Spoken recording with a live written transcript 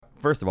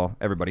first of all,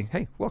 everybody,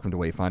 hey, welcome to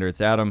Wayfinder.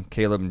 It's Adam,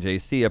 Caleb, and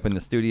JC up in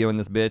the studio in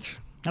this bitch.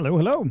 Hello,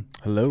 hello.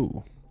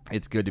 Hello.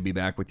 It's good to be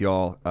back with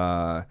y'all.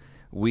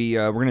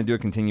 We're going to do a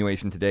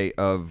continuation today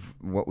of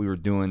what we were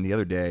doing the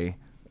other day,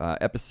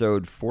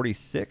 episode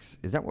 46.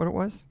 Is that what it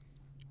was?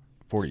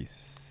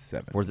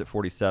 47. Or is it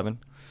 47?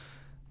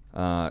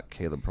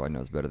 Caleb probably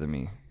knows better than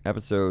me.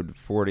 Episode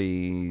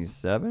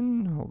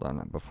 47? Hold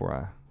on, before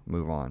I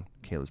move on.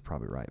 Caleb's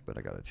probably right, but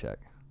I got to check.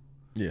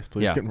 Yes,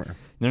 please Yeah. confirm.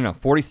 No,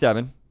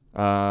 47.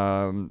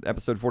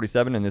 Episode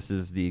 47, and this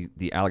is the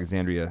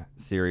Alexandria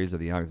series, or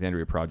the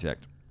Alexandria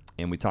Project.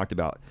 And we talked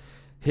about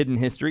hidden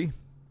history,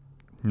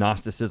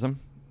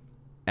 Gnosticism,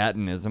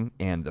 Atonism,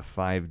 and the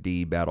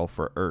 5D battle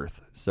for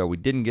Earth. So we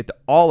didn't get to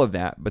all of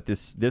that, but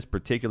this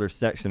particular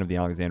section of the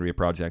Alexandria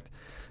Project,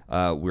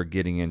 we're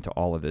getting into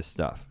all of this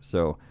stuff.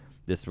 So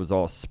this was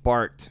all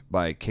sparked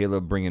by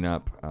Caleb bringing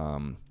up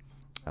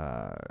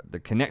the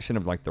connection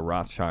of like the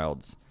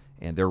Rothschilds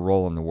and their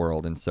role in the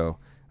world. And so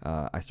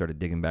I started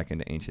digging back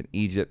into ancient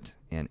Egypt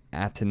and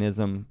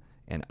Atonism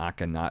and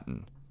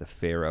Akhenaten, the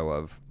pharaoh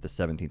of the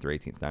 17th or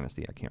 18th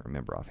dynasty. I can't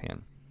remember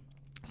offhand.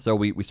 So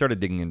we started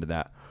digging into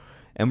that.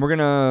 And we're going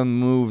to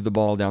move the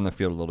ball down the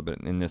field a little bit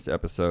in this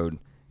episode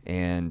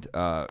and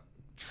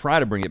try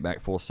to bring it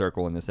back full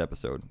circle in this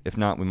episode. If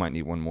not, we might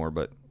need one more,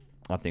 but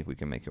I think we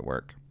can make it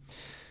work.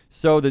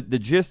 So the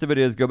gist of it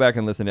is, go back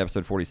and listen to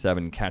episode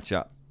 47 and catch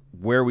up.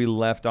 Where we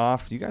left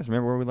off, do you guys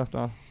remember where we left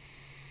off?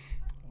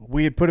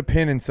 We had put a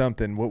pin in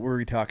something. What were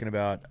we talking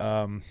about?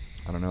 I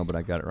don't know, but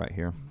I got it right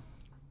here.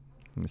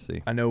 Let me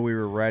see. I know we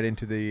were right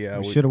into the...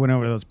 we should have went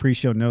over those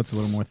pre-show notes a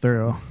little more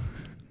thorough.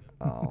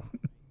 Oh,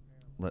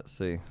 let's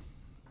see.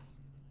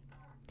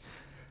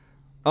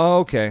 Oh,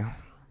 okay.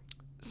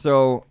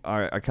 So, all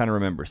right, I kind of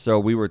remember. So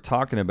we were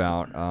talking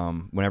about,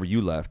 whenever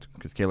you left,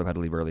 because Caleb had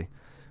to leave early,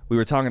 we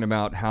were talking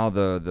about how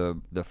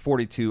the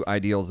 42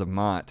 ideals of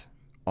Mott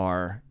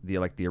are the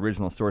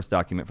original source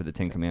document for the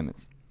Ten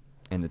Commandments.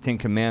 And the Ten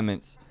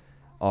Commandments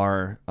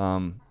are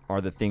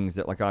the things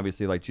that, like,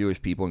 obviously, like,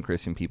 Jewish people and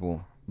Christian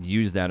people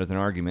use that as an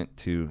argument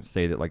to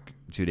say that, like,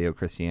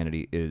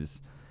 Judeo-Christianity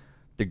is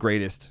the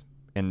greatest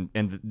and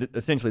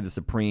essentially the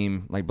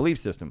supreme, like, belief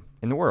system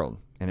in the world.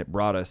 And it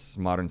brought us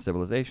modern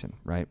civilization,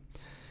 right?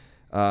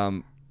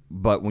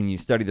 But when you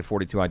study the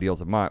 42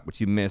 ideals of Mott,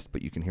 which you missed,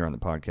 but you can hear on the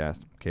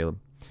podcast, Caleb,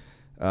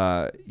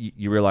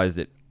 you realize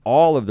that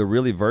all of the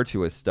really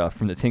virtuous stuff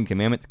from the Ten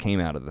Commandments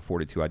came out of the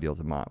 42 ideals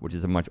of Mott, which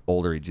is a much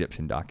older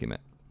Egyptian document.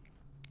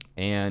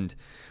 And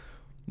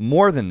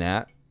more than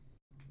that,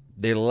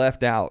 they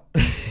left out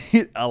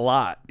a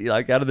lot.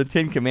 Like, out of the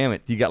Ten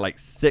Commandments, you got like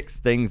 6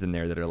 things in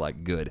there that are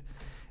like good.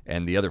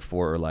 And the other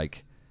 4 are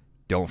like,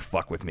 don't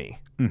fuck with me,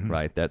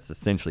 right? That's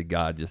essentially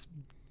God just,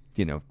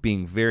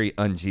 being very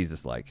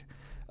un-Jesus-like.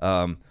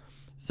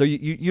 So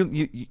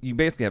you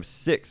basically have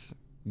 6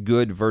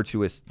 good,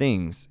 virtuous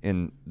things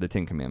in the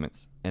Ten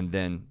Commandments. And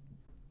then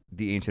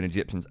the ancient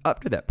Egyptians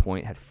up to that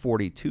point had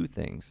 42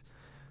 things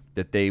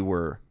that they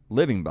were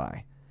living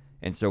by.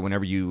 And so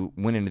whenever you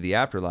went into the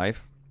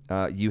afterlife,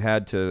 you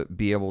had to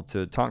be able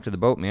to talk to the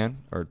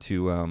boatman or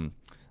to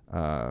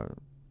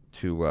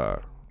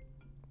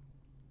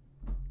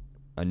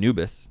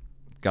Anubis,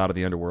 god of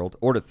the underworld,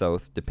 or to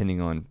Thoth,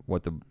 depending on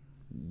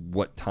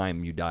what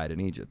time you died in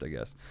Egypt, I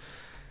guess.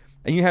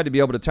 And you had to be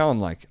able to tell him,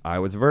 like, I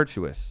was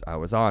virtuous, I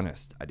was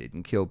honest, I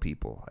didn't kill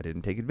people, I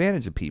didn't take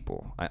advantage of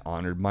people, I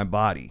honored my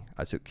body,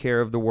 I took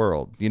care of the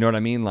world. You know what I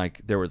mean?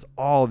 Like, there was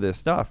all this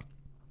stuff.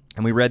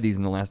 And we read these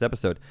in the last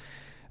episode.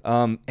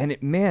 And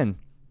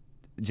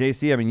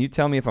JC, I mean, you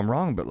tell me if I'm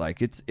wrong, but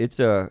like, it's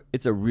a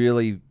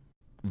really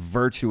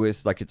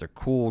virtuous, like, it's a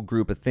cool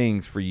group of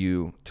things for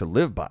you to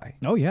live by.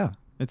 Oh, yeah.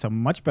 It's a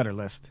much better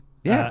list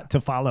to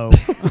follow.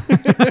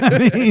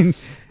 I mean,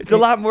 it's a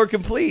lot more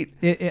complete.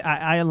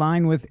 I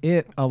align with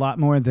it a lot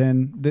more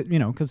than,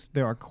 because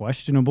there are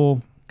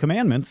questionable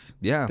commandments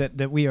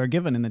that we are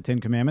given in the Ten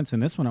Commandments.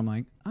 And this one, I'm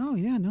like, oh,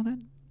 yeah, no,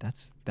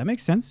 that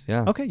makes sense.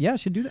 Yeah. Okay, yeah, I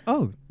should do that.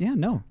 Oh, yeah,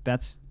 no,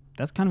 that's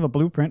kind of a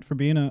blueprint for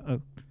being a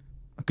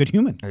good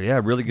human. Yeah,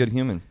 a really good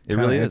human. It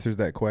really answers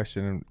that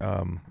question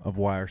of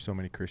why are so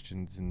many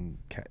Christians and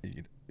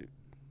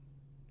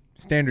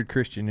standard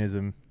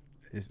Christianism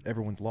is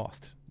everyone's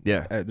lost.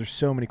 Yeah. There's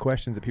so many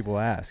questions that people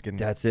ask, and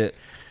that's it.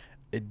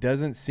 It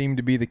doesn't seem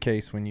to be the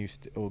case when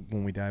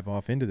we dive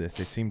off into this.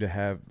 They seem to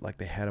have, like,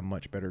 they had a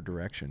much better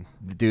direction.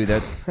 Dude,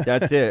 that's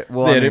it.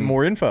 Well, they had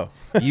more info.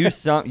 you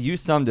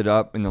summed it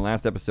up in the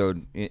last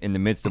episode in the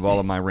midst of all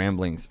of my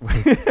ramblings.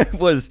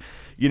 Was,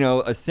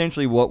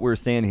 essentially what we're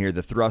saying here,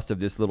 the thrust of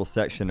this little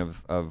section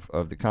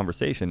of the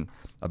conversation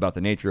about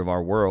the nature of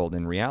our world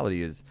and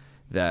reality is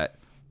that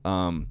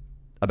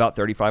about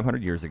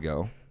 3,500 years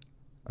ago,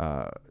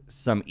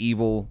 some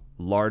evil,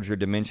 larger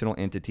dimensional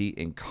entity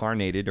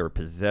incarnated or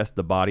possessed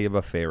the body of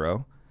a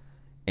pharaoh,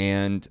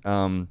 and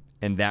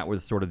that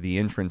was sort of the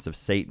entrance of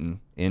Satan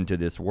into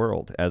this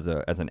world as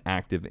an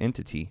active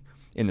entity,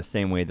 in the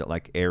same way that,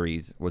 like,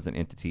 Ares was an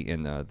entity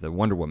in the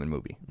Wonder Woman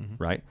movie,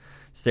 right?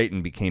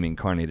 Satan became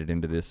incarnated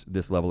into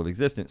this level of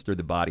existence through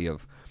the body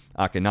of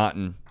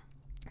Akhenaten,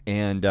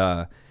 and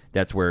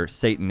That's where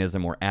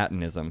Satanism or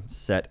Atonism,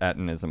 Set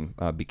Atonism,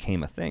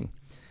 became a thing,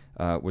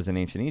 was in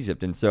ancient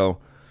Egypt. And so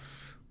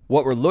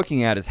what we're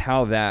looking at is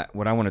how that,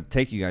 what I want to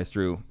take you guys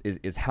through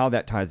is how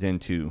that ties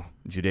into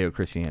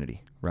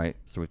Judeo-Christianity, right?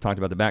 So we've talked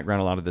about the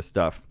background, a lot of this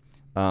stuff.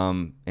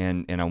 And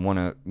I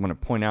want to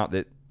point out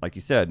that, like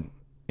you said,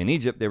 in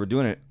Egypt, they were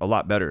doing it a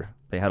lot better.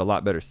 They had a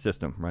lot better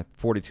system, right?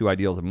 42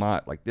 ideals of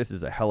Ma'at, like this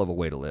is a hell of a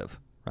way to live,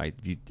 right?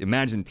 If you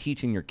imagine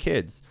teaching your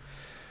kids,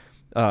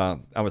 I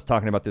was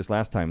talking about this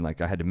last time,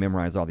 like I had to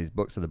memorize all these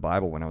books of the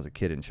Bible when I was a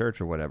kid in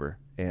church or whatever.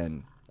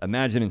 And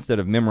imagine instead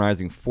of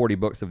memorizing 40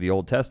 books of the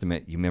Old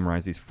Testament, you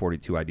memorize these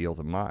 42 ideals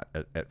of Ma'at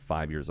at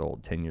 5 years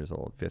old, 10 years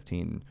old,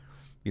 15.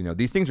 You know,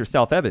 these things are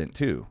self-evident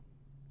too.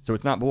 So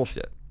it's not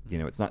bullshit. You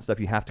know, it's not stuff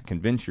you have to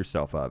convince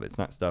yourself of. It's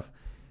not stuff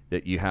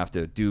that you have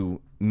to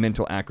do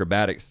mental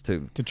acrobatics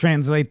to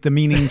translate the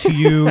meaning to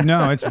you.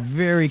 No, it's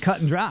very cut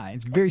and dry.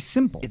 It's very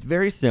simple. It's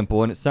very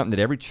simple, and it's something that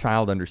every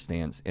child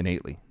understands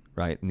innately,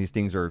 right? And these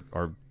things are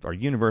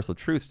universal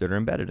truths that are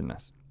embedded in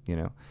us, you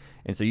know?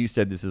 And so you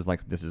said this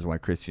is why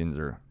Christians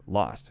are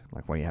lost,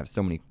 like why you have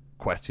so many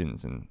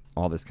questions and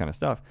all this kind of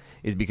stuff,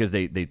 is because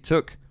they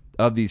took,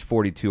 of these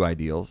 42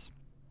 ideals,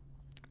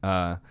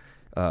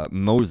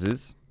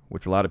 Moses,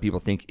 which a lot of people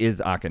think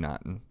is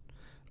Akhenaten,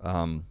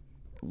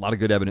 a lot of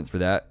good evidence for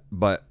that,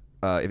 but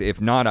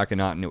if not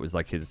Akhenaten, it was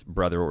like his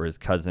brother or his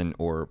cousin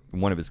or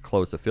one of his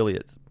close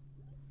affiliates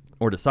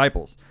or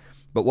disciples.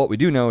 But what we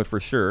do know for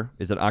sure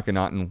is that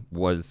Akhenaten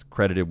was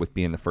credited with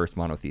being the first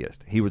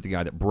monotheist. He was the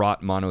guy that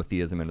brought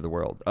monotheism into the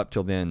world. Up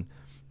till then,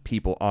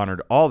 people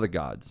honored all the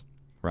gods,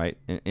 right?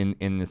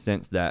 In the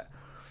sense that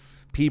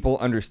people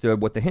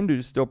understood what the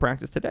Hindus still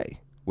practice today,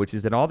 which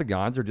is that all the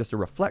gods are just a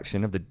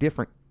reflection of the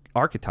different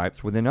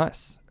archetypes within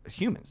us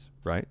humans,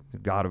 right? The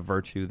god of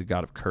virtue, the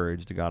god of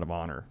courage, the god of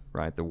honor,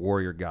 right? The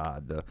warrior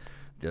god,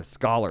 the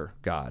scholar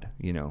god,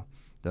 you know,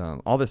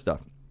 all this stuff.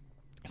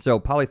 So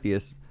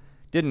polytheists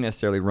didn't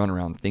necessarily run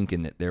around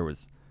thinking that there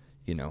was,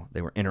 you know,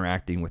 they were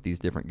interacting with these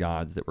different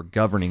gods that were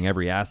governing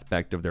every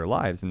aspect of their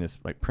lives in this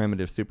like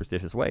primitive,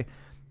 superstitious way.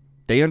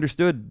 They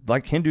understood,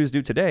 like Hindus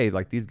do today,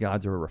 like these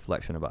gods are a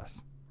reflection of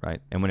us,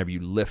 right? And whenever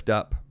you lift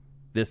up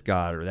this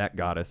god or that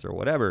goddess or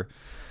whatever,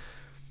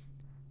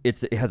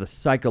 it has a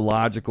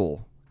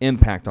psychological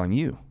impact on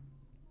you,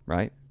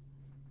 right?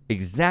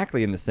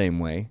 Exactly in the same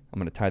way, I'm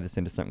going to tie this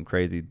into something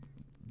crazy. It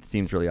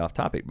seems really off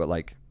topic, but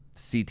like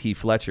C.T.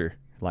 Fletcher,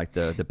 like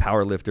the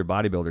power lifter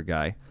bodybuilder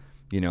guy,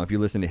 you know, if you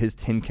listen to his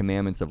 10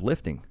 commandments of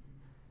lifting,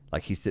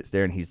 like he sits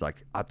there and he's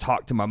like, I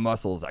talk to my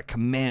muscles, I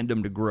command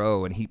them to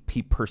grow, and he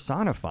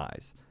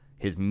personifies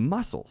his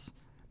muscles,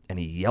 and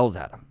he yells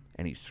at them,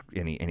 and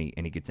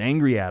he gets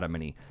angry at them,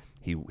 and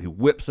he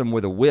whips them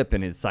with a whip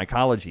in his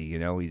psychology. You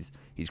know, he's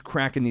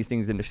cracking these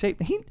things into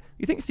shape.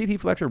 You think C.T.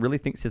 Fletcher really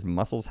thinks his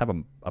muscles have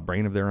a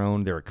brain of their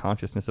own? They're a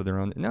consciousness of their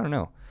own?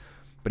 No.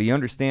 But he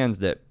understands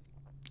that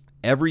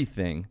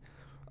everything,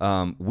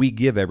 we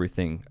give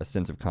everything a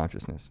sense of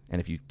consciousness. And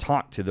if you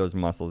talk to those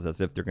muscles as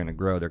if they're going to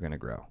grow, they're going to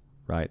grow,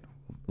 right?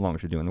 As long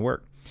as you're doing the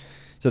work.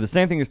 So the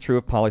same thing is true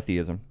of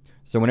polytheism.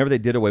 So whenever they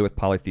did away with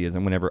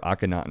polytheism, whenever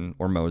Akhenaten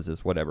or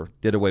Moses, whatever,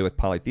 did away with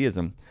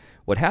polytheism,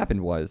 what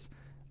happened was,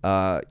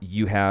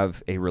 you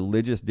have a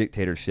religious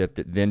dictatorship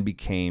that then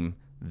became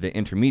the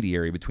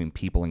intermediary between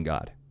people and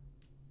God.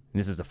 And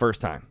this is the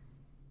first time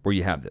where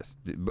you have this.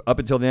 Up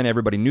until then,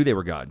 everybody knew they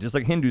were God. Just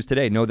like Hindus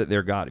today know that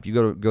they're God. If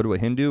you go to a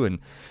Hindu and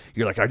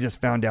you're like, I just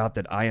found out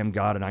that I am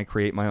God and I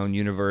create my own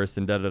universe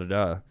and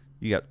da-da-da-da,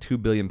 you got 2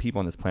 billion people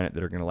on this planet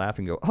that are going to laugh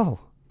and go, oh,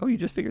 you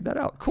just figured that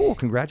out. Cool,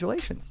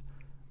 congratulations.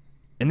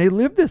 And they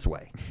live this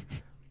way.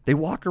 They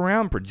walk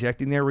around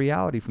projecting their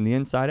reality from the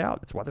inside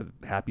out. That's why they're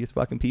the happiest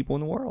fucking people in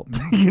the world.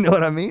 You know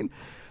what I mean?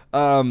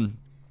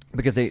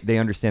 Because they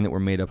understand that we're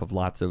made up of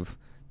lots of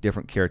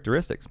different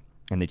characteristics,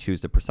 and they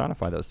choose to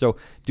personify those. So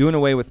doing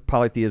away with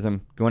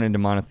polytheism, going into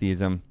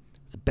monotheism,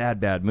 it's a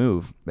bad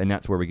move, and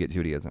that's where we get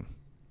Judaism,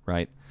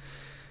 right?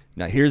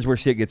 Now, here's where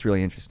shit gets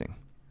really interesting.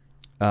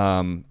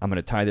 I'm going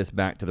to tie this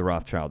back to the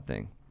Rothschild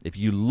thing. If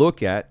you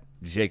look at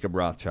Jacob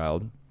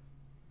Rothschild,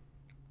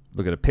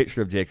 look at a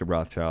picture of Jacob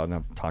Rothschild, and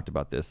I've talked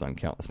about this on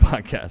countless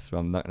podcasts, so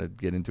I'm not going to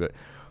get into it.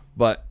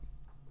 But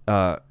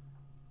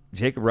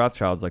Jacob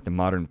Rothschild's like the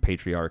modern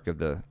patriarch of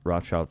the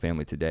Rothschild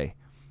family today.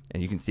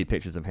 And you can see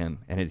pictures of him,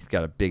 and he's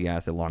got a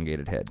big-ass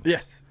elongated head.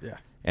 Yes, yeah.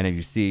 And if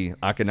you see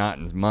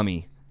Akhenaten's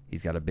mummy,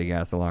 he's got a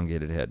big-ass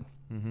elongated head.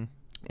 Mm-hmm.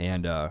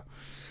 And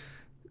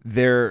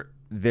there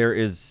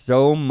is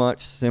so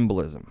much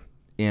symbolism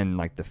in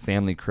like the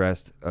family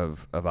crest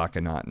of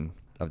Akhenaten,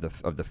 of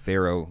the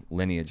pharaoh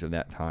lineage of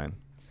that time.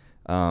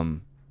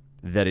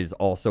 That is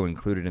also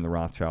included in the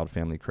Rothschild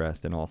family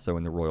crest and also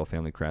in the royal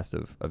family crest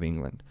of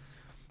England.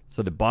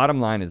 So the bottom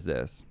line is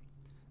this.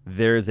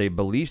 There is a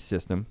belief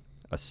system,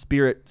 a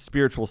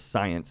spiritual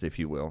science, if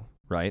you will,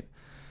 right,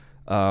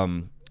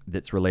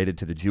 that's related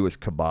to the Jewish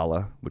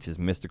Kabbalah, which is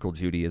mystical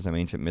Judaism,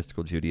 ancient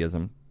mystical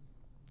Judaism,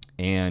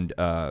 and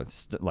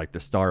like the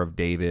Star of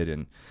David,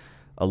 and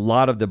a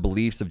lot of the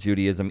beliefs of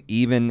Judaism,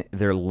 even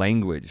their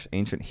language,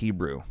 ancient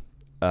Hebrew,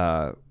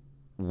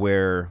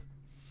 where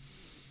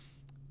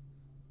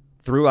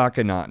through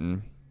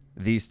Akhenaten,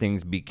 these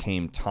things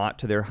became taught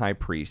to their high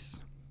priests,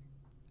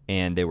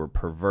 and they were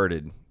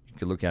perverted. You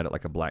could look at it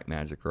like a black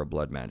magic or a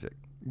blood magic.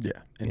 Yeah,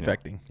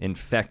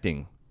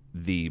 infecting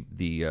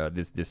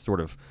this sort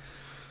of.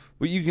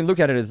 Well, you can look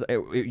at it as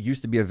it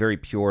used to be a very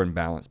pure and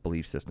balanced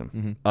belief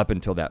system up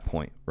until that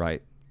point,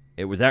 right?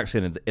 It was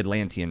actually an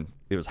Atlantean.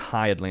 It was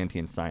high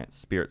Atlantean science,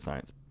 spirit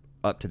science,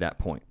 up to that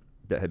point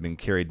that had been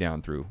carried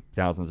down through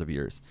thousands of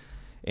years,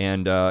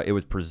 and it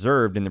was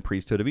preserved in the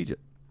priesthood of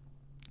Egypt.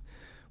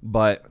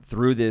 But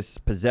through this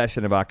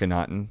possession of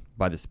Akhenaten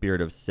by the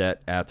spirit of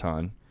Set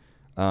Aton,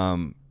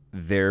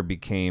 there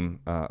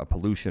became a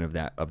pollution of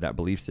that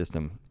belief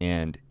system,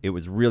 and it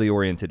was really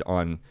oriented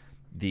on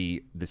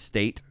the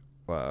state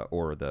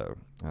or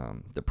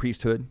the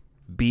priesthood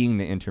being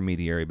the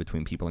intermediary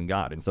between people and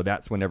God. And so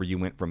that's whenever you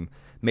went from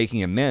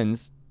making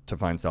amends to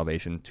find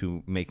salvation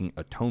to making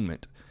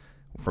atonement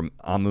from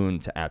Amun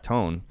to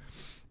Aton,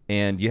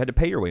 and you had to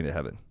pay your way into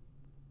heaven.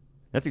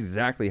 That's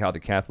exactly how the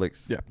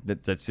Catholics,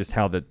 that's just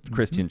how the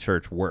Christian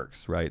church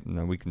works, right? And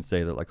then we can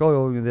say that like,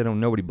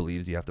 nobody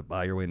believes you have to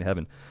buy your way into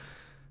heaven.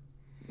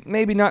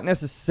 Maybe not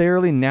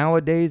necessarily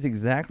nowadays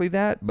exactly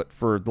that, but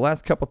for the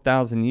last couple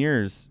thousand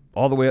years,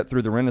 all the way up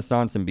through the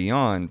Renaissance and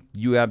beyond,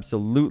 you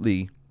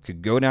absolutely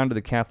could go down to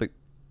the Catholic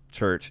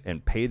Church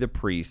and pay the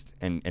priest,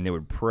 and they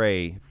would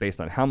pray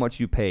based on how much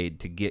you paid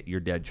to get your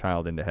dead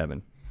child into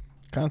heaven.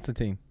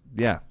 Constantine.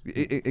 Yeah,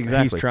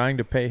 exactly. He's trying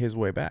to pay his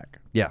way back.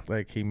 Yeah.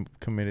 Like he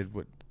committed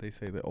what they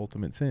say the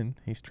ultimate sin.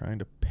 He's trying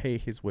to pay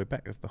his way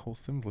back. That's the whole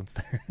semblance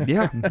there.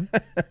 Yeah.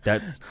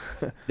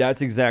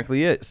 That's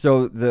exactly it.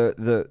 So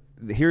the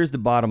here's the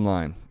bottom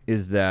line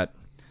is that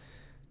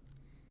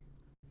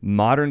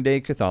modern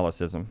day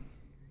Catholicism,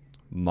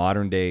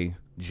 modern day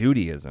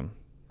Judaism,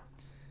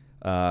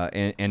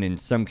 and in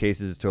some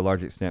cases to a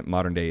large extent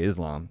modern day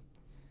Islam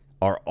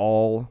are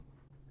all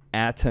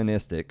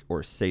atonistic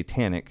or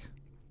satanic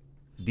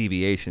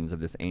deviations of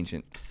this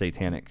ancient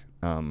satanic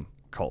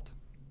cult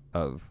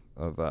of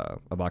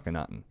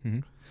Akhenaten. Mm-hmm.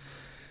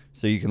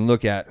 So you can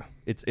look at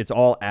it's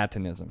all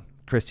Atonism,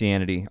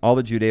 Christianity, all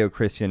the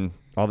Judeo-Christian,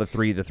 all the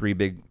three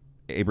big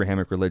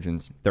Abrahamic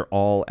religions. They're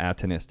all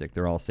atonistic.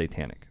 They're all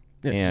satanic.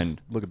 Yeah, and just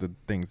look at the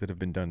things that have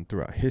been done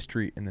throughout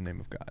history in the name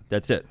of God.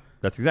 That's it.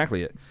 That's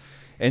exactly it.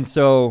 And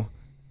so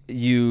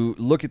you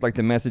look at like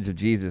the message of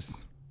Jesus,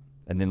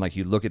 and then like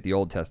you look at the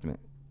Old Testament,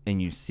 and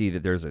you see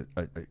that there's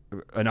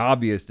an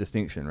obvious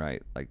distinction,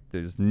 right? Like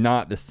there's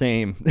not the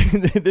same.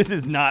 This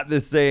is not the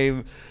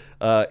same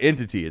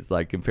entity. It's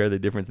like compare the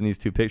difference in these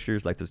two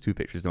pictures. Like those two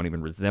pictures don't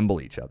even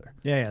resemble each other.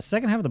 Yeah.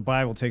 Second half of the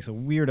Bible takes a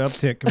weird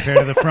uptick compared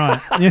to the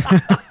front.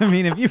 I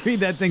mean, if you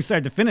read that thing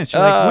start to finish,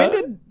 you're like,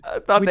 when did I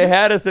thought they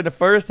had us in the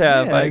first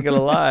half? Yeah. I ain't gonna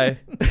lie.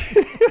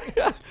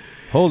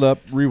 Hold up,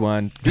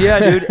 rewind. Yeah,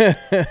 dude.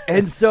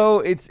 And so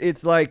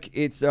it's like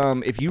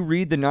if you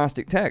read the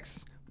Gnostic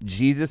texts,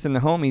 Jesus and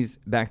the homies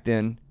back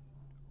then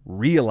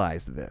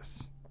realized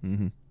this.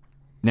 Mm-hmm.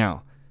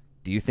 Now,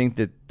 do you think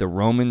that the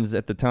Romans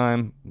at the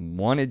time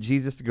wanted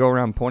Jesus to go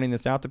around pointing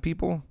this out to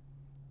people?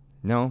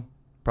 No,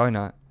 probably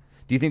not.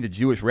 Do you think the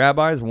Jewish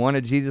rabbis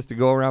wanted Jesus to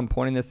go around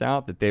pointing this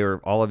out, that they were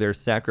all of their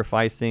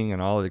sacrificing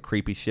and all of the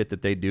creepy shit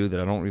that they do that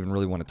I don't even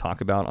really want to talk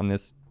about on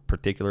this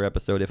particular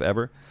episode, if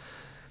ever?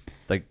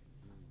 Like,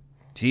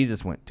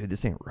 Jesus went, dude,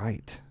 this ain't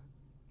right.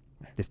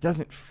 This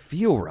doesn't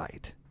feel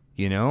right.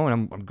 You know,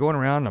 and I'm going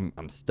around,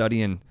 I'm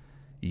studying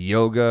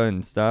yoga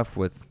and stuff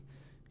with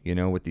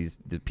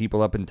the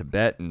people up in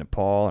Tibet and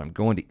Nepal. And I'm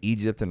going to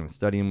Egypt and I'm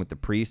studying with the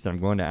priests. And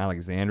I'm going to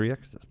Alexandria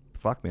because,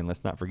 fuck, man,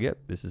 let's not forget,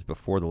 this is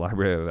before the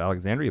Library of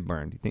Alexandria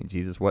burned. You think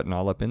Jesus wasn't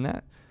all up in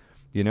that?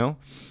 You know?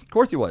 Of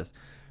course he was.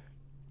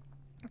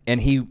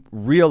 And he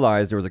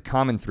realized there was a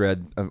common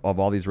thread of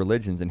all these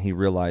religions, and he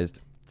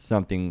realized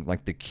something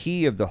like the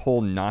key of the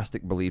whole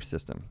Gnostic belief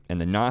system. And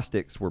the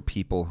Gnostics were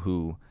people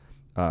who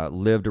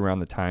lived around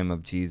the time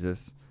of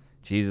Jesus.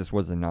 Jesus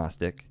was a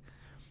Gnostic.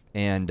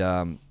 And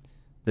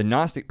the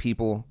Gnostic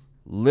people,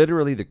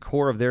 literally the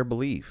core of their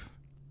belief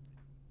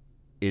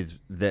is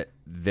that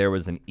there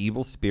was an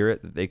evil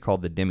spirit that they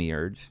called the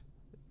Demiurge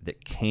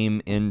that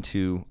came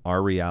into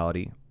our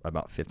reality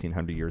about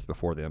 1,500 years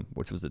before them,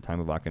 which was the time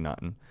of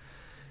Akhenaten,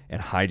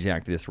 and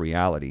hijacked this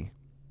reality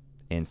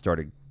and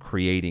started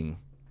creating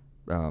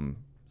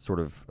sort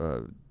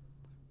of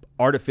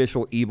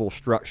artificial evil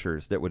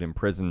structures that would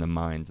imprison the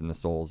minds and the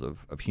souls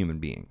of human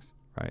beings,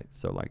 right?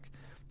 So like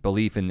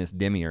belief in this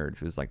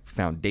Demiurge was like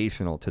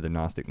foundational to the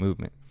Gnostic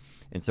movement.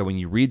 And so when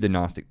you read the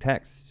Gnostic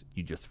texts,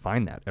 you just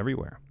find that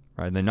everywhere,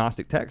 right? And the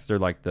Gnostic texts are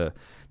like the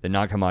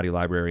Nag Hammadi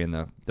library and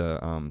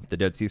the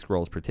Dead Sea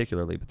Scrolls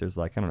particularly, but there's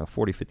like,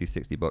 40, 50,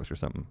 60 books or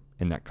something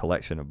in that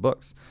collection of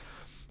books.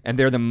 And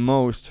they're the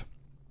most,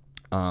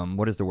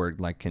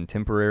 like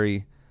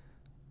contemporary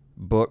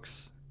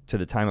books to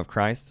the time of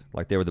Christ.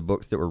 Like they were the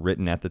books that were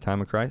written at the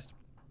time of Christ.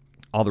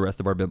 All the rest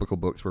of our biblical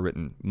books were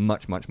written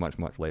much, much, much,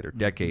 much later,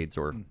 decades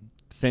or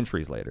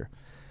centuries later.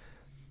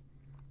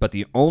 But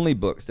the only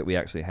books that we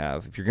actually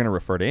have, if you're going to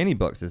refer to any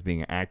books as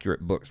being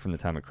accurate books from the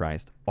time of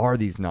Christ, are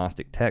these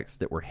Gnostic texts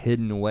that were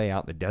hidden away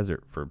out in the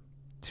desert for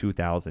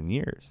 2,000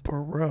 years.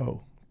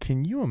 Bro,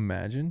 can you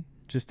imagine?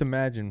 Just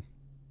imagine,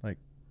 like,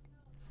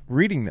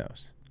 reading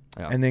those.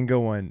 Yeah. And then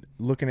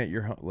looking at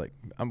your, like,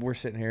 we're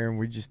sitting here and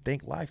we just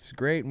think life's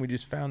great and we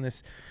just found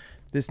this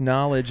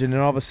knowledge, and then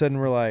all of a sudden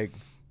we're like,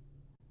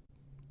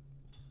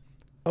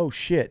 oh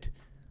shit.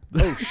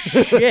 Oh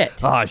shit.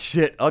 Oh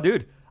shit. Oh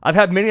dude, I've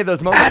had many of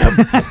those moments.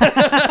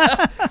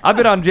 I've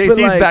been on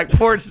JC's back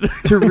porch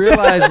to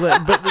realize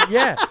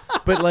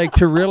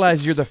to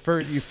realize you're the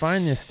first, you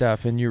find this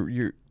stuff and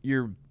you're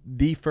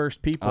the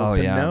first people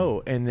to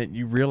know, and that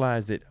you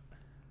realize that,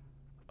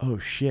 oh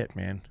shit,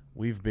 man,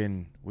 we've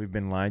been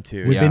lied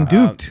to. We've been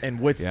duped. And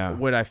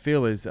what I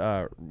feel is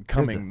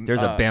coming.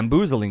 There's a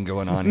bamboozling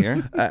going on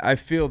here. I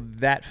feel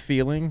that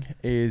feeling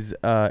is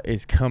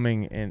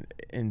coming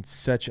in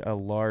such a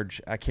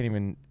large. I can't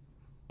even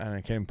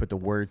put the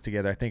words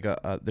together. I think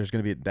there's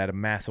going to be a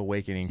mass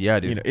awakening. Yeah,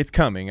 dude. It's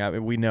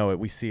coming. We know it.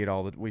 We see it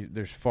all.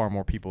 There's far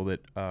more people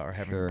that are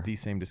having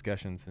these same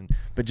discussions.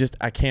 But just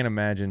I can't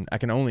imagine. I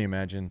can only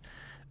imagine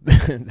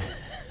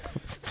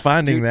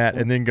finding that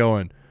and then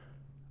going,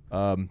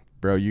 bro,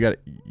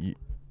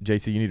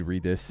 JC, you need to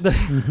read this.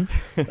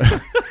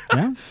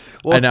 Yeah.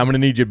 Well, and I'm going to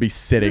need you to be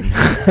sitting.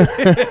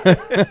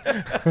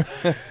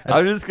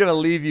 I'm just going to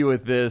leave you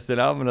with this, and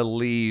I'm going to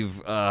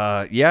leave.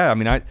 I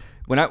mean,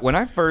 when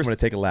I first, I'm going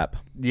to take a lap.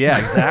 Yeah,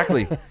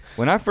 exactly.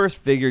 When I first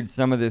figured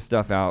some of this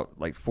stuff out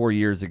like 4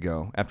 years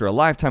ago, after a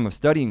lifetime of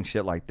studying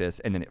shit like this,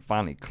 and then it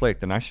finally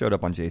clicked, and I showed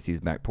up on JC's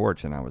back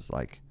porch, and I was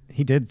like,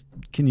 he did.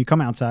 Can you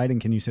come outside and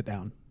can you sit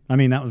down? I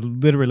mean, that was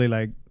literally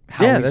like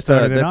how we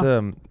started it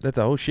off. That's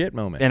a whole shit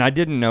moment. And I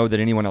didn't know that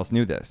anyone else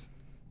knew this.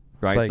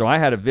 Right. Like, so I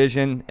had a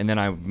vision, and then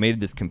I made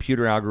this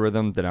computer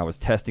algorithm that I was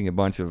testing a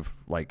bunch of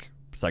like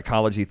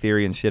psychology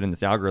theory and shit in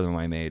this algorithm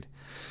I made.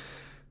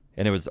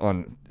 And it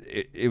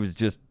was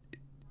just,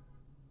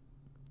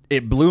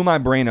 it blew my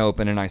brain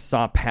open, and I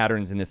saw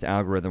patterns in this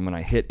algorithm when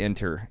I hit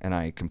enter and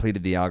I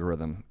completed the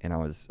algorithm, and I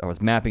was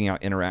mapping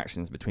out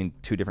interactions between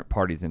two different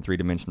parties in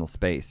 3-dimensional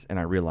space, and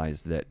I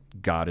realized that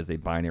God is a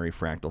binary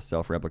fractal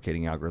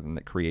self-replicating algorithm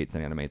that creates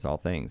and animates all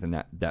things. And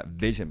that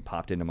vision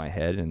popped into my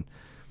head, and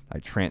I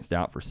tranced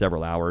out for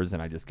several hours,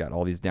 and I just got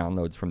all these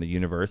downloads from the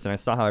universe, and I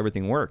saw how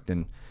everything worked.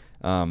 And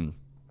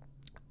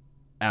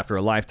after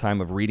a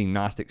lifetime of reading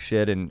Gnostic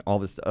shit and all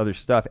this other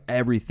stuff,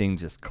 everything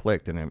just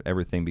clicked, and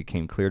everything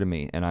became clear to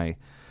me. And I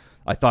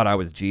thought I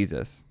was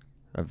Jesus,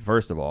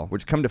 first of all,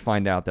 which come to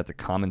find out that's a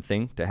common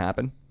thing to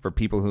happen for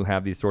people who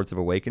have these sorts of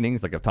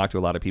awakenings. Like, I've talked to a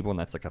lot of people, and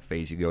that's like a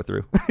phase you go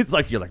through. It's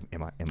like, you're like,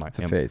 am I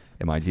phase.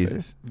 Am I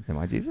Jesus? Am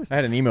I Jesus? I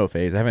had an emo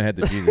phase. I haven't had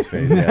the Jesus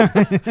phase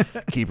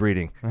yet. Keep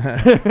reading.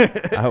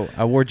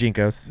 I wore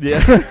Jinkos.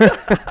 Yeah.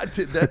 I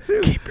did that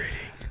too. Keep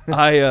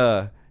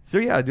reading. So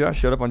yeah, dude, I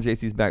showed up on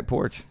JC's back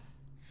porch.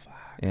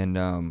 And,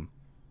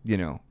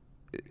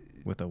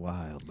 with a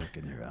wild look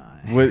in your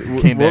eye.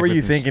 What were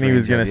you thinking he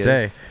was going to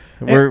say?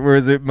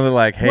 Was it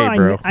like, hey,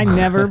 bro?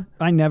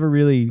 I never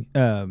really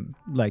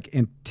like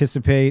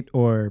anticipate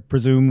or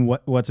presume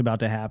what's about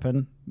to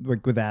happen.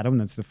 Like with Adam,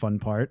 that's the fun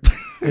part.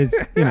 Is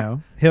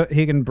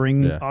he can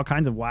bring all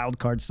kinds of wild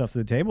card stuff to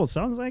the table.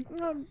 So I was like,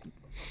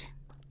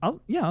 I'll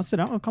sit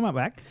down. I'll come out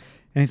back.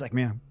 And he's like,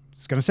 man,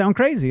 it's gonna sound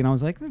crazy. And I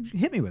was like,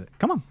 hit me with it.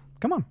 Come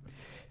on.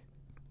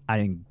 I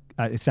didn't.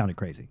 It sounded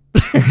crazy.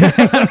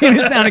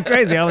 It sounded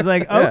crazy. I was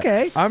like,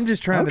 okay. Yeah. I'm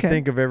just trying to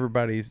think of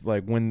everybody's,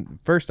 like, when,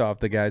 first off,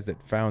 the guys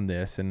that found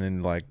this and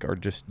then, like, are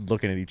just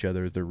looking at each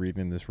other as they're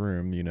reading in this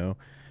room,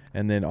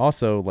 And then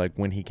also, like,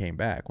 when he came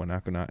back, when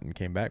Akhenaten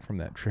came back from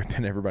that trip,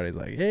 and everybody's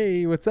like,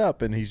 hey, what's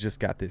up? And he's just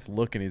got this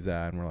look in his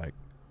eye, and we're like,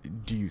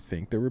 do you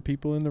think there were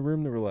people in the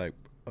room that were like,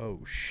 oh,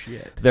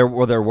 shit? There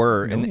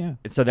were. And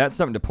so that's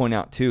something to point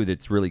out, too,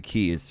 that's really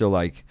key. Is so,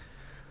 like,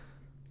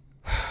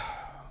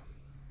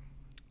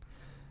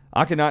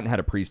 Akhenaten had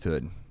a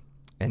priesthood,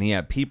 and he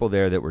had people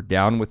there that were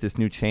down with this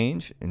new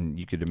change, and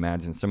you could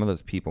imagine some of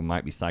those people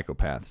might be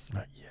psychopaths.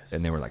 Yes.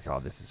 And they were like, oh,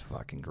 this is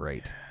fucking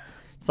great.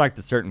 It's like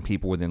the certain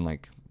people within,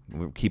 like,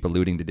 we keep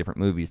alluding to different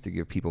movies to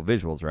give people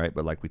visuals, right?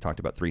 But like we talked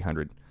about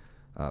 300,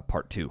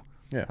 part 2,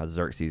 how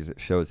Xerxes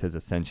shows his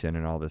ascension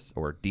and all this,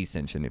 or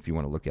descension, if you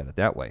want to look at it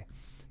that way,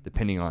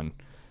 depending on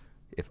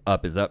if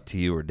up is up to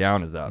you or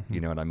down is up,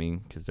 you know what I mean?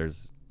 Because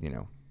there's,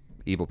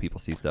 evil people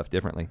see stuff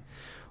differently.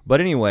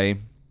 But anyway,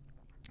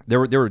 there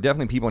were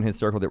definitely people in his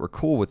circle that were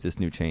cool with this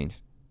new change.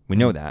 We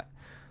know that.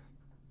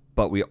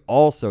 But we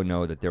also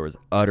know that there was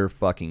utter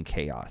fucking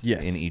chaos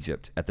in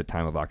Egypt at the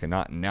time of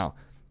Akhenaten. Now,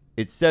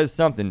 it says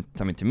something,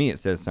 to me it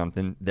says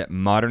something that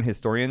modern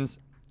historians,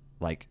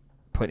 like,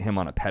 put him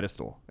on a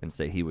pedestal and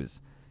say he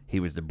was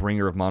the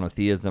bringer of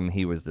monotheism,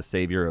 he was the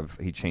savior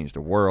he changed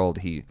the world.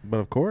 But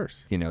of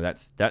course.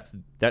 That's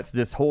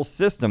this whole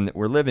system that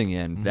we're living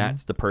in. Mm-hmm.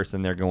 That's the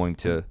person they're going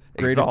to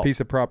greatest exalt.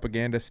 Piece of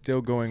propaganda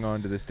still going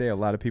on to this day. A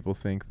lot of people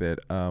think that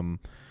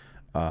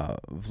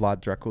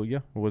Vlad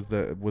Dracula was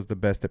the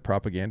best at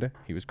propaganda.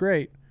 He was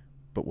great,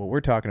 but what we're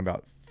talking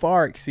about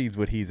far exceeds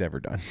what he's ever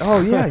done. Oh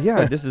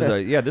yeah. This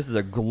is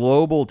a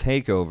global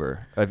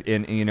takeover of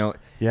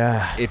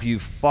if you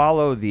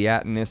follow the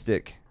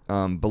Atonistic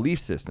belief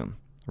system,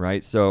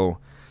 right? So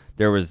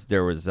there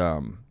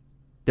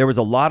was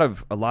a lot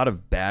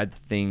of bad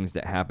things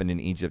that happened in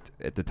Egypt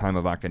at the time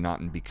of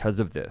Akhenaten because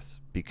of this,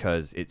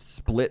 because it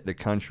split the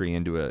country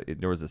into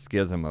there was a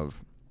schism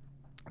of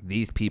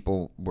these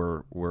people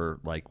were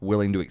like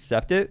willing to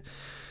accept it.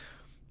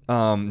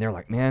 They're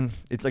like, man,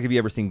 it's like, have you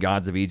ever seen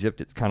Gods of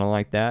Egypt? It's kind of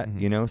like that,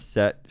 you know.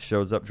 Set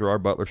shows up,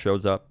 Gerard Butler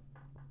shows up,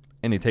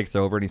 and he takes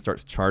over and he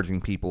starts charging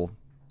people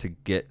to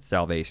get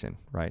salvation,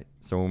 right?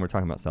 So when we're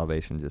talking about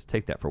salvation, just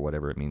take that for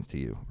whatever it means to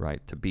you,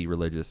 right? To be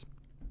religious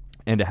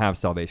and to have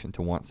salvation,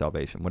 to want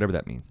salvation, whatever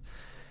that means.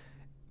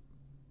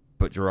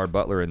 But Gerard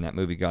Butler in that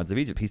movie Gods of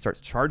Egypt, he starts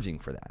charging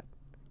for that.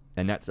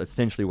 And that's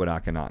essentially what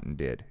Akhenaten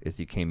did, is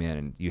he came in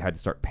and you had to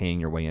start paying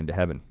your way into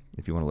heaven,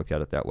 if you want to look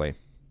at it that way.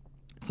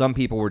 Some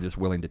people were just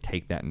willing to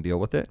take that and deal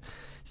with it.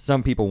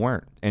 Some people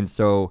weren't. And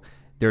so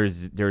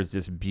there's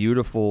this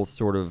beautiful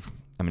sort of,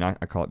 I mean, I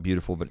call it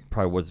beautiful, but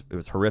it was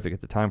horrific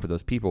at the time for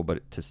those people.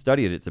 But to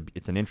study it,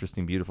 it's an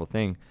interesting, beautiful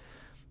thing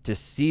to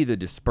see the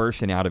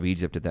dispersion out of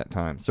Egypt at that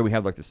time. So we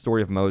have like the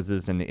story of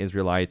Moses and the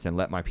Israelites and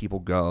let my people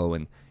go,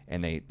 and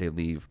they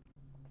leave.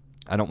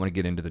 I don't want to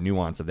get into the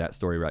nuance of that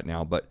story right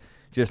now, but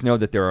just know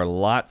that there are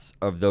lots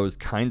of those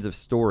kinds of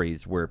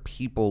stories where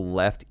people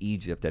left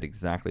Egypt at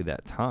exactly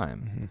that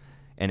time. Mm-hmm.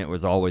 And it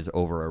was always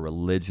over a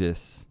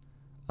religious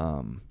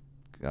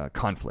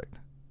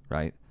conflict,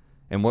 right?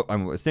 And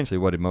essentially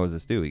what did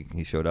Moses do?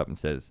 He showed up and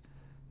says,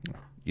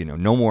 you know,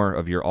 no more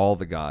of all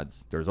the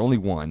gods. There's only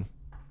one.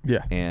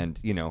 Yeah. And,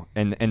 you know,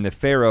 and the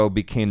Pharaoh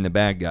became the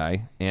bad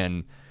guy,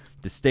 and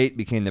the state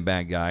became the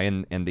bad guy,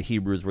 and the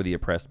Hebrews were the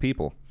oppressed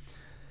people.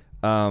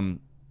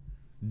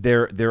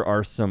 There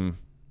are some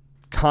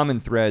common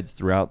threads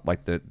throughout,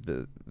 like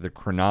the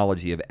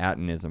chronology of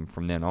Atanism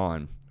from then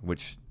on,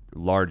 which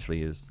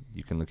largely is,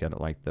 you can look at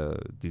it like the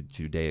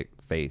Judaic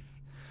faith.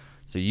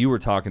 So you were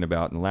talking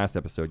about in the last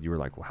episode, you were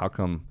like, well, how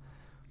come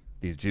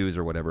these Jews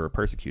or whatever are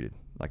persecuted,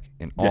 like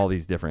in all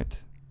these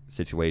different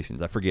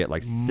situations? I forget,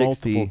 like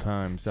multiple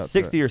times,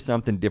 60 or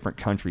something different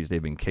countries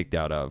they've been kicked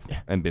out of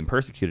and been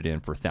persecuted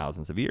in for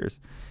thousands of years.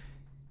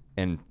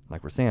 And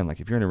like we're saying, like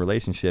if you're in a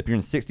relationship, you're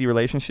in 60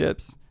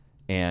 relationships,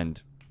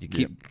 and you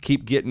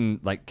keep getting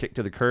like kicked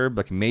to the curb,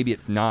 like maybe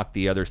it's not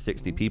the other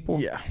 60 people.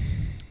 Yeah.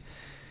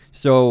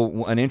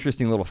 So an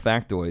interesting little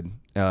factoid,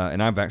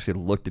 and I've actually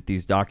looked at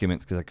these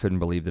documents because I couldn't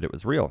believe that it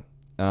was real.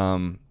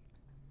 And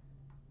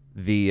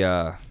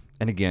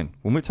again,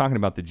 when we're talking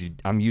about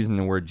I'm using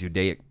the word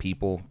Judaic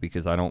people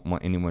because I don't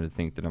want anyone to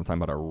think that I'm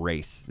talking about a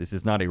race. This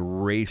is not a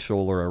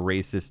racial or a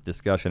racist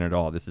discussion at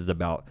all. This is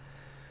about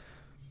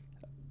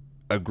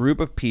a group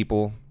of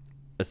people,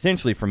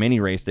 essentially from any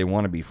race they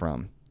want to be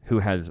from, who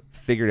has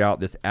figured out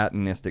this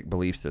atonistic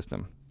belief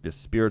system, this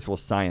spiritual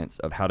science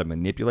of how to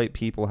manipulate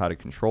people, how to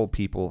control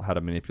people, how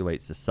to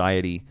manipulate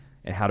society,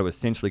 and how to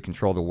essentially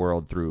control the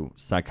world through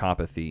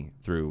psychopathy,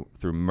 through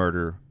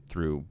murder,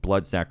 through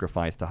blood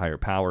sacrifice to higher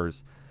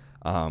powers,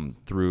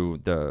 through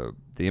the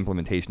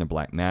implementation of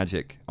black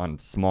magic on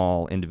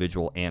small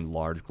individual and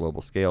large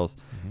global scales.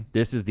 Mm-hmm.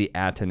 This is the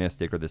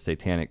atonistic or the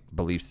satanic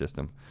belief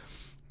system.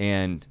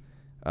 And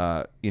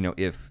you know,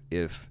 if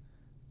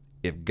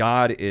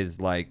God is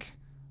like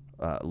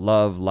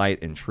love,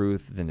 light, and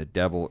truth, then the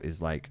devil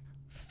is like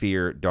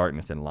fear,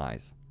 darkness, and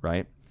lies,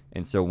 right?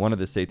 And so one of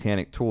the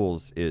satanic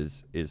tools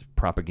is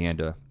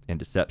propaganda and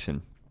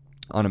deception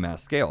on a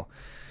mass scale.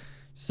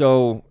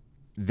 So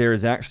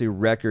there's actually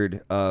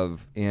record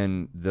of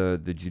in the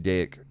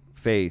Judaic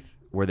faith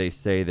where they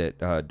say that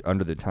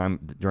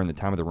during the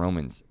time of the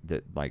Romans,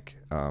 that like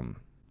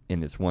in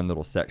this one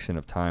little section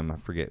of time, I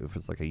forget if it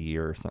was like a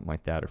year or something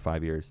like that, or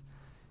 5 years,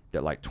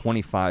 that like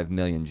 25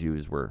 million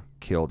Jews were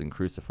killed and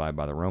crucified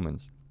by the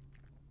Romans.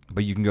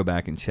 But you can go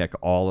back and check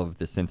all of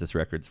the census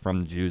records from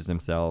the Jews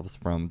themselves,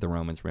 from the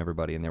Romans, from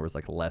everybody, and there was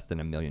like less than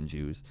 1 million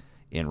Jews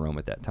in Rome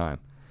at that time.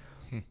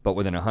 But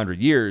within 100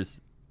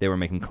 years, they were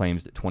making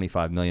claims that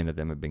 25 million of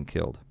them had been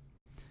killed.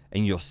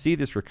 And you'll see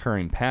this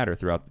recurring pattern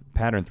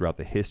throughout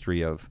the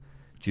history of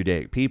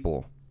Judaic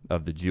people,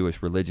 of the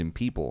Jewish religion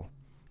people,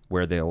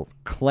 where they'll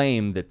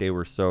claim that they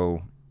were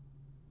so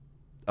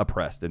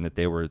oppressed and that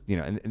they were, you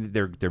know, and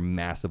they're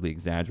massively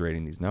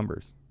exaggerating these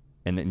numbers.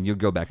 And then you'll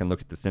go back and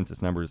look at the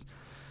census numbers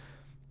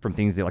from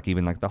things like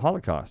even like the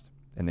Holocaust,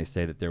 and they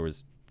say that there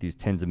was these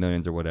tens of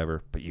millions or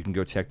whatever, but you can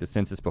go check the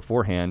census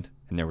beforehand,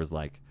 and there was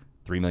like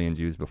 3 million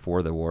Jews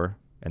before the war,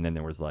 and then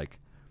there was like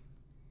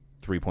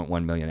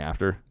 3.1 million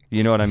after.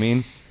 You know what I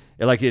mean?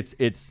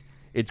 It's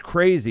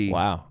crazy.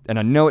 Wow. And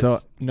I know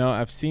No,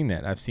 I've seen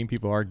that. I've seen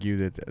people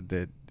argue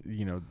that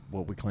you know,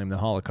 what we claim the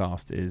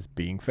Holocaust is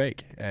being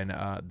fake, and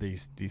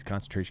these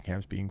concentration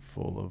camps being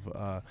full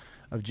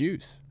of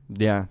Jews.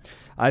 Yeah,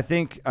 I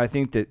think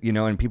that, you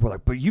know, and people are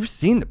like, but you've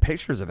seen the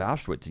pictures of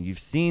Auschwitz and you've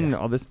seen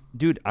all this.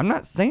 Dude, I'm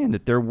not saying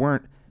that there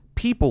weren't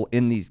people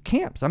in these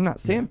camps. I'm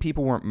not saying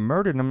people weren't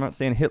murdered. And I'm not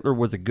saying Hitler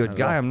was a good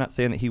guy. I'm not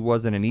saying that he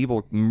wasn't an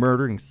evil,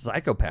 murdering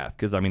psychopath,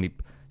 because, I mean, he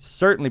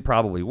certainly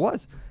probably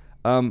was.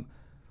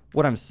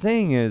 What I'm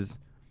saying is,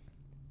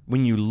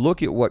 when you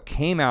look at what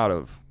came out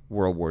of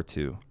World War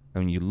II,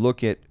 and you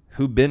look at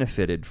who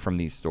benefited from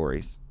these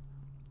stories,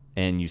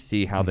 and you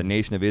see how the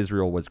nation of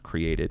Israel was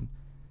created,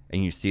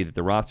 and you see that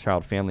the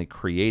Rothschild family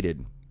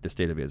created the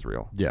state of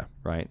Israel. Yeah.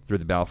 Right? Through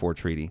the Balfour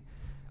Treaty.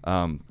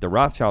 The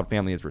Rothschild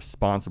family is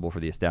responsible for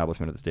the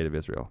establishment of the state of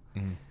Israel.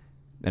 Mm-hmm.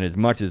 And as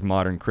much as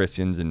modern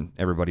Christians and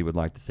everybody would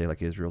like to say,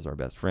 like, Israel's our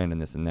best friend and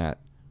this and that,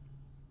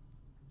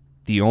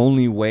 the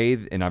only way,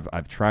 and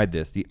I've tried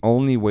this, the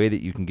only way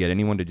that you can get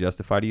anyone to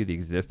justify to you the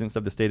existence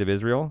of the state of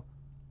Israel,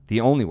 the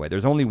only way,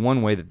 there's only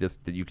one way that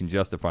you can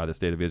justify the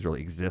state of Israel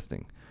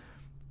existing,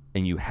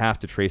 and you have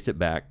to trace it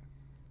back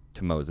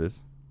to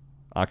Moses,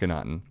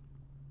 Akhenaten,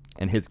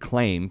 and his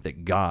claim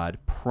that God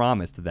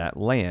promised that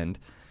land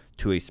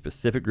to a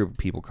specific group of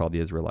people called the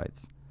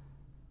Israelites.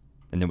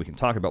 And then we can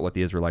talk about what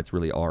the Israelites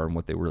really are and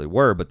what they really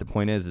were, but the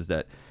point is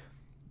that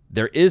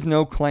there is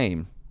no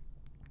claim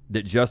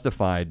that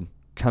justified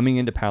coming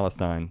into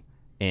Palestine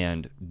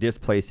and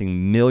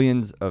displacing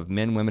millions of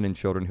men, women, and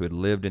children who had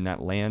lived in that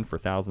land for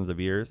thousands of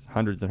years,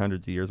 hundreds and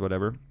hundreds of years,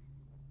 whatever,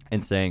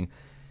 and saying,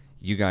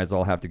 you guys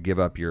all have to give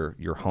up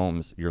your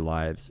homes, your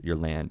lives, your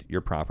land,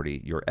 your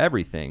property, your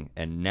everything,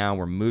 and now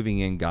we're moving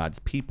in God's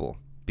people,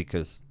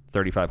 because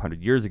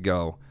 3,500 years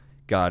ago,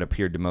 God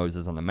appeared to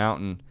Moses on the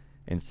mountain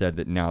and said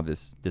that now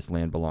this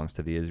land belongs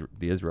to the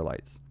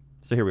Israelites.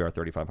 So here we are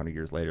 3,500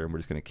 years later, and we're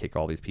just going to kick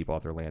all these people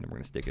off their land, and we're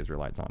going to stick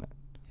Israelites on it,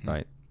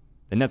 right?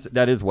 And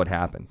that is what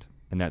happened.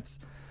 And that's,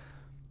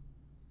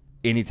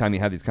 anytime you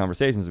have these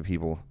conversations with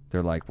people,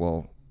 they're like,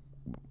 well,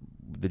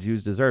 the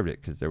Jews deserved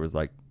it because there was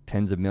like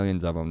tens of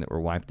millions of them that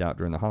were wiped out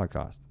during the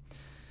Holocaust.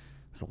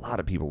 There's a lot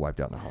of people wiped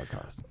out in the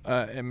Holocaust.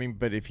 I mean,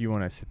 but if you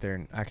want to sit there,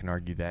 and I can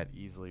argue that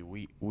easily,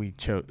 we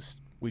chose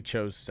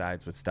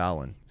sides with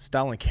Stalin.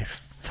 Stalin killed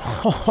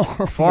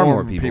far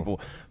more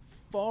people.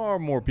 Far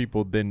more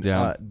people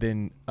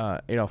than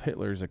Adolf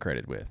Hitler is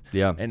accredited with.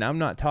 Yeah. And I'm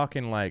not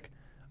talking like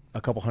a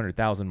couple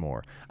 100,000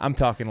 more. I'm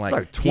talking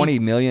like 20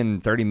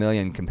 million, 30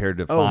 million compared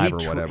to 5 or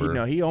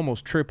whatever. He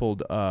almost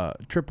tripled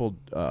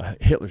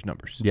Hitler's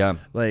numbers. Yeah.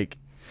 Like,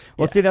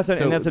 well, see, that's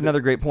another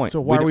great point.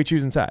 So why are we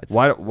choosing sides?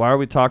 Why are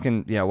we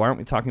talking? Yeah, why aren't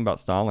we talking about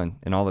Stalin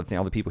and all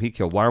the people he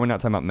killed? Why are we not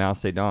talking about Mao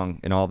Zedong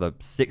and all the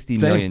 60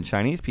 million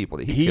Chinese people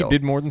that he killed? He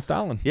did more than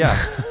Stalin. Yeah,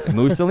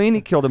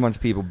 Mussolini killed a bunch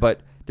of people,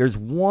 but there's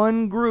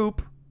one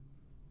group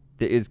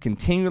that is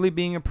continually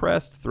being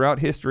oppressed throughout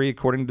history,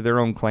 according to their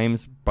own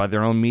claims by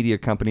their own media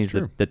companies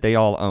that they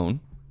all own.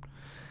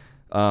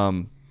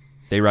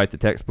 They write the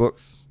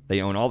textbooks.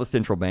 They own all the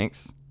central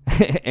banks,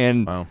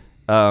 and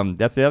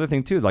that's the other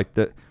thing too. Like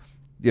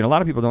a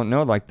lot of people don't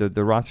know, like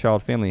the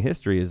Rothschild family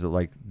history is that,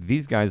 like,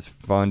 these guys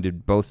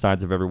funded both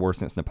sides of every war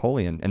since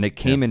Napoleon, and they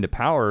came into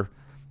power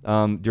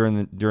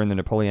during the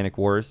Napoleonic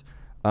Wars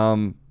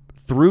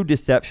through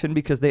deception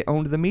because they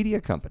owned the media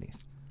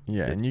companies.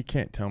 Yeah, and you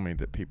can't tell me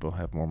that people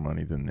have more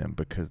money than them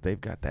because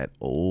they've got that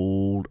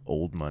old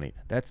money.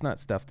 That's not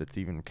stuff that's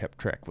even kept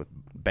track with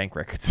bank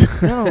records.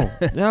 No.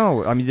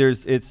 I mean,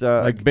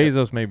 like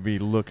Bezos may be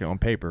looking on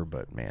paper,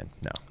 but man,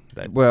 no.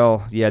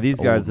 These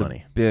guys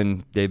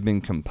they've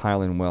been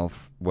compiling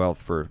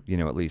wealth for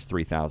at least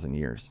 3,000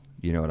 years.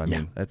 You know what I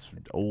mean? That's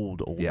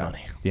old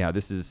money. Yeah,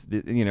 this is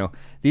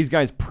these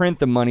guys print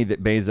the money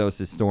that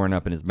Bezos is storing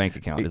up in his bank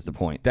account. Is the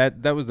point?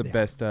 That was the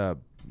best.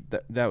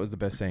 That was the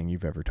best saying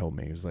you've ever told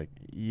me. It was like,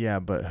 yeah,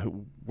 but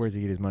where's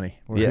he get his money?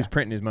 Who's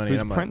printing his money?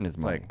 Who's printing his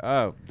money? It's like,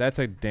 oh, that's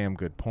a damn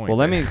good point. Well,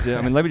 let me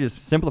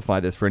just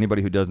simplify this for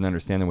anybody who doesn't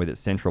understand the way that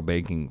central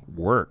banking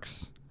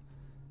works.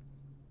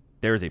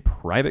 There is a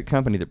private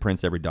company that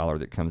prints every dollar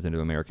that comes into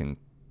American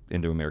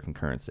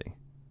currency.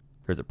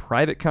 There's a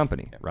private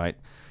company, right?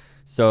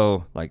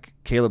 So, like,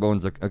 Caleb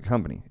owns a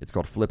company. It's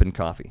called Flippin'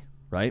 Coffee,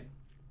 right?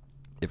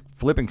 If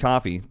Flippin'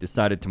 Coffee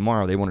decided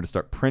tomorrow they wanted to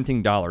start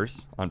printing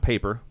dollars on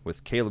paper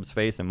with Caleb's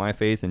face and my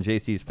face and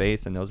JC's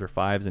face, and those are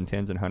 5s and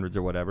 10s and 100s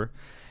or whatever,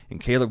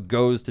 and Caleb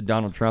goes to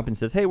Donald Trump and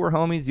says, hey, we're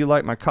homies, you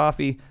like my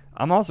coffee,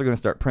 I'm also going to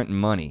start printing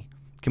money.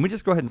 Can we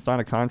just go ahead and sign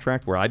a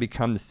contract where I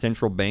become the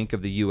central bank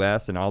of the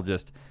U.S. and I'll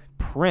just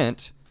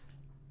print,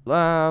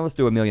 let's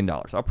do $1 million.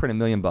 I'll print $1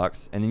 million,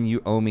 and then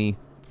you owe me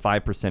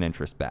 5%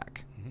 interest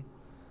back.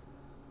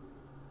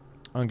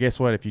 And guess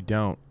what? If you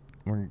don't,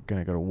 we're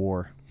going to go to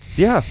war.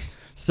 Yeah.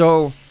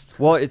 So,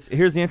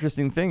 here's the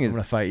interesting thing is, I'm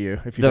going to fight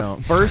you if you don't.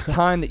 The first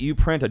time that you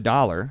print a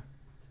dollar,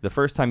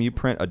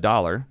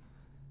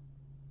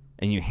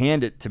 and you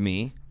hand it to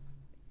me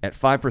at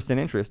 5%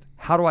 interest,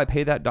 how do I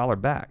pay that dollar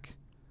back?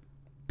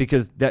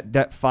 Because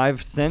that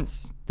 5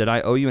 cents that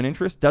I owe you in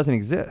interest doesn't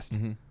exist.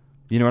 Mm-hmm.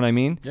 You know what I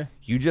mean? Yeah.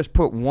 You just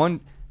put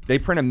they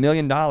print $1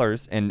 million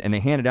and they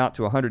hand it out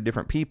to 100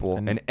 different people,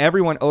 and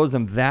everyone owes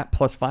them that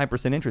plus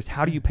 5% interest.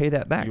 How do you pay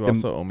that back? You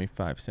also owe me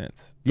 5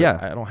 cents. Yeah.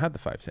 I don't have the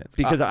 5 cents.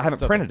 Because I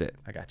haven't printed it.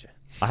 I got you.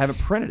 I haven't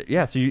printed it.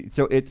 Yeah.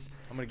 So it's.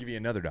 I'm going to give you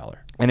another $1.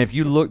 And if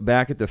you look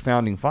back at the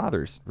founding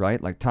fathers,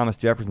 right, like Thomas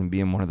Jefferson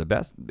being one of the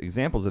best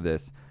examples of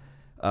this,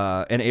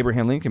 and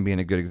Abraham Lincoln being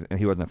a good example,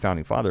 he wasn't a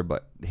founding father,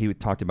 but he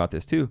talked about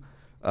this too.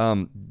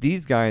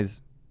 These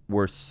guys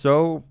were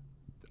so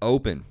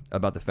open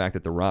about the fact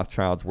that the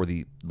Rothschilds were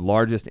the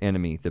largest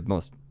enemy, the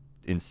most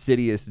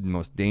insidious and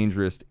most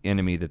dangerous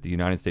enemy that the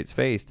United States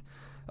faced,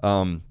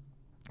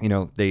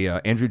 They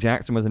Andrew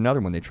Jackson was another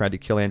one. They tried to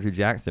kill Andrew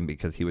Jackson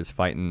because he was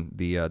fighting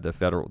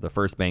the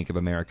First Bank of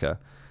America.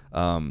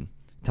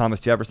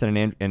 Thomas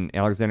Jefferson and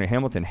Alexander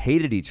Hamilton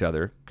hated each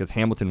other because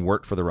Hamilton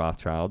worked for the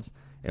Rothschilds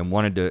and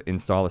wanted to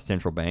install a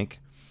central bank,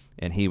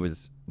 and he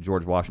was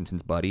George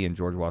Washington's buddy, and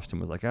George Washington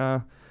was like,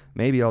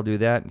 maybe I'll do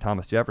that. And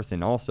Thomas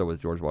Jefferson also was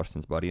George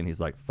Washington's buddy, and he's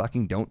like,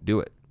 fucking don't do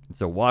it. And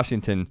so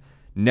Washington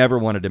never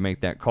wanted to make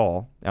that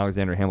call.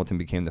 Alexander Hamilton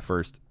became the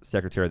first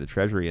Secretary of the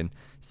Treasury in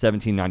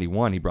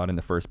 1791. He brought in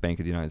the first Bank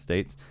of the United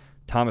States.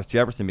 Thomas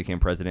Jefferson became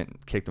president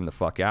and kicked him the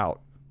fuck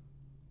out.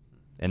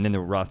 And then the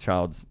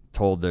Rothschilds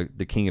told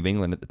the King of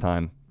England at the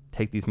time,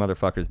 take these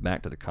motherfuckers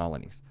back to the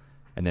colonies.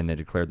 And then they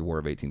declared the War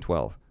of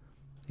 1812.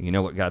 And you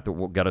know what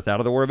got us out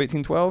of the War of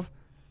 1812?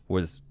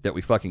 Was that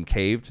we fucking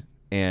caved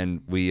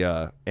and we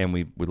let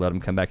them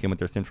come back in with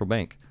their central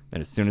bank. And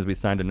as soon as we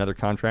signed another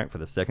contract for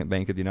the second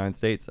Bank of the United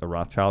States, a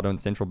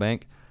Rothschild-owned central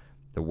bank,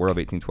 the War of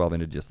 1812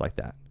 ended just like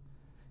that.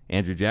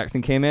 Andrew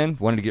Jackson came in,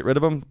 wanted to get rid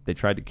of him. They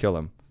tried to kill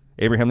him.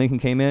 Abraham Lincoln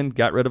came in,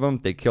 got rid of him.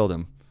 They killed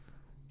him.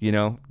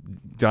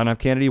 John F.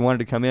 Kennedy wanted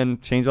to come in,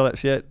 change all that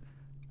shit.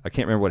 I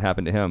can't remember what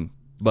happened to him.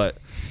 But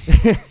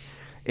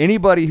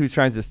anybody who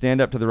tries to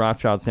stand up to the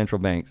Rothschild central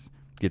banks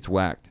gets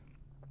whacked.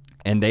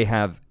 And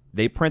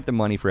they print the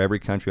money for every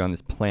country on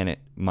this planet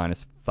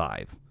minus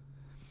 5.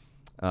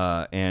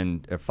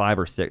 And 5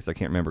 or 6, I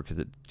can't remember because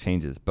it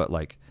changes. But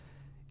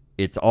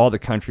it's all the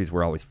countries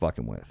we're always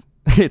fucking with.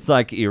 It's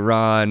like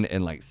Iran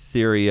and like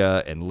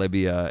Syria and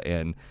Libya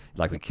and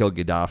we killed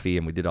Gaddafi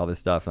and we did all this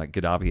stuff. Like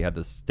Gaddafi had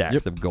those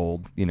stacks of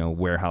gold,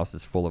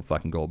 warehouses full of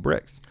fucking gold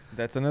bricks.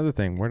 That's another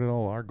thing. Where did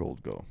all our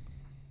gold go?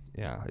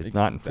 Yeah, it's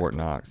not in Fort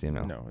Knox,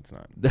 No, it's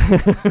not.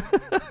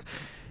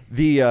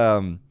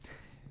 The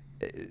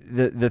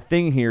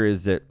thing here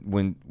is that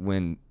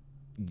when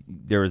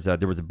there was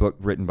a book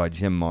written by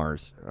Jim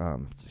Marrs,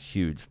 it's a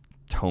huge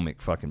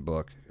tomic fucking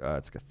book.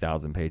 It's like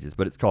 1,000 pages,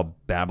 but it's called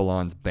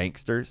Babylon's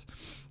Banksters.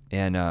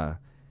 And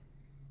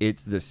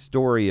it's the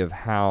story of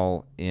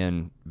how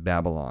in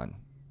Babylon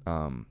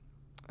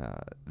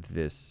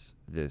this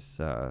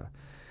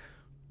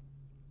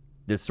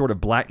sort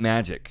of black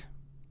magic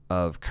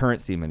of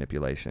currency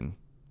manipulation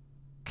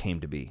came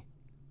to be.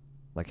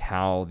 Like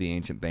how the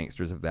ancient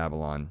banksters of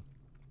Babylon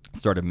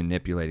started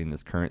manipulating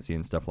this currency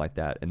and stuff like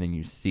that. And then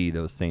you see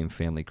those same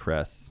family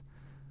crests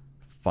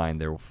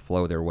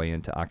flow their way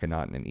into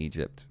Akhenaten in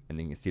Egypt. And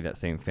then you see that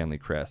same family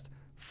crest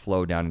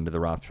flow down into the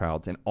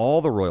Rothschilds and all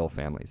the royal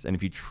families. And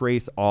if you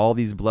trace all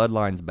these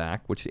bloodlines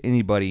back, which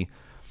anybody,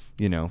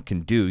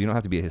 can do, you don't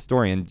have to be a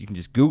historian. You can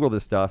just Google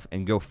this stuff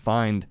and go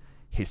find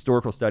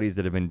historical studies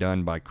that have been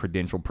done by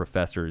credentialed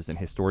professors and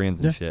historians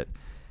and shit.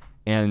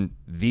 And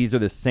these are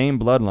the same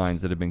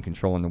bloodlines that have been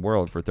controlling the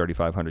world for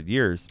 3,500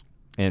 years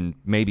and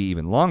maybe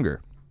even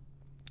longer,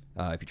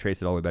 if you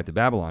trace it all the way back to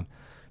Babylon.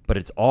 But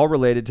it's all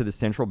related to the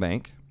central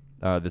bank,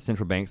 the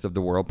central banks of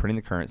the world printing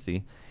the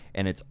currency.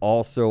 And it's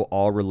also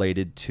all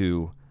related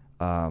to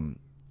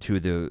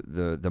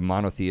the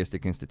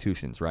monotheistic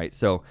institutions, right?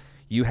 So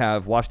you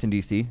have Washington,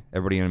 D.C.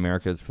 Everybody in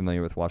America is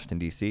familiar with Washington,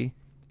 D.C.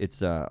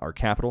 It's our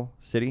capital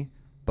city,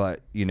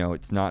 but,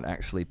 it's not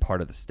actually part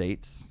of the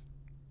states.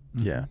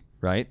 Yeah.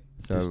 Right?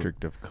 So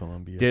District of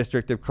Columbia.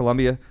 District of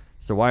Columbia.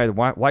 So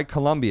why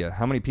Columbia?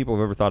 How many people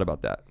have ever thought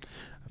about that?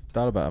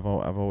 I've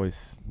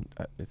always,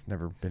 it's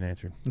never been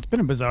answered. It's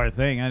been a bizarre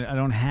thing. I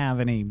don't have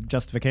any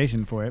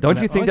justification for it.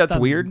 Don't you think that's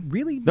weird?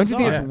 Really bizarre. Don't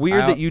you think it's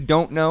weird that you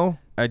don't know?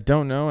 I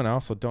don't know, and I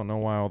also don't know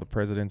why all the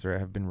presidents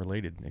have been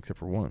related, except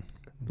for one.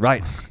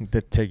 Right.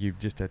 To take you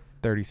just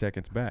 30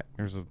 seconds back.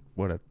 There's a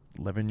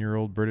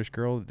 11-year-old British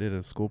girl that did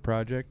a school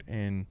project,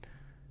 and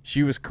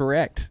she was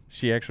correct.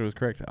 She actually was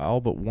correct. All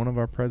but one of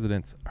our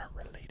presidents are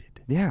related.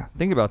 Yeah,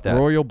 think about that.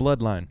 Royal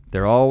bloodline.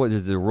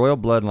 There's a royal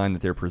bloodline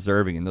that they're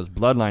preserving, and those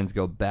bloodlines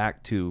go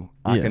back to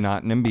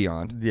Akhenaten and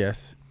beyond.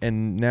 Yes,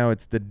 and now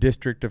it's the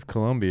District of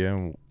Columbia.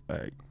 And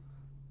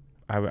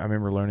I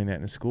remember learning that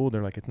in school.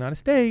 They're like, it's not a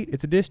state,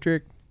 it's a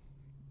district.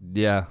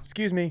 Yeah.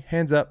 Excuse me,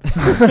 hands up.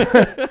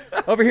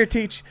 Over here,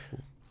 teach.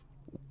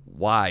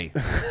 Why?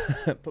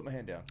 Put my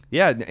hand down.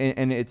 Yeah,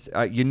 and it's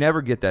you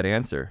never get that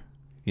answer.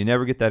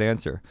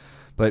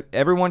 But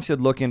everyone should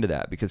look into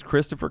that because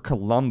Christopher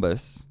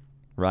Columbus,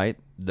 right?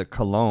 The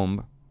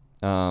Colomb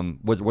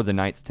was a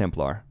Knights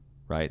Templar,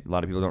 right? A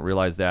lot of people don't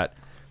realize that.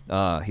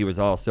 He was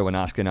also an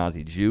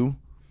Ashkenazi Jew.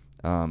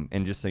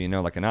 And just so you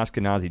know, like an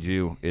Ashkenazi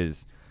Jew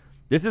is...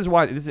 This is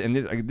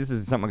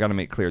something I got to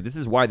make clear. This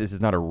is why this is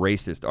not a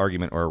racist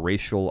argument or a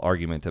racial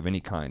argument of any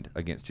kind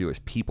against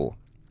Jewish people.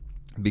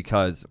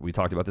 Because we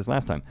talked about this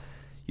last time.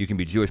 You can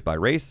be Jewish by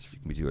race. You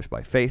can be Jewish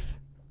by faith.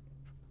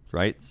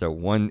 Right? So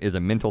one is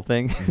a mental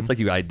thing. It's like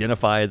you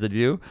identify as a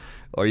Jew.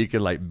 Or you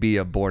can be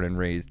a born and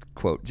raised,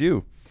 quote,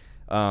 Jew.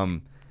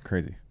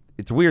 Crazy.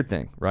 It's a weird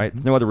thing, right? Mm-hmm.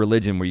 It's no other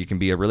religion where you can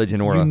be a religion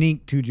or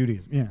unique to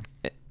Judaism.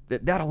 Yeah.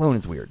 That alone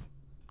is weird.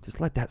 Just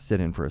let that sit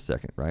in for a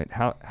second, right?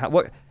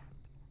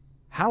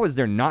 How is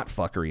there not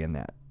fuckery in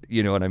that?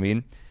 You know what I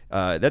mean?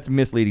 That's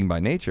misleading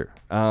by nature.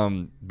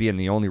 Being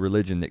the only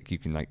religion that you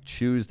can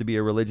choose to be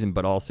a religion,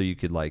 but also you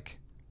could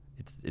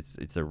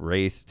It's a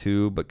race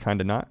too, but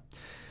kind of not.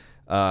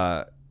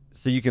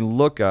 So you can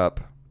look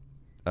up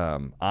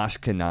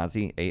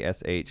Ashkenazi,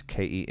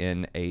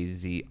 Ashkenazi,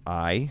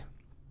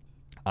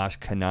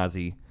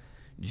 Ashkenazi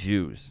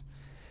Jews.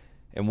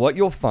 And what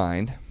you'll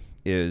find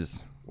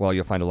is, well,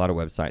 you'll find a lot of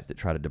websites that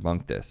try to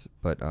debunk this,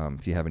 but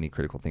if you have any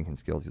critical thinking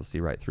skills, you'll see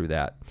right through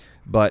that.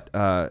 But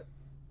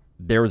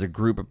there was a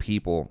group of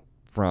people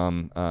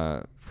from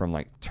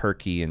like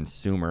Turkey and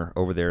Sumer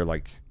over there,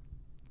 like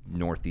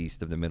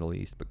northeast of the Middle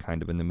East, but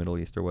kind of in the Middle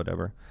East or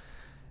whatever,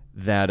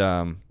 that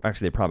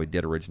actually they probably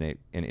did originate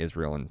in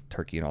Israel and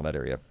Turkey and all that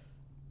area.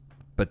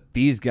 But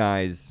these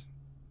guys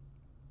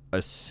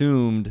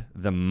assumed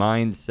the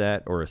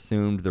mindset or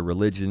assumed the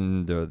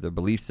religion, the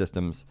belief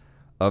systems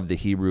of the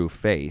Hebrew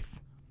faith,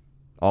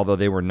 although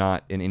they were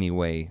not in any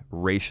way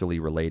racially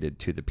related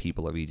to the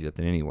people of Egypt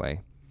in any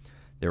way.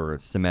 They were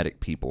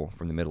Semitic people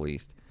from the Middle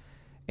East.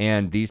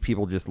 And these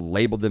people just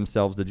labeled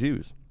themselves the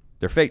Jews.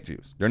 They're fake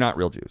Jews. They're not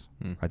real Jews.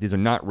 Right? These are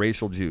not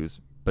racial Jews,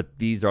 but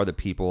these are the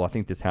people. I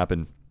think this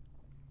happened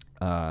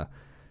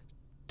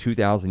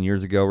 2,000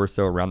 years ago or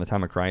so, around the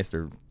time of Christ,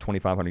 or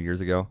 2,500 years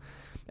ago.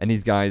 And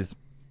these guys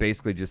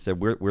basically just said,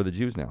 we're the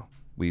Jews now.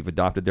 We've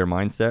adopted their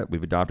mindset.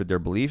 We've adopted their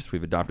beliefs.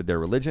 We've adopted their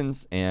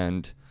religions.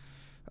 And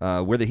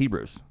we're the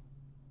Hebrews.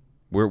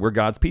 We're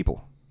God's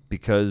people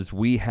because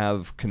we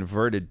have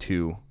converted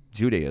to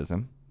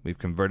Judaism. We've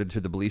converted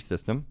to the belief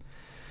system.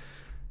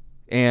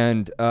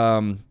 And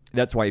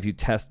that's why if you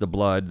test the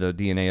blood, the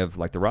DNA of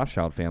like the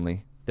Rothschild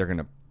family, they're going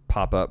to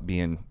pop up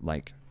being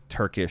like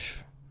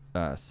Turkish,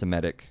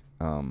 Semitic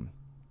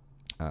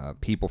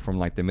people from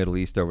like the Middle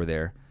East over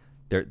there.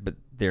 But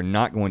they're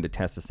not going to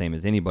test the same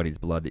as anybody's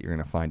blood that you're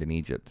going to find in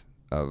Egypt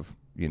of,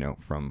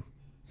 from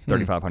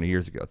 3,500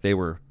 years ago.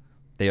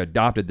 They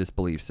adopted this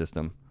belief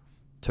system,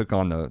 took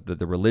on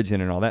the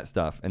religion and all that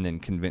stuff, and then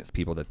convinced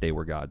people that they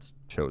were God's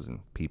chosen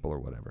people or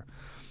whatever.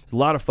 There's a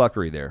lot of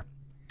fuckery there.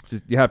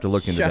 Just, you have to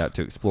look into that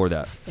to explore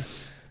that.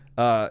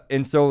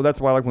 And so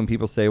that's why, like, when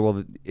people say,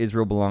 well,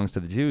 Israel belongs to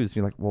the Jews,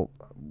 you're like, well,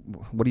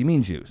 what do you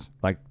mean Jews?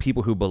 Like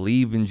people who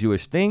believe in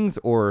Jewish things,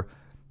 or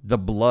the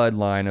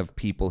bloodline of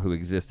people who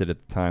existed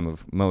at the time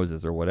of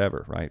Moses or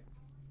whatever, right?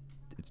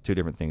 It's two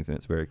different things, and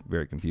it's very,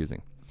 very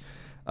confusing.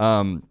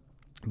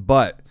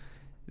 But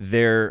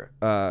there,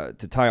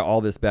 to tie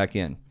all this back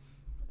in,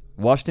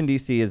 Washington,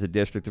 D.C. is a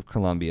District of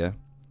Columbia,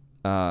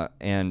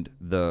 and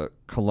the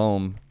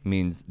Colomb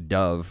means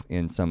dove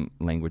in some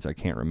language I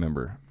can't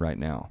remember right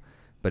now,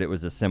 but it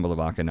was a symbol of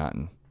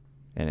Akhenaten,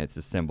 and it's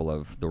a symbol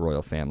of the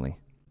royal family.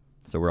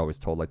 So we're always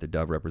told like the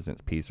dove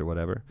represents peace or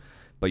whatever,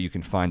 but you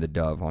can find the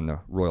dove on the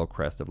royal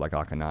crest of like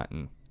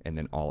Akhenaten, and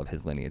then all of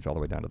his lineage all the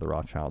way down to the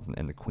Rothschilds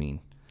and the Queen.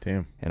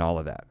 Damn. And all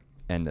of that.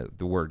 And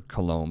the word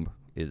Colomb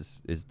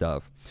is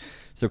dove.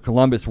 So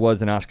Columbus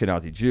was an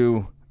Ashkenazi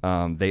Jew.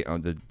 They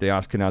owned the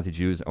Ashkenazi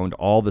Jews owned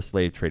all the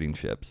slave trading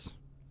ships.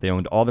 They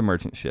owned all the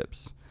merchant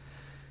ships.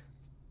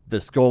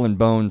 The Skull and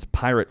Bones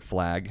pirate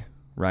flag,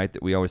 right,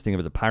 that we always think of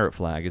as a pirate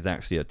flag, is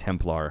actually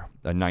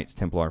a Knights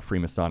Templar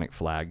Freemasonic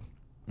flag.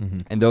 Mm-hmm.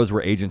 And those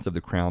were agents of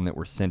the crown that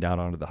were sent out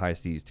onto the high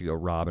seas to go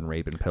rob and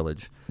rape and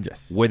pillage.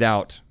 Yes.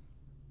 Without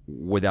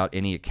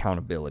any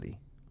accountability,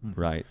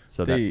 right?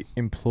 So the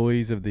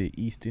employees of the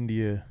East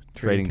India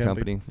Trading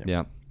Company.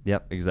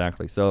 Yep,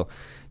 exactly. So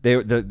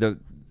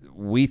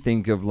we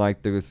think of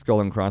like the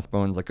Skull and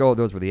Crossbones, like, oh,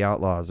 those were the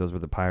outlaws, those were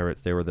the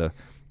pirates, they were the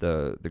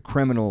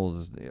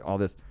criminals, all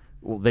this.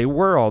 Well, they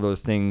were all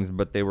those things,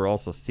 but they were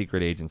also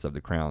secret agents of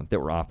the crown that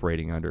were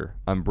operating under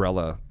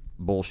umbrella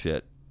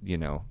bullshit,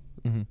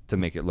 mm-hmm. to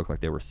make it look like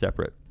they were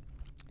separate.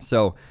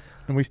 So,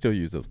 and we still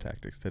use those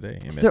tactics today,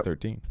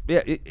 MS-13.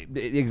 Yeah,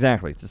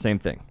 exactly. It's the same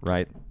thing,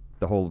 right?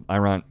 The whole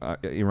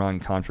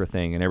Iran-Contra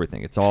thing and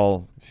everything. It's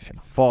all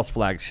false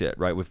flag shit,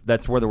 right?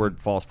 That's where the word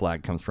false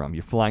flag comes from.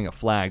 You're flying a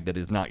flag that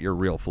is not your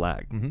real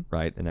flag, mm-hmm.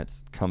 right? And that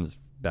comes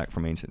back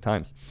from ancient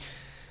times.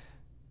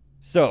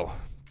 So,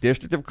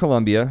 District of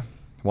Columbia,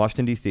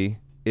 Washington, D.C.,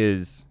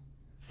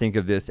 think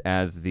of this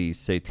as the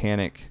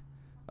satanic,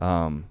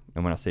 and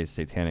when I say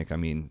satanic, I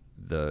mean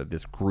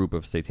this group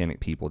of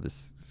satanic people,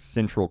 this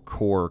central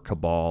core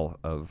cabal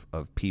of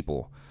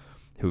people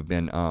who've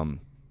been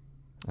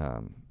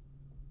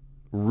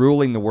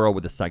ruling the world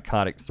with a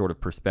psychotic sort of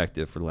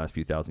perspective for the last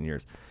few thousand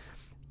years.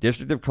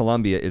 District of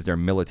Columbia is their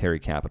military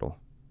capital.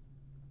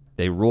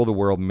 They rule the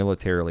world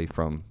militarily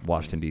from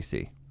Washington,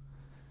 D.C.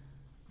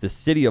 The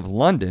city of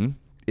London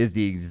is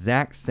the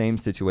exact same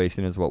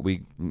situation as what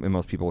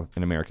most people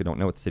in America don't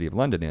know what the city of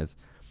London is,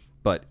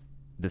 but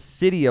the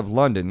city of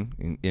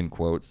London, in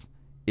quotes,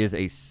 is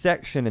a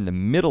section in the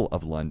middle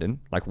of London,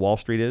 like Wall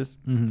Street is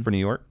mm-hmm. for New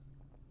York,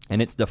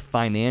 and it's the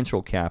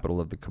financial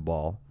capital of the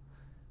cabal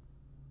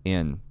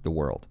in the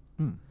world.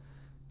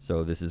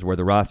 So this is where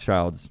the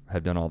Rothschilds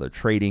have done all their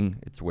trading.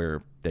 It's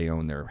where they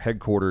own their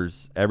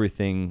headquarters.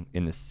 Everything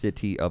in the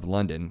city of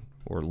London,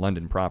 or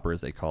London proper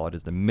as they call it,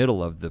 is the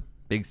middle of the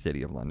big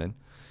city of London,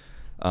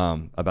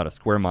 about a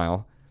square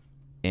mile.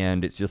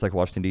 And it's just like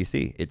Washington,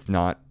 D.C. It's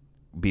not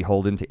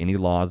beholden to any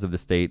laws of the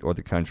state or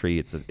the country.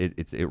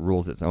 It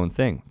rules its own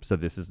thing. So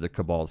this is the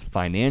Cabal's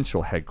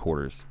financial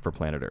headquarters for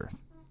planet Earth.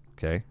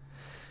 Okay.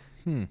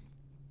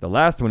 The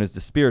last one is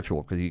the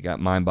spiritual, because you got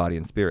mind, body,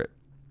 and spirit.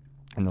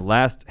 And the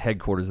last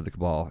headquarters of the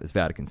Cabal is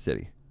Vatican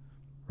City,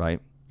 right?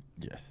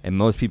 Yes. And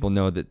most people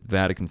know that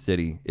Vatican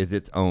City is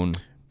its own.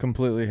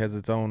 Completely has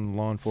its own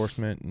law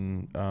enforcement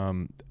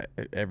and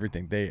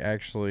everything. They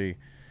actually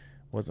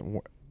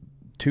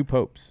two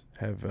popes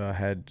have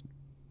had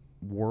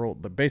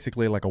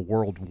basically like a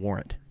world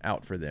warrant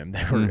out for them.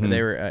 They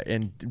were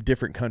in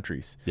different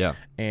countries. Yeah.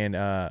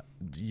 And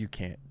you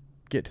can't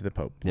get to the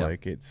Pope. Yeah.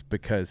 Like, it's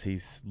because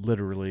he's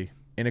literally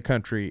in a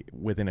country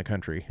within a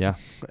country. Yeah.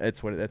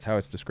 That's how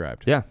it's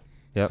described. Yeah.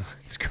 Yeah.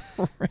 It's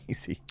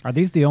crazy. Are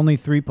these the only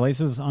 3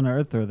 places on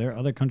Earth, or are there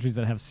other countries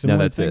that have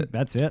similar things?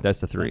 That's it.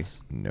 That's the 3.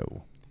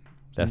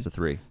 That's the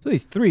 3. So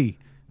these 3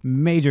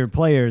 major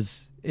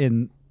players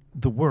in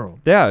the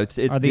world. Yeah, it's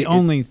are the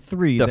only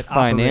 3 the that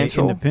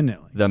financial, operate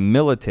independently. The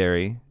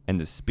military, and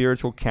the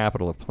spiritual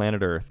capital of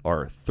planet Earth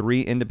are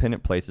 3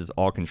 independent places,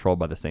 all controlled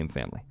by the same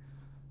family.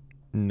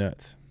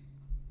 Nuts.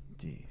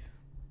 Jeez.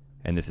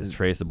 And this is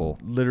traceable.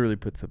 Literally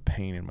puts a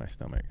pain in my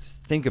stomach.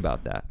 Just think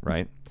about that,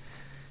 right?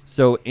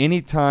 So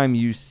anytime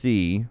you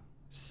see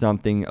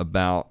something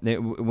about,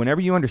 whenever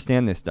you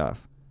understand this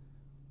stuff,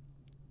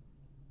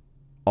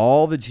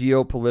 all the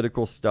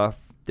geopolitical stuff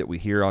that we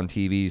hear on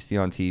TV, you see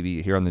on TV,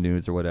 you hear on the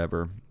news or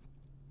whatever,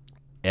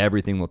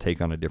 everything will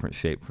take on a different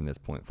shape from this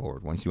point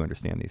forward once you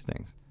understand these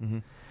things. Mm-hmm.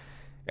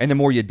 And the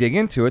more you dig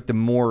into it, the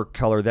more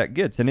color that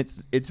gets. And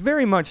it's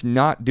very much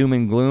not doom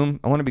and gloom.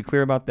 I want to be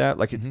clear about that.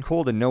 Like, it's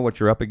cool to know what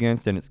you're up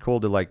against, and it's cool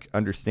to, like,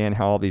 understand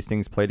how all these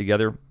things play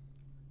together,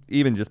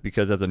 even just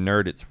because as a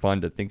nerd, it's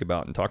fun to think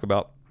about and talk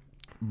about.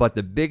 But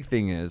the big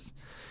thing is,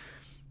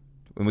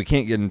 and we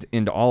can't get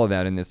into all of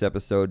that in this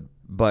episode,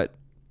 but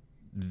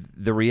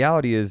the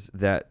reality is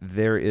that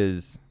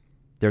there's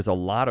a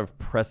lot of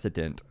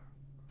precedent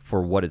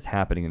for what is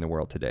happening in the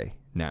world today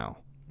now.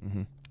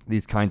 Mm-hmm.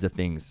 These kinds of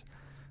things.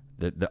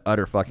 The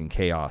utter fucking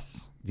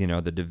chaos, the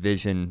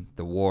division,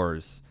 the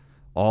wars,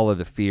 all of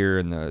the fear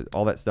and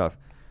all that stuff.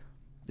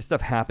 This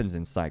stuff happens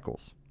in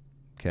cycles,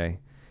 okay?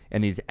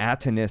 And these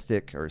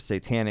atonistic or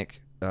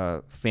satanic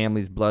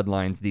families,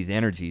 bloodlines, these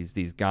energies,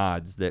 these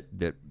gods that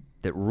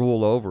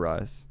rule over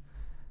us,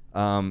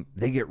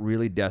 they get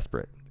really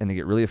desperate and they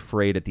get really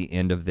afraid at the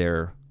end of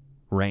their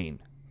reign,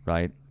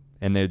 right?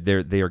 And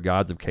they are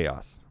gods of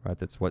chaos, right?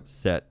 That's what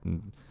Set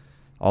and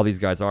all these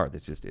guys are.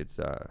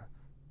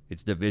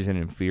 It's division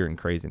and fear and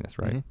craziness,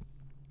 right?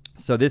 Mm-hmm.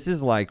 So this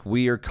is like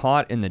we are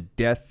caught in the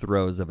death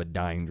throes of a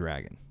dying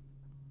dragon.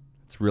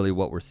 It's really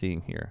what we're seeing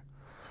here.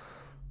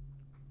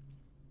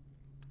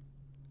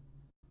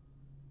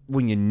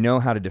 When you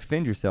know how to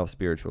defend yourself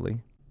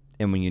spiritually,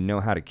 and when you know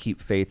how to keep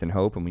faith and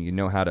hope, and when you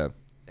know how to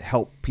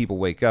help people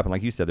wake up, and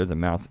like you said, there's a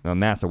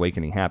mass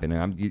awakening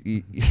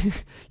happening.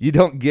 You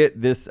don't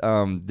get this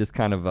this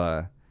kind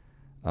of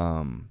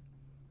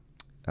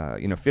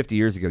 50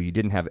 years ago, you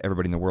didn't have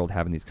everybody in the world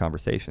having these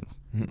conversations.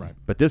 Right.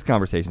 But this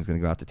conversation is going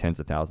to go out to tens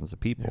of thousands of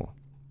people,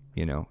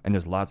 and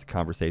there's lots of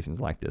conversations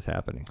like this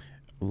happening.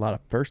 A lot of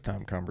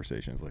first-time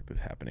conversations like this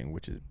happening,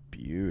 which is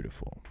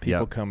beautiful.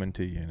 People coming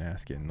to you and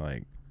asking,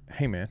 like,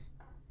 hey, man,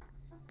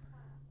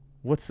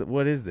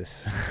 what is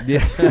this?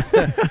 Yeah.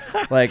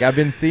 Like, I've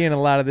been seeing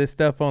a lot of this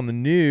stuff on the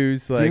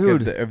news, like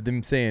of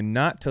them saying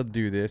not to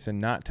do this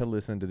and not to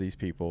listen to these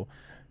people.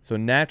 So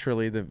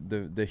naturally,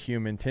 the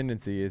human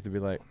tendency is to be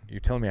like, you're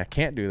telling me I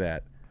can't do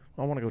that.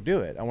 Well, I want to go do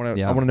it. I want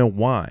to know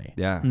why.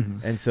 Yeah. Mm-hmm.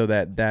 And so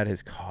that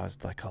has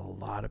caused like a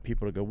lot of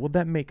people to go, well,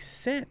 that makes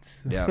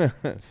sense. Yeah.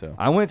 So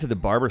I went to the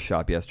barber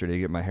shop yesterday to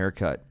get my hair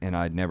cut, and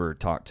I'd never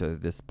talked to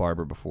this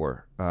barber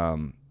before.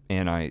 And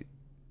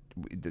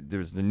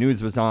the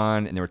news was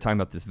on, and they were talking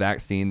about this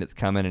vaccine that's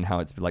coming and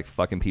how it's like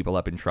fucking people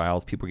up in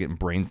trials. People getting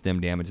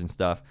brainstem damage and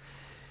stuff.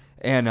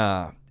 And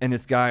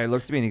this guy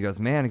looks at me and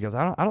he goes,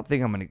 I don't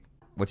think I'm gonna.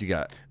 What you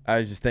got? I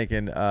was just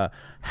thinking,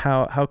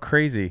 how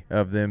crazy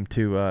of them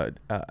to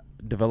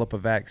develop a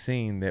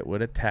vaccine that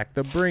would attack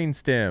the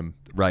brainstem.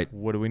 Right.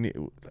 What do we need?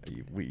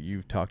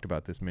 You've talked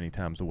about this many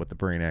times of what the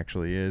brain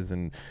actually is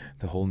and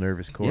the whole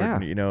nervous cord. Yeah.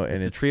 And, and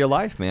it's the tree of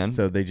life, man.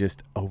 So they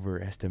just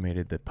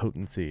overestimated the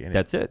potency. And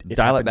that's it.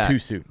 Dial it back. Too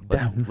soon.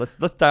 Let's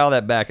dial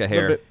that back a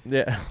hair.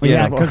 Yeah.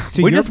 Yeah. Because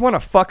we just want to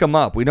fuck them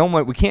up. We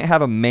can't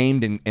have them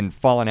maimed and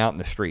falling out in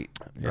the street.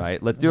 Yeah.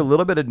 Right. Let's do a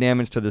little bit of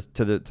damage to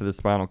the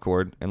spinal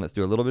cord, and let's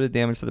do a little bit of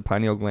damage to the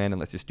pineal gland, and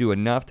let's just do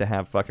enough to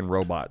have fucking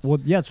robots. Well,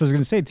 yeah. So I was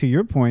going to say, to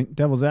your point,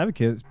 devil's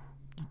advocate,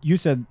 you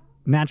said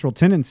natural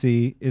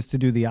tendency is to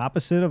do the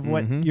opposite of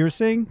what you're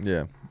saying.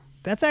 Yeah.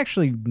 That's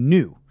actually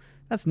new.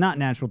 That's not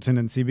natural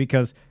tendency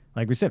because,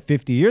 like we said,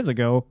 50 years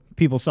ago,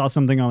 people saw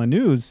something on the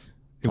news.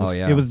 It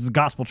was the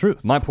gospel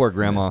truth. My poor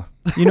grandma.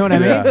 You know what I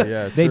mean?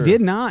 Yeah, they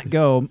did not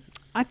go,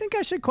 I think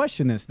I should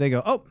question this. They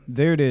go, oh,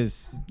 there it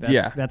is.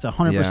 That's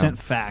 100%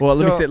 fact. Well,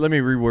 let me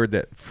reword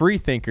that. Free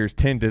thinkers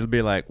tend to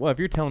be like, well, if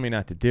you're telling me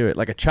not to do it,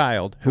 like a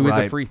child who is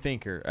a free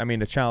thinker. I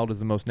mean, a child is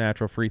the most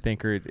natural free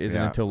thinker. It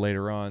isn't until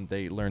later on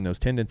they learn those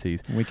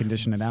tendencies. We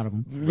condition it out of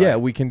them. Yeah,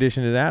 we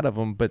condition it out of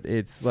them, but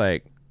it's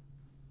like,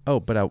 oh,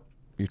 but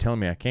you're telling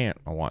me I can't.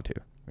 I want to.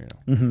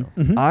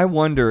 I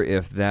wonder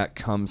if that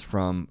comes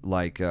from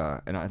like,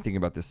 and I think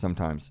about this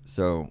sometimes.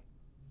 So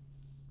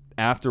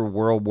after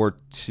World War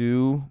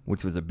II,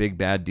 which was a big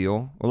bad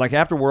deal, or like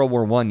after World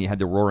War I, you had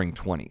the Roaring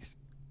 20s,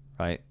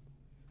 right?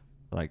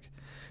 Like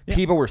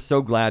people were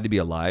so glad to be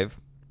alive.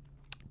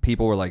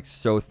 People were like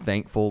so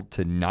thankful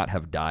to not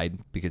have died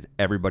because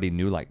everybody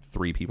knew like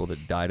 3 people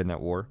that died in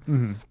that war.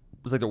 It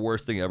was like the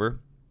worst thing ever.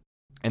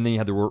 And then you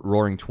had the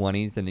Roaring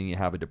 20s, and then you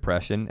have a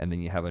depression, and then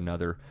you have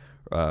another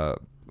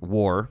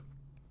war,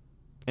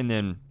 and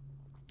then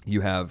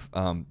you have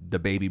the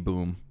baby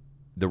boom,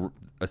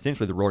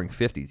 essentially the Roaring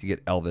 50s. You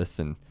get Elvis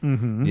and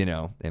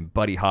and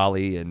Buddy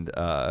Holly and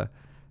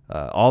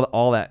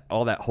all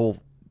that whole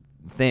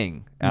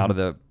thing out of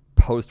the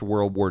post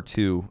World War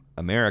II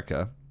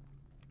America,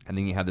 and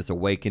then you have this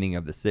awakening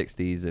of the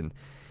 60s, and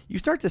you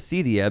start to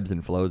see the ebbs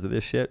and flows of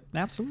this shit.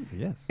 Absolutely,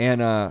 yes.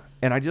 And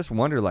I just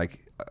wonder, like,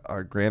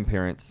 our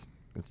grandparents.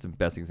 It's the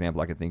best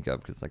example I could think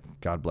of because, like,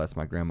 God bless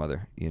my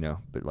grandmother,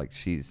 but like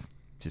she's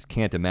just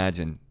can't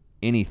imagine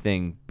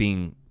anything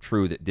being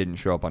true that didn't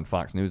show up on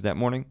Fox News that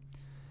morning.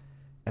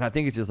 And I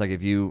think it's just like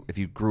if you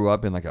grew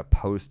up in like a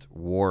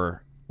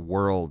post-war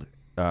world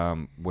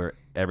where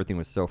everything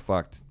was so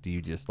fucked, do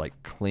you just like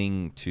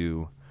cling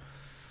to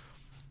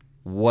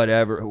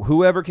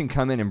whoever can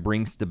come in and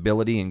bring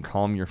stability and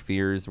calm your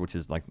fears, which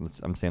is like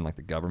I'm saying like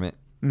the government.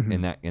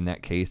 In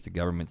that case, the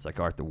government's like,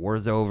 all right, the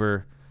war's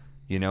over.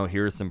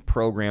 Here are some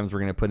programs we're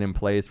going to put in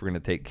place. We're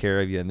going to take care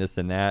of you and this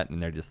and that.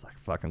 And they're just like,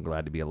 fuck, I'm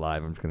glad to be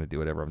alive. I'm just going to do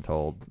whatever I'm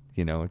told.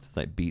 It's just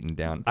like beaten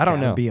down. I don't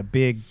know.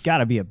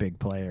 Gotta be a big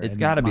player. It's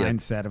got to be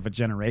mindset of a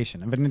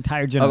generation, of an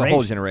entire generation. Of a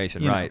whole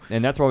generation, right.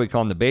 And that's why we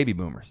call them the baby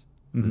boomers.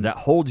 That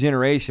whole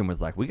generation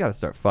was like, we got to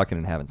start fucking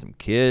and having some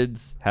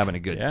kids, having a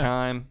good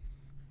time,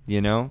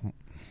 Got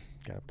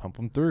to pump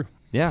them through.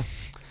 Yeah.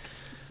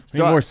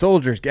 So more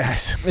soldiers,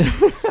 guys.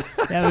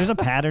 Yeah, there's a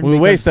pattern. We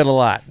wasted a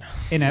lot.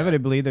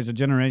 Inevitably, there's a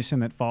generation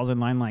that falls in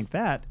line like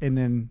that, and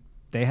then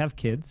they have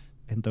kids,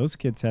 and those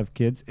kids have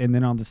kids, and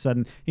then all of a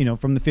sudden,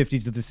 from the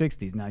 50s to the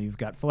 60s, now you've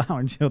got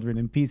flower children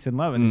and peace and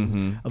love, and this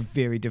is a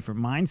very different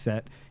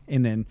mindset,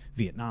 and then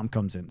Vietnam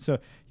comes in. So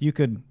you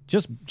could,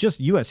 just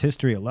U.S.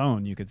 history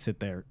alone, you could sit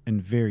there and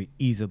very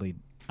easily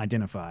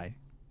identify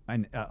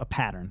a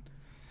pattern.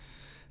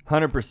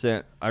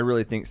 100%. I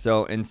really think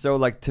so. And so,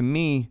 like, to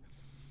me,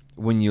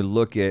 when you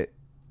look at,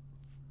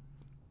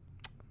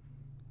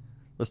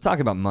 let's talk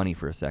about money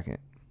for a second.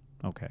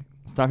 Okay.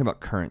 Let's talk about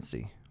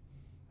currency.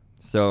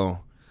 So,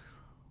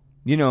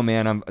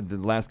 man, the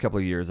last couple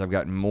of years, I've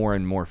gotten more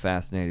and more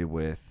fascinated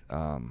with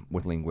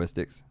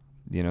linguistics.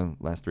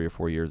 Last 3 or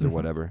 4 years or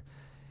whatever,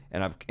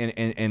 and I've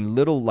and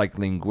little like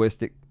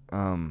linguistic,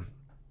 and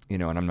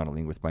I'm not a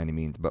linguist by any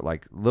means, but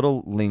like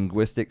little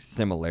linguistic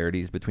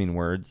similarities between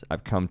words,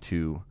 I've come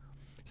to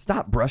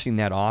stop brushing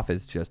that off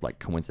as just like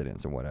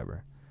coincidence or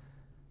whatever.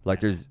 Like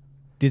there's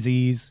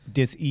disease,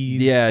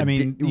 dis-ease. Yeah, I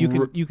mean, you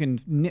can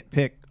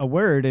nitpick a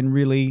word and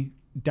really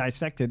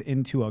dissect it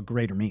into a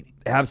greater meaning.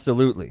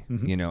 Absolutely,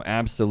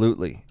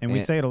 absolutely. And we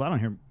say it a lot on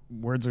here.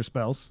 Words are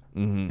spells.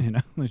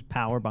 There's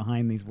power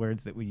behind these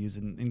words that we use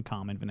in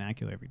common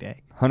vernacular every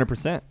day.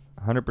 100%.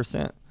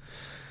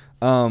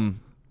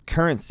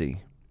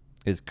 Currency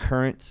is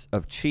currents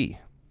of chi,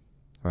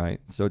 right?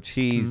 So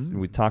chi,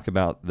 we talk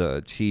about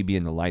the chi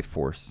being the life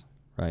force,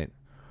 right?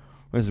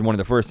 This is one of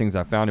the first things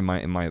I found in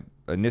my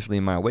initially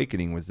in my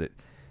awakening was that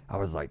I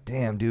was like,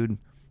 damn, dude,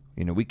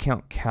 we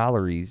count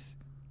calories,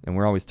 and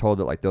we're always told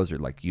that like those are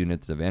like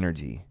units of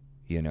energy,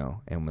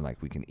 and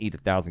we can eat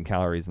 1,000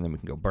 calories and then we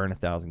can go burn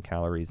 1,000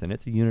 calories and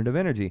it's a unit of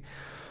energy.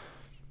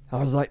 I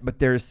was like, but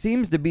there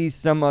seems to be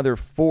some other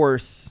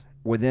force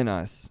within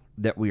us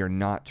that we are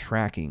not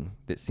tracking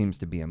that seems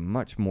to be a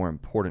much more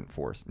important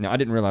force. Now, I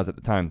didn't realize at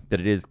the time that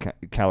it is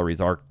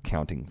calories are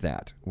counting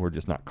that. We're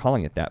just not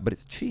calling it that, but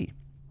it's chi,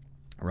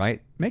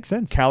 right? Makes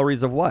sense.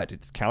 Calories of what?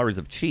 It's calories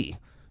of chi.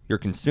 You're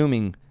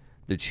consuming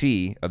the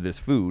chi of this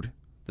food,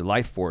 the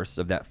life force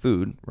of that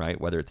food, right?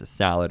 Whether it's a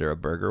salad or a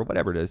burger or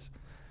whatever it is.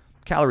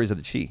 Calories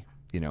of the chi,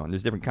 and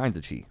there's different kinds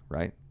of chi,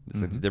 right?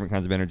 There's different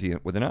kinds of energy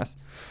within us.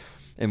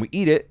 And we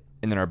eat it,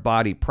 and then our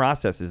body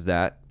processes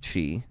that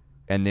chi,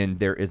 and then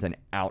there is an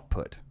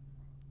output,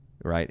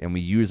 right? And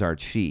we use our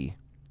chi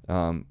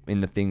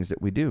in the things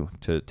that we do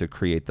to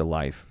create the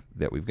life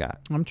that we've got.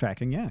 I'm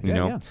tracking,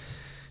 yeah.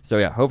 So,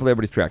 yeah, hopefully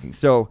everybody's tracking.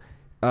 So,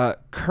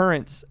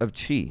 currents of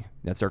chi,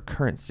 that's our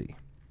currency.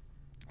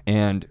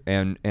 And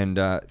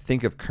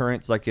think of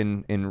currents like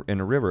in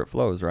a river, it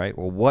flows, right?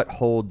 Well, what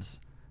holds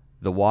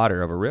the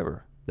water of a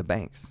river? The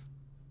banks.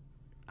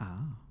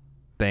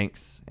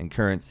 Banks and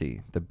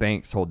currency. The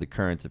banks hold the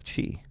currents of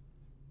chi,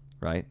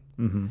 right?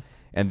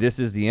 And this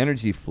is the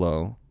energy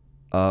flow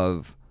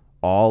of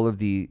all of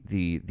the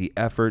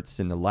efforts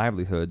and the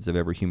livelihoods of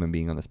every human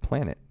being on this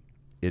planet.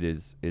 It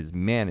is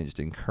managed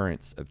in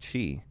currents of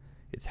chi.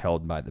 It's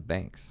held by the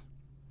banks,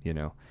 you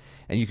know.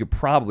 And you could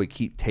probably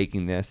keep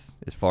taking this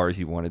as far as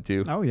you wanted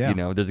to. Oh, yeah. You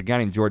know, there's a guy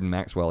named Jordan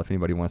Maxwell, if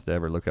anybody wants to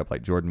ever look up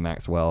like Jordan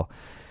Maxwell.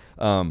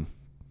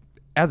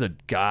 As a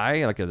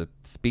guy, like as a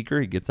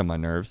speaker, he gets on my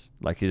nerves.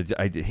 Like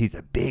he's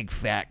a big,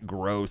 fat,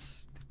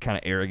 gross, kind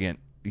of arrogant,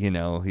 you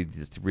know, he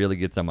just really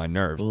gets on my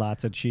nerves.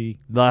 Lots of chi.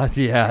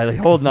 Yeah, like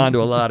holding on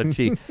to a lot of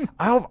chi.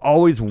 I've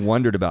always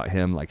wondered about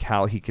him, like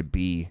how he could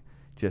be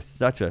just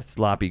such a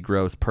sloppy,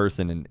 gross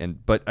person.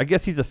 But I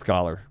guess he's a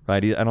scholar,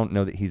 right? I don't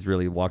know that he's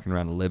really walking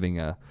around living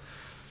a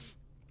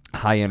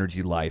high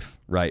energy life,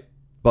 right?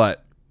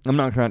 But I'm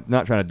not trying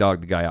to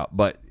dog the guy out,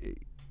 but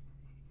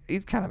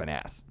he's kind of an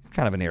ass. He's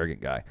kind of an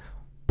arrogant guy.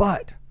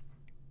 But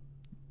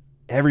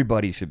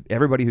everybody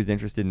who's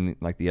interested in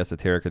like the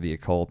esoteric or the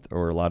occult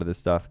or a lot of this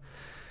stuff,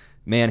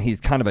 man, he's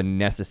kind of a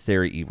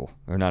necessary evil,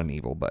 or not an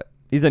evil, but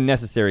he's a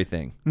necessary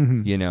thing.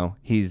 Mm-hmm. You know,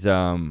 he's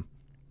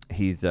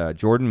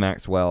Jordan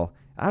Maxwell.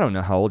 I don't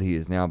know how old he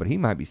is now, but he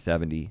might be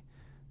 70.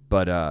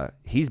 But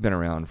he's been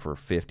around for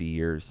 50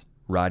 years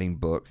writing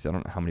books. I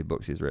don't know how many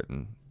books he's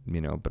written,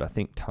 you know, but I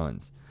think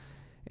tons.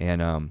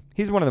 And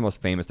he's one of the most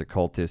famous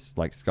occultist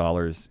like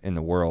scholars in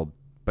the world.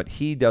 But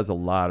he does a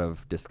lot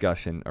of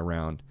discussion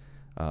around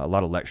a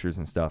lot of lectures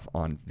and stuff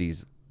on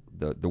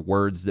the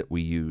words that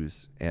we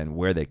use and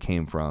where they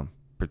came from,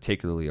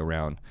 particularly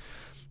around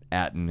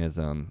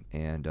Atonism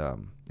and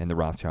the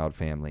Rothschild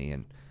family,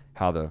 and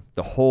how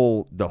the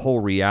whole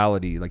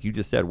reality, like you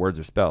just said, words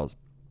are spells,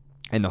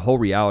 and the whole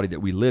reality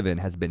that we live in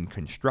has been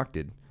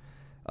constructed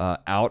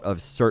out of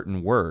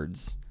certain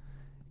words,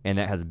 and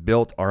that has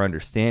built our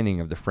understanding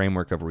of the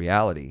framework of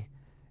reality.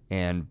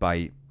 And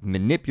by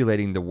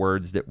manipulating the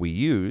words that we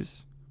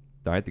use,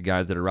 right, the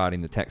guys that are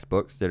writing the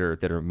textbooks that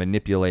are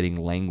manipulating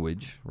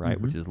language, right,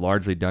 Mm-hmm. which is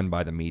largely done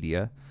by the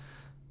media,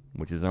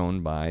 which is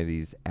owned by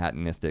these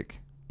atonistic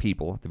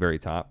people at the very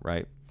top,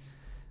 right?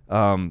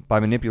 By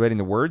manipulating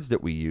the words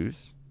that we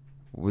use,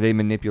 they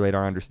manipulate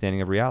our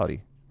understanding of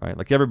reality, right?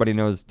 Like everybody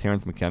knows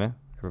Terence McKenna.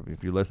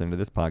 If you're listening to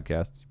this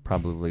podcast, you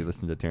probably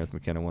listened to Terence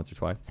McKenna once or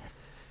twice.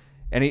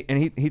 And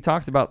he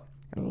talks about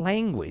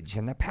language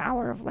and the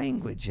power of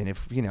language, and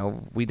if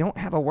we don't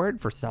have a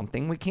word for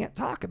something, we can't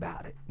talk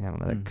about it. I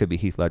don't know. That could be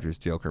Heath Ledger's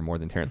Joker more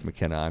than Terence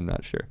McKenna. I'm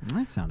not sure.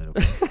 That sounded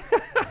okay.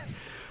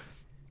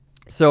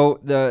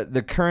 So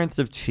the currents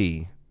of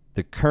chi,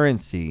 the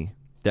currency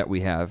that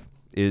we have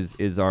is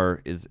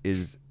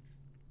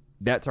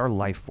that's our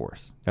life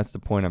force. That's the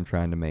point I'm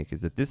trying to make,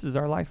 is that this is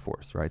our life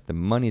force, right? The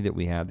money that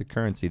we have, the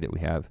currency that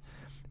we have,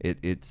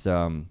 it's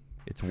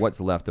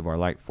what's left of our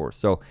life force.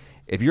 So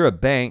if you're a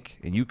bank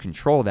and you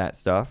control that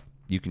stuff,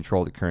 you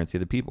control the currency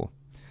of the people.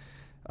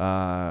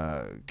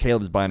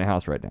 Caleb's buying a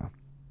house right now.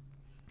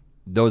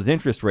 Those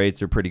interest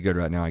rates are pretty good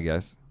right now, I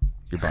guess.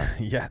 You're buying.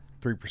 Yeah,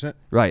 3%.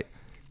 Right.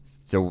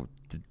 So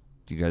do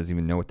you guys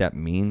even know what that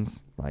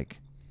means?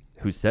 Like,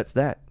 who sets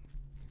that?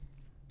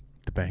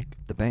 The bank.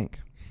 The bank.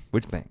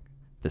 Which bank?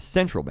 The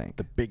central bank.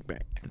 The big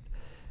bank.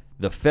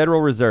 The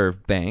Federal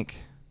Reserve Bank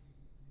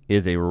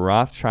is a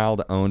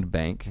Rothschild-owned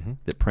bank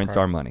that prints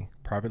our money.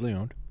 Privately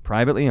owned.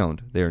 Privately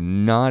owned. They're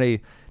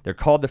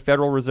called the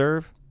Federal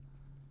Reserve.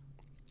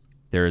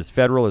 They're as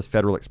federal as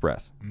Federal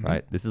Express,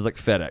 right? This is like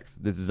FedEx.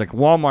 This is like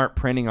Walmart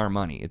printing our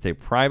money. It's a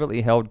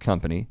privately held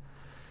company.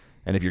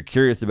 And if you're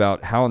curious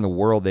about how in the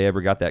world they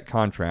ever got that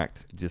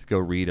contract, just go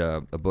read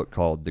a book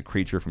called The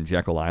Creature from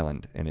Jekyll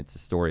Island. And it's a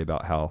story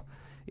about how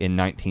in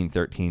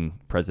 1913,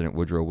 President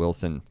Woodrow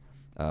Wilson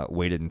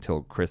waited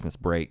until Christmas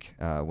break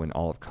when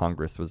all of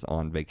Congress was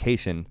on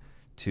vacation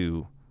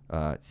to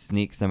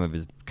sneak some of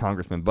his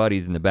congressman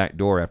buddies in the back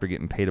door after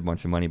getting paid a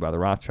bunch of money by the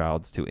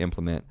Rothschilds to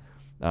implement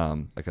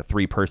like a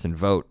 3-person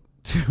vote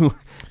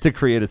to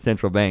create a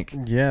central bank.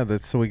 Yeah,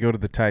 so we go to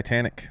the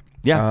Titanic.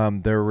 Yeah.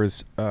 There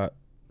was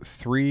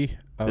 3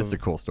 of... This is a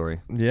cool story.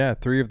 Yeah,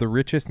 3 of the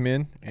richest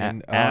men.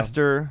 And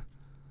Astor...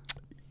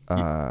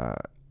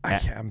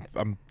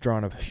 I'm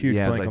drawing a huge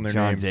blank like on their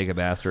John names. Jacob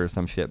Astor or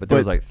some shit, but there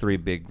was like 3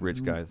 big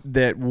rich guys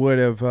that would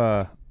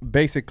have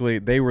basically,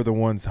 they were the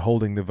ones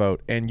holding the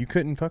vote, and you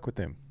couldn't fuck with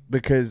them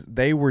because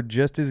they were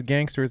just as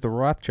gangster as the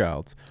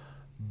Rothschilds,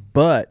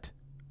 but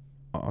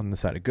on the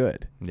side of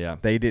good. Yeah,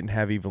 they didn't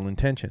have evil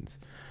intentions.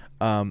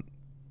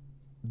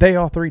 They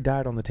all 3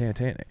 died on the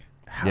Titanic.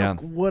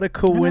 What a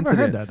coincidence! I never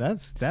heard that.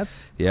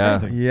 That's yeah.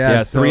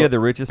 So, 3 of the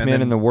richest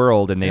men in the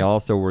world, and they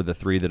also were the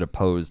 3 that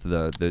opposed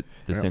the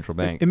central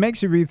bank. It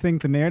makes you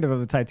rethink the narrative of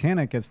the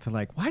Titanic as to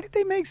like, why did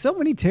they make so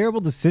many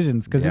terrible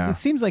decisions? Because it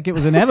seems like it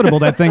was inevitable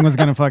that thing was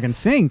going to fucking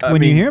sink. You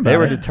hear about it, they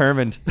were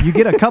determined. You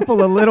get a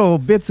couple of little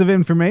bits of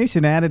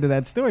information added to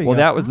that story. Well,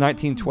 that was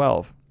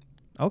 1912.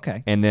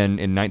 Okay, and then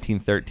in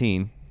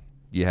 1913.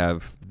 You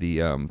have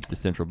the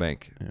central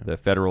bank, the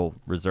Federal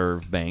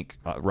Reserve Bank,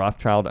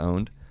 Rothschild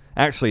owned.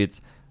 Actually,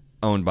 it's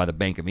owned by the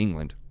Bank of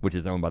England, which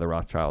is owned by the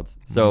Rothschilds.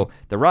 So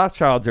the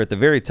Rothschilds are at the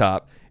very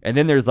top, and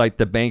then there's like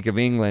the Bank of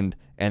England,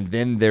 and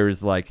then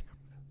there's like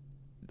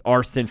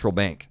our central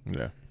bank.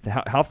 Yeah.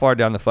 How far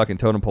down the fucking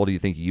totem pole do you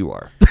think you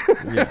are?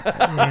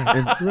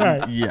 Yeah.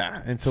 Right.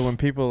 Yeah. And so when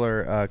people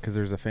are, because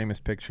there's a famous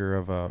picture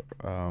of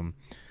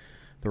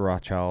the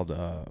Rothschild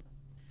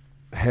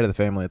head of the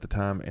family at the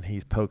time, and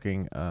he's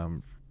poking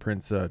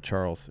Prince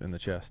Charles in the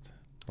chest,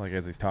 like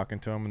as he's talking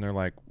to him, and they're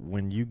like,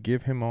 when you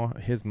give him all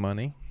his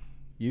money,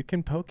 you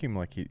can poke him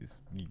like he's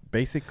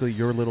basically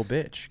your little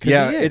bitch.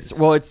 Yeah, he is.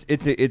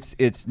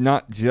 it's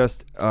not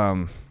just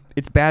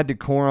it's bad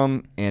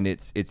decorum, and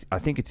it's I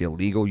think it's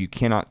illegal. You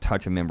cannot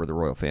touch a member of the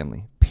royal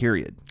family.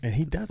 Period. And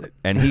he does it.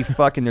 And he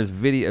fucking there's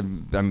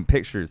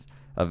pictures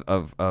of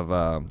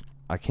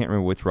I can't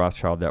remember which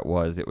Rothschild that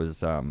was. It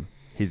was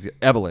he's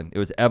Evelyn. It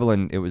was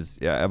Evelyn. It was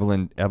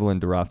Evelyn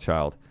de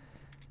Rothschild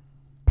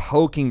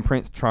poking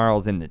Prince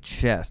Charles in the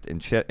chest,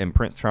 and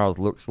Prince Charles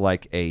looks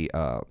like a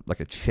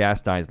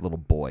chastised little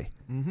boy.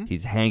 Mm-hmm.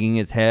 He's hanging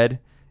his head,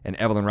 and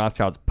Evelyn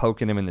Rothschild's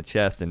poking him in the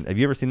chest. And have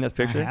you ever seen this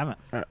picture? I haven't.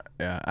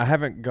 Yeah, I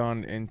haven't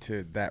gone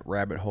into that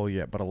rabbit hole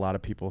yet, but a lot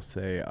of people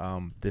say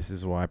this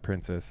is why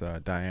Princess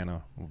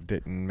Diana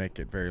didn't make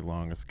it very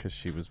long, is because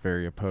she was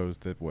very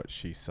opposed to what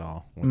she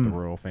saw with the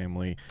royal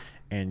family.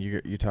 And you're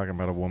talking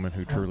about a woman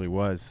who truly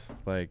was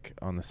like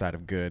on the side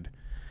of good.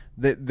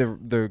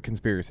 The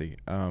conspiracy.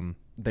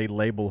 They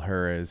label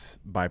her as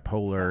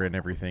bipolar and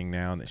everything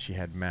now, and that she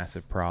had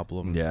massive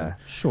problems. Yeah,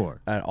 sure,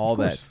 and all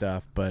that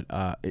stuff. But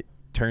it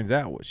turns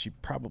out she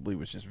probably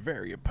was just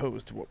very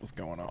opposed to what was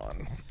going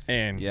on.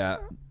 And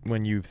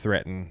when you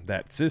threaten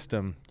that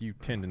system, you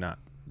tend to not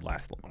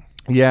last long.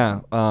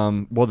 Yeah.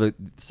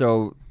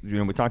 So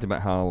we talked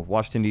about how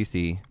Washington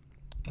D.C.,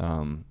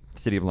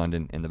 City of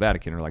London, and the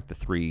Vatican are like the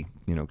three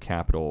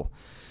capital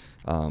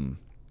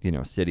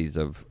cities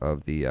of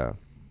the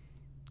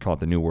call it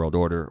the New World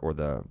Order, or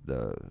the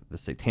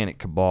Satanic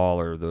Cabal,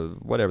 or the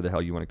whatever the hell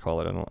you want to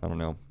call it. I don't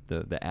know,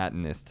 the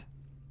Atonist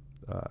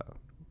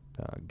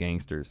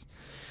gangsters.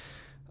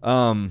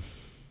 The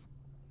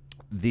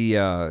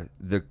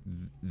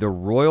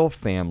royal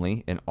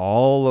family and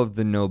all of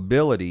the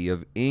nobility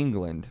of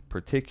England,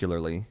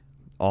 particularly,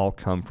 all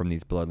come from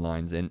these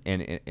bloodlines. And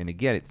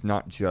again, it's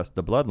not just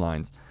the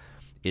bloodlines;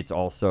 it's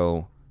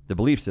also the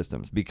belief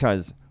systems.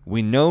 Because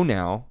we know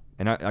now,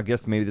 and I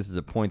guess maybe this is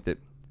a point that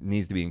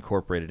needs to be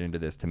incorporated into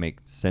this to make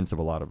sense of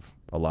a lot of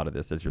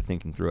this as you're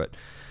thinking through it.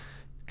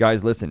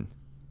 Guys, listen.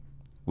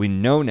 We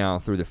know now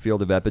through the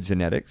field of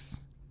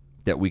epigenetics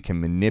that we can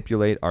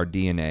manipulate our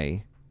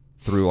DNA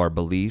through our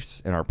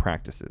beliefs and our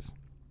practices.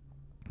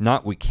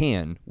 Not we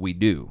can, we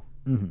do.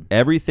 Mm-hmm.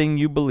 Everything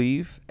you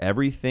believe,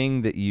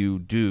 everything that you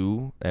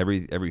do,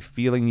 every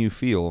feeling you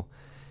feel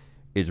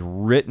is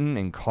written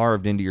and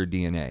carved into your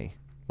DNA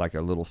like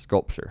a little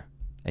sculpture,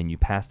 and you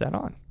pass that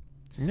on.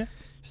 Yeah.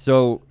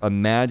 So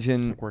imagine...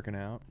 It's like working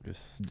out,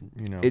 just,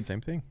 same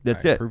thing.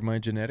 That's I it. improve my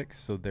genetics,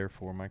 so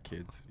therefore my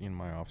kids and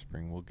my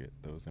offspring will get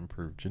those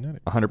improved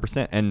genetics.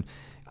 100%. And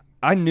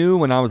I knew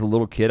when I was a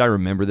little kid, I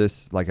remember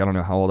this, like I don't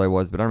know how old I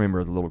was, but I remember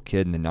as a little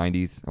kid in the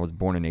 90s. I was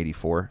born in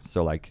 84,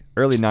 so like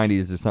early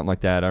 90s or something like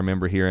that. I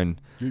remember hearing...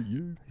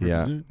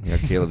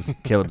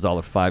 Caleb's all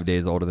of 5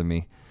 days older than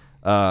me.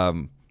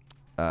 I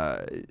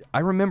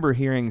remember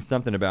hearing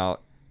something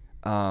about...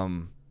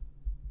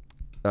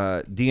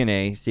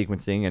 DNA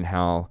sequencing, and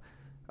how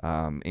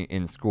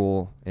in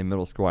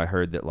middle school, I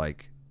heard that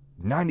like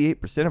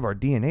 98% of our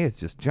DNA is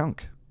just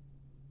junk.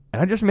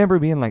 And I just remember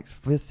being like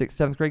 5th, 6th,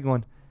 7th grade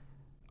going,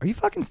 are you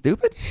fucking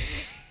stupid?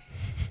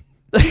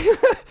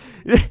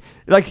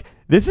 Like,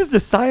 this is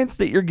the science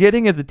that you're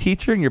getting as a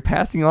teacher, and you're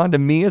passing on to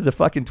me as a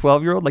fucking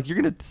 12-year-old? Like,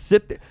 you're going to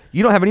sit there.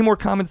 You don't have any more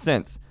common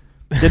sense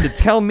than to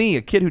tell me,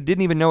 a kid who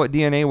didn't even know what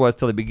DNA was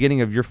till the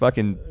beginning of your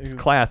fucking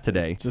class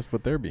today. It's just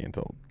what they're being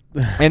told.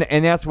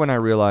 and that's when I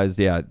realized,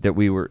 that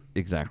we were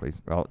exactly.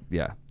 Well,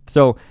 yeah.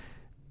 So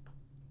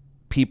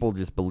people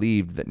just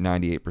believed that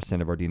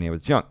 98% of our DNA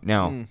was junk.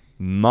 Now,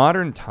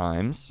 modern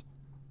times,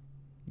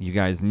 you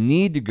guys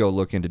need to go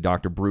look into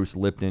Dr. Bruce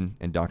Lipton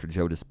and Dr.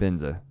 Joe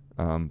Dispenza.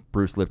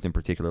 Bruce Lipton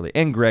particularly,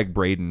 and Greg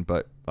Braden,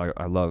 but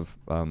I love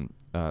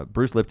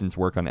Bruce Lipton's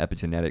work on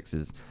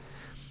epigenetics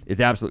is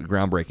absolutely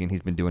groundbreaking.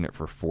 He's been doing it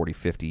for 40,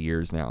 50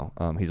 years now.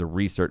 He's a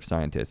research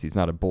scientist. He's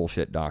not a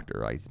bullshit doctor,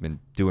 right? He's been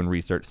doing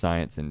research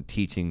science and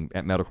teaching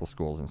at medical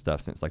schools and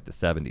stuff since like the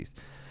 70s.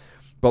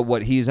 But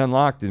what he's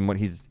unlocked and what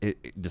he's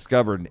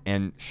discovered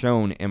and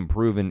shown and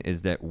proven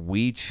is that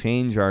we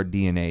change our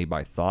DNA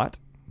by thought,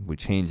 we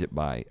change it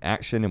by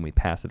action, and we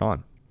pass it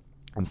on.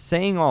 I'm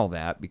saying all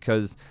that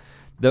because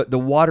the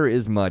water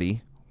is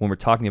muddy when we're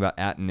talking about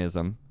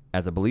Atonism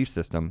as a belief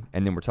system,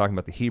 and then we're talking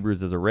about the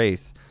Hebrews as a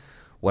race.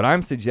 What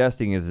I'm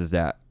suggesting is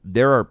that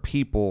there are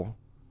people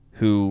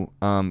who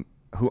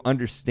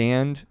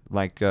understand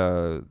like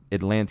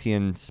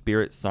Atlantean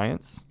spirit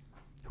science,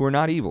 who are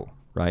not evil,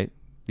 right?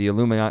 The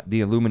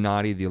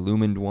Illuminati, the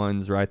illumined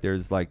ones, right?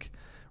 There's like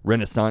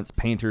Renaissance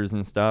painters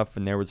and stuff,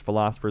 and there was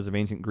philosophers of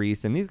ancient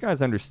Greece, and these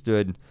guys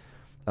understood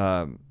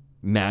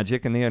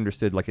magic, and they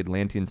understood like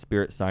Atlantean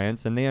spirit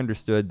science, and they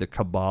understood the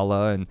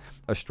Kabbalah and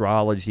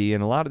astrology,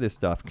 and a lot of this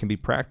stuff can be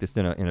practiced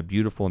in a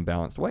beautiful and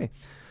balanced way.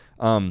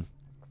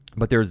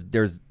 But there's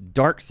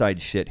dark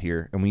side shit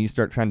here, and when you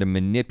start trying to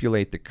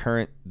manipulate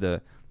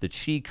the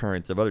chi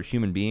currents of other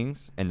human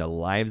beings and the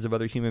lives of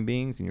other human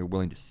beings, and you're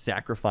willing to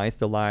sacrifice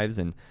the lives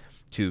and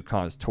to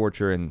cause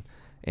torture and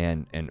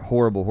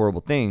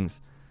horrible things,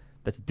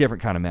 that's a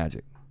different kind of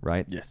magic,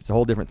 right? Yes. It's a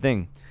whole different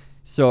thing.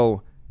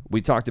 So we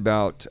talked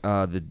about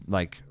on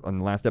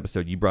the last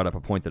episode, you brought up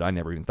a point that I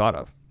never even thought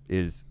of,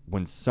 is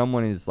when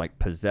someone is like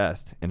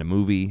possessed in a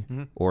movie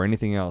or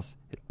anything else,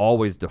 it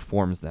always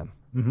deforms them.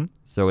 Mm-hmm.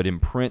 So it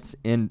imprints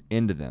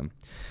into them.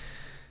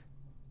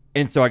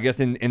 And so I guess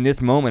in this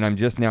moment, I'm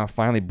just now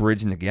finally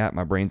bridging the gap.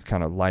 My brain's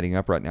kind of lighting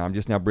up right now. I'm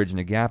just now bridging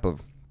the gap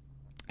of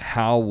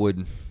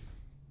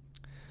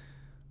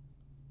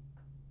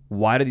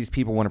why do these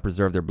people want to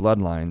preserve their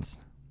bloodlines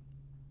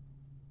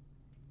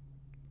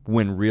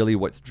when really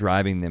what's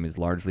driving them is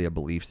largely a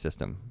belief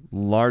system.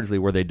 Largely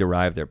where they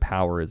derive their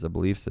power is a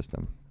belief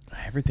system.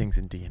 Everything's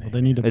in DNA. Well,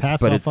 they need to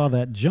pass off all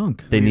that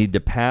junk. They need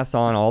to pass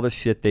on all the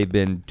shit they've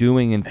been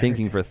doing and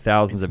thinking for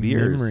thousands of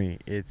years. Memory,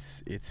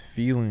 it's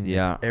feeling,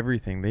 it's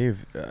everything.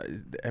 They've,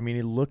 I mean,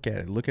 look at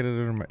it.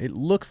 It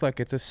looks like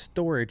it's a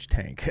storage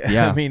tank.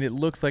 Yeah. I mean, it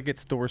looks like it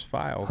stores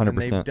files. 100%. And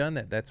they've done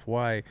that. That's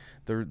why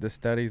the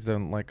studies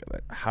on like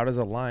how does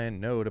a lion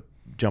know to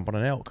jump on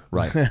an elk,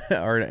 right,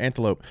 or an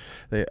antelope?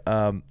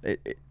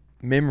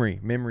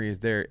 Memory is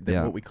there.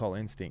 What we call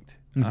instinct.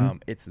 Mm-hmm.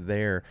 It's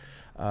there.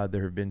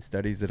 There have been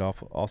studies that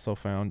also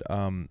found,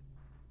 I'll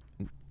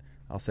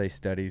say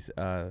studies,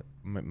 me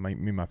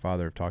and my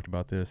father have talked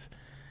about this,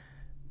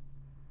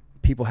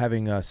 people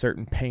having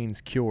certain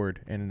pains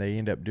cured, and they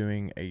end up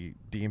doing a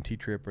DMT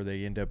trip, or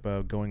they end up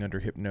going under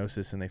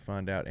hypnosis, and they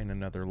find out in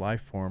another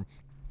life form,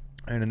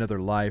 in another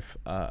life,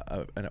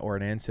 or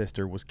an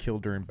ancestor was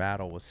killed during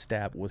battle, was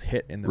stabbed, was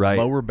hit in the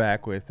lower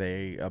back with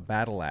a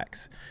battle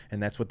axe,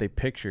 and that's what they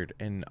pictured,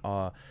 and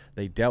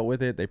they dealt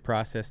with it, they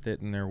processed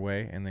it in their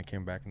way, and they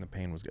came back and the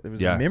pain was good. It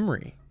was a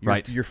memory.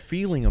 You're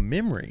feeling a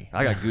memory.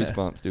 I got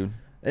goosebumps, dude.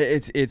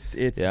 It's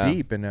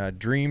deep, and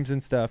dreams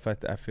and stuff.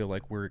 I feel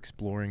like we're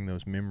exploring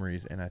those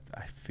memories, and I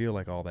feel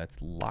like all that's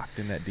locked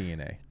in that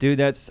DNA. Dude,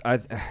 that's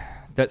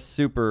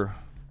super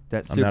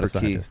I'm not a key.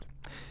 scientist.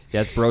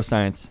 Yeah, it's bro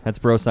science. That's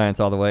bro science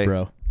all the way.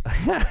 Bro.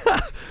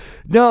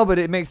 No, but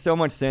it makes so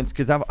much sense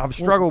because I've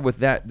struggled with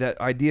that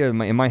idea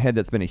in my head.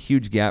 That's been a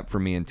huge gap for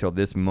me until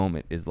this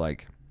moment. Is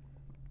like,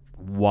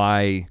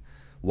 why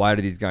do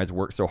these guys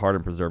work so hard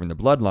on preserving the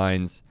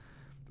bloodlines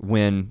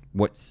when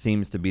what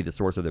seems to be the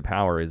source of their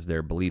power is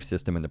their belief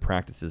system and the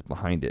practices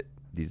behind it?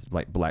 These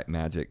like black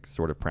magic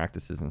sort of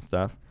practices and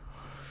stuff.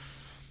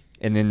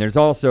 And then there's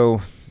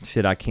also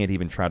shit I can't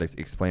even try to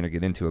explain or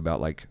get into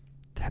about like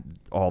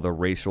all the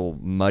racial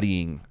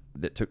muddying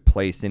that took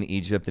place in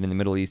Egypt and in the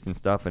Middle East and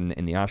stuff, and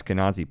the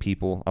Ashkenazi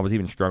people. I was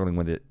even struggling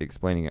with it,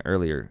 explaining it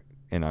earlier,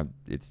 and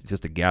it's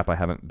just a gap I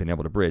haven't been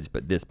able to bridge,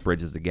 but this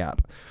bridges the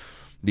gap.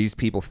 These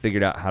people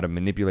figured out how to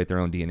manipulate their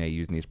own DNA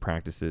using these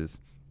practices,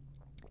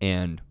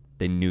 and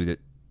they knew that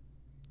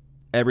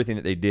everything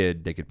that they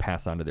did, they could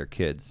pass on to their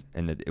kids,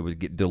 and that it would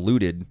get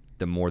diluted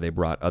the more they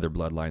brought other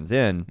bloodlines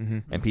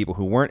in, and people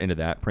who weren't into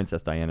that,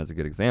 Princess Diana is a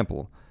good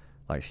example.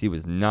 Like, she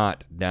was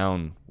not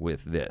down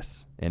with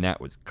this, and that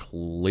was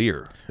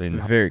clear in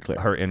Very clear.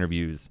 her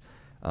interviews,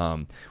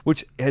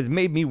 which has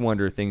made me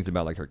wonder things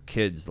about like her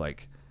kids.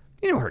 Like,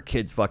 her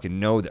kids fucking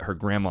know that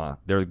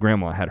their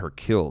grandma had her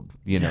killed.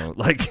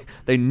 Like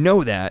they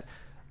know that.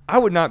 I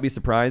would not be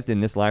surprised in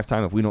this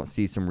lifetime if we don't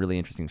see some really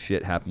interesting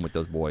shit happen with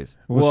those boys.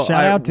 Well,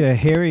 shout out to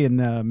Harry and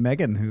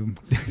Meghan, who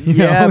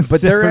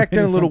but they're acting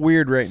a little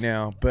weird right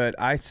now. But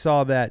I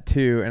saw that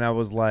too, and I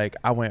was like,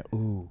 I went,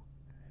 ooh.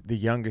 The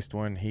youngest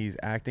one, he's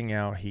acting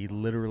out. He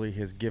literally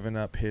has given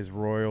up his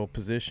royal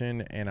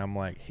position, and I'm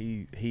like,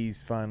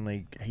 he's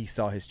finally, he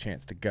saw his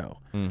chance to go.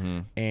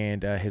 Mm-hmm.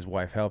 And his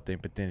wife helped him,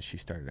 but then she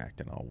started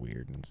acting all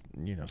weird and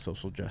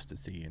social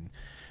justicey, and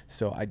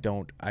so I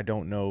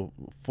don't know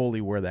fully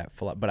where that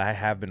but I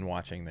have been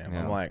watching them.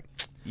 Yeah. I'm like,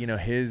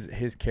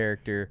 his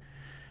character.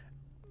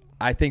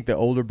 I think the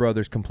older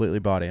brother's completely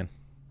bought in.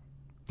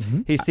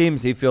 Mm-hmm.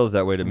 He feels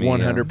that way to me.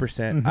 100%.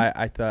 Mm-hmm.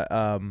 I thought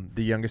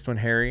the youngest one,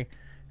 Harry.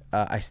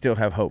 I still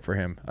have hope for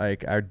him.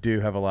 Like, I do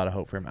have a lot of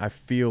hope for him. I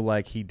feel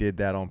like he did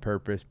that on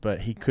purpose,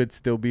 but he could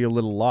still be a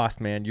little lost,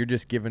 man. You're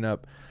just giving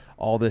up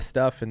all this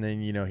stuff, and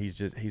then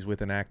he's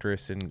with an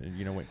actress, and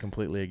went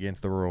completely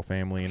against the royal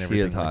family and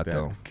everything. She is hot, like that.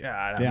 though.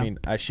 God, Yeah. I mean,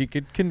 she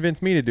could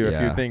convince me to do a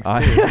few things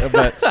too.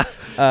 But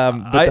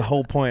the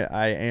whole point,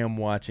 I am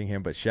watching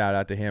him. But shout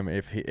out to him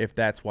if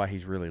that's why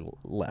he's really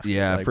left.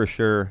 Yeah, for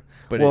sure.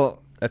 But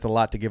that's a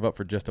lot to give up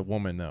for just a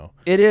woman, though.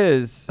 It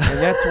is, and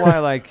that's why,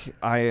 like,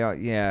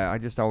 I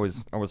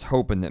was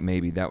hoping that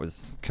maybe that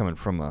was coming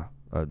from a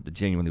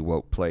genuinely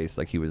woke place.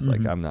 Like, he was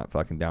like, I'm not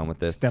fucking down with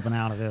this. Stepping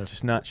out of this.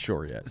 Just not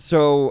sure yet.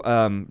 So,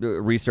 the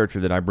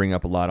researcher that I bring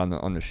up a lot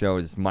on the show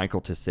is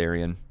Michael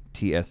Tsarion,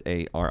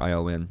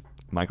 Tsarion.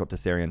 Michael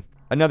Tsarion.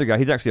 Another guy.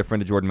 He's actually a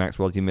friend of Jordan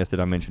Maxwell's. You missed it.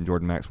 I mentioned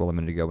Jordan Maxwell a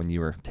minute ago when you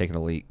were taking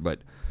a leak, but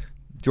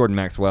Jordan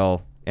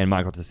Maxwell and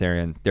Michael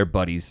Tsarion, they're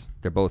buddies.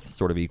 They're both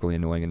sort of equally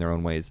annoying in their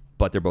own ways,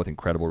 but they're both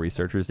incredible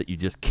researchers that you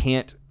just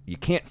can't you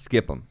can't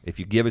skip them. If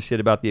you give a shit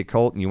about the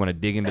occult and you want to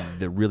dig into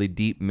the really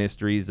deep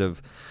mysteries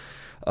of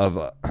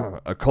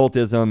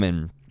occultism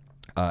and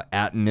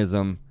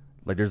atomism,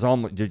 like there's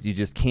almost, you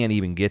just can't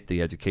even get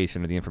the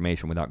education or the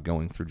information without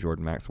going through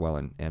Jordan Maxwell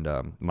and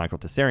Michael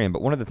Tessarian.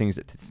 But one of the things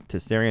that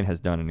Tessarian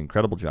has done an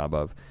incredible job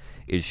of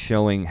is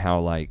showing how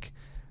like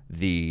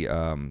the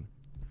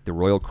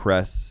royal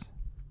crests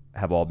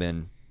have all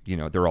been,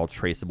 they're all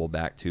traceable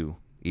back to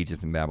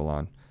Egypt and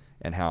Babylon,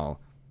 and how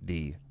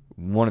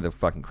one of the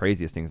fucking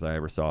craziest things I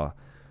ever saw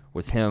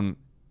was him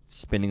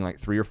spending like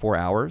 3 or 4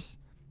 hours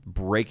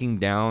breaking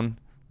down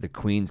the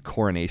Queen's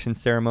coronation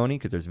ceremony,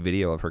 because there's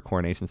video of her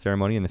coronation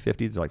ceremony in the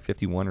 50s, like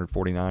 51 or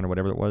 49 or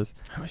whatever it was.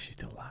 How is she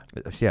still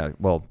alive? Yeah,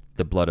 well,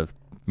 the blood of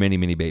many,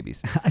 many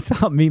babies. I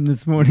saw a meme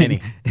this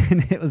morning,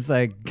 and it was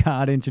like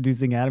God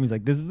introducing Adam. He's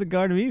like, "This is the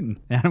Garden of Eden."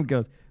 Adam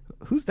goes,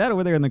 "Who's that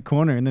over there in the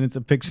corner?" And then it's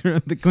a picture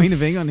of the Queen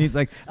of England. And he's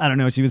like, "I don't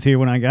know. She was here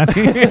when I got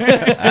here."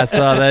 I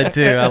saw that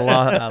too. I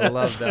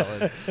love that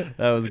one.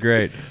 That was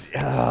great.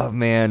 Oh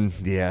man,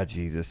 yeah,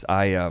 Jesus.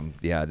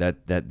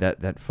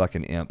 That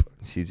fucking imp.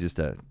 She's just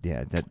that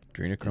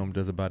Adrenochrome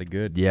does a body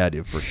good. Yeah,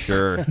 dude, for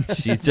sure.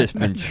 She's just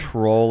been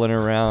trolling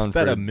around. Is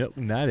that a milk?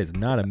 That is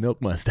not a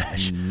milk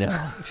mustache.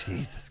 No,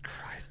 Jesus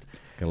Christ.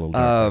 Got a little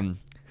darker.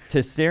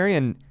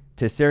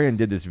 Tessarian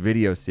did this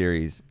video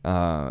series,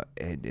 and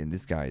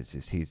this guy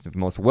is he's the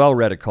most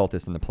well-read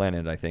occultist on the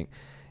planet, I think.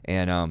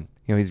 And,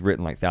 he's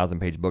written like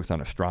 1,000-page books on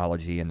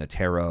astrology and the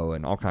tarot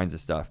and all kinds of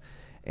stuff.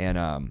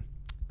 And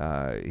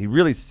he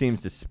really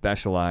seems to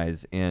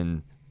specialize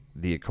in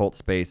the occult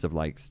space of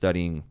like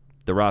studying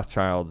the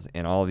Rothschilds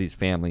and all of these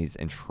families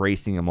and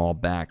tracing them all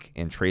back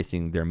and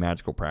tracing their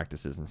magical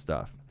practices and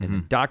stuff and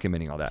then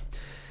documenting all that.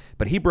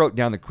 But he broke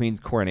down the Queen's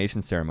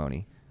coronation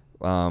ceremony,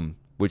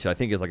 which I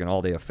think is like an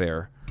all-day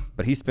affair.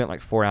 But he spent like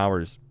 4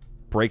 hours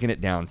breaking it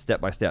down step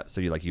by step.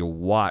 So you'll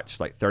watch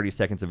like 30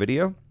 seconds of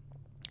video,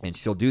 and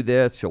she'll do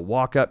this. She'll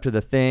walk up to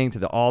the thing, to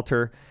the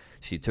altar.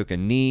 She took a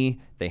knee.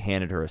 They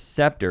handed her a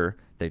scepter.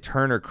 They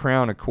turn her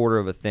crown a quarter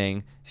of a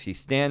thing. She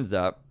stands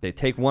up. They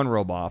take one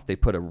robe off. They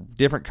put a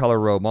different color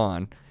robe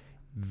on.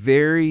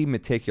 Very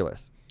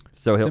meticulous.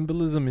 So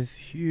symbolism is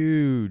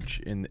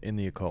huge in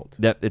the occult.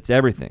 It's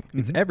everything.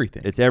 It's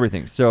everything. It's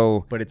everything.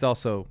 So, but it's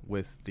also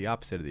with the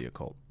opposite of the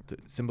occult.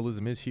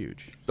 Symbolism is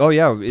huge. Oh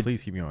yeah,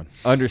 please keep going.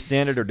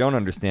 Understand it or don't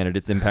understand it,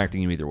 it's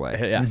impacting you either way.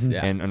 Yes,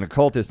 yeah. And an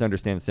occultist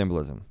understands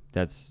symbolism.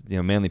 That's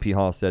Manly P.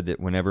 Hall said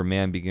that whenever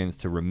man begins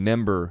to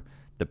remember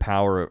the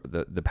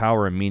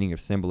power and meaning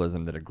of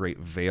symbolism, that a great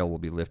veil will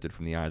be lifted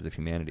from the eyes of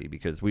humanity,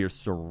 because we are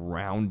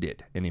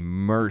surrounded and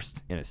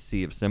immersed in a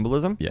sea of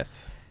symbolism.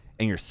 Yes.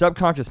 And your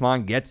subconscious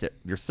mind gets it.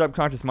 Your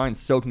subconscious mind's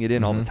soaking it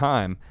in all the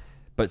time.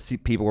 But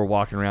people are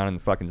walking around in the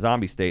fucking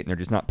zombie state, and they're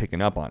just not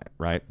picking up on it,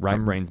 right?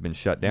 Brain's been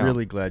shut down. I'm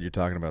really glad you're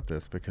talking about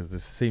this, because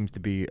this seems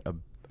to be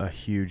a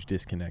huge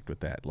disconnect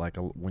with that. Like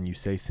when you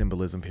say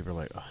symbolism, people are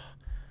like, oh.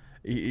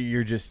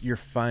 You're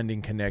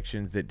finding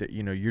connections that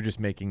you're just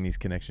making these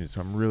connections.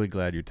 So I'm really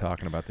glad you're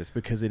talking about this,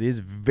 because it is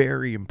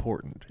very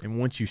important. And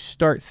once you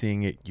start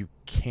seeing it, you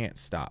can't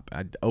stop.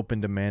 I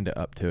opened Amanda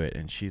up to it,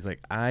 and she's like,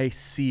 I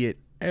see it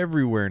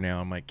everywhere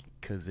now. I'm like,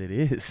 because it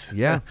is.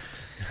 Yeah,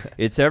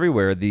 it's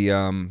everywhere.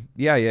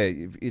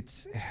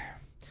 It's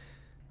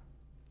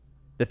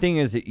the thing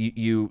is that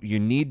you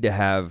need to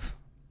have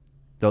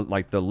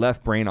the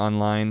left brain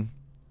online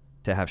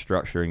to have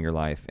structure in your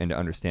life and to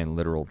understand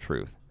literal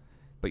truth.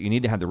 But you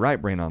need to have the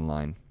right brain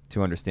online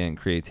to understand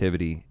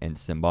creativity and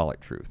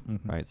symbolic truth,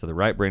 right? So the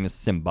right brain is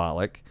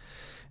symbolic,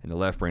 and the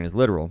left brain is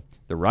literal.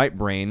 The right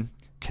brain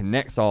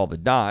connects all the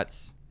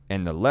dots,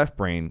 and the left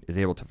brain is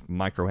able to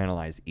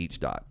microanalyze each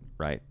dot,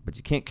 right? But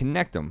you can't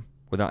connect them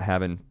without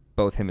having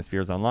both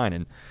hemispheres online.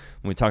 And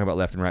when we talk about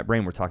left and right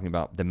brain, we're talking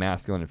about the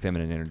masculine and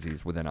feminine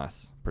energies within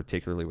us,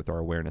 particularly with our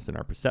awareness and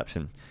our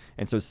perception.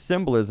 And so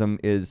symbolism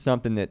is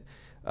something that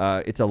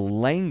it's a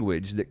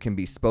language that can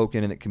be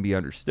spoken and that can be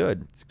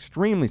understood. It's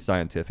extremely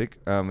scientific,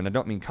 and I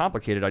don't mean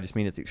complicated. I just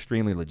mean it's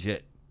extremely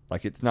legit.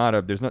 Like there's not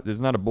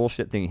a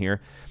bullshit thing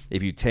here.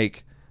 If you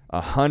take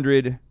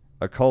 100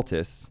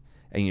 occultists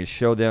and you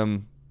show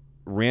them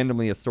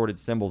randomly assorted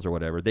symbols or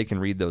whatever, they can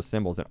read those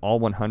symbols, and all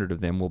 100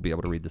 of them will be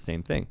able to read the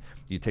same thing.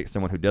 You take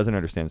someone who doesn't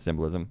understand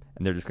symbolism,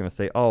 and they're just going to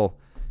say, "Oh,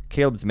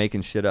 Caleb's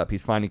making shit up.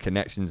 He's finding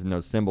connections in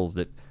those symbols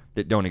that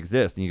don't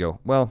exist." And you go,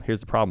 well, here's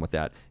the problem with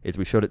that, is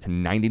we showed it to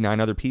 99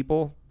 other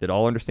people that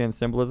all understand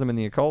symbolism in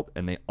the occult,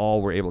 and they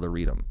all were able to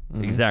read them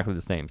exactly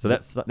the same. So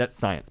that's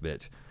science,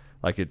 bitch.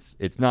 Like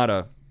it's not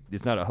a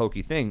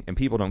hokey thing, and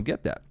people don't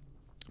get that.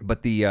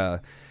 But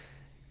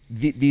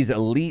these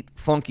elite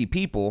funky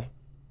people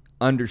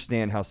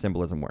understand how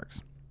symbolism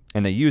works,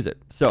 and they use it.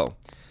 So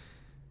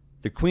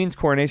the Queen's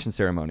coronation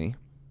ceremony,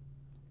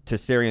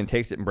 Tessarian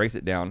takes it and breaks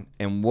it down,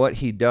 and what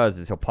he does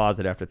is he'll pause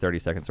it after 30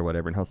 seconds or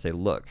whatever, and he'll say,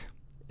 look.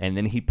 And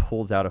then he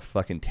pulls out a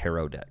fucking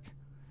tarot deck.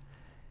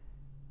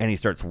 And he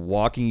starts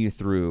walking you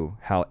through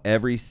how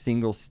every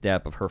single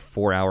step of her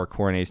 4-hour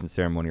coronation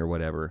ceremony or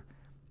whatever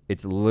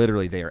It's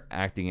literally they are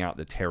acting out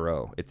the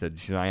tarot. It's a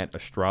giant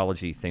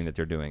astrology thing that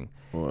they're doing.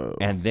 Whoa.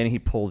 And then he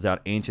pulls out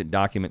ancient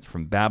documents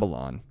from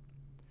Babylon,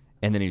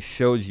 and then he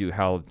shows you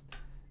how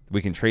we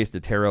can trace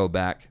the tarot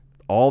back.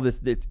 All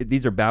this,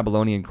 these are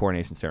Babylonian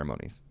coronation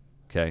ceremonies.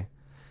 Okay,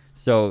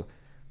 so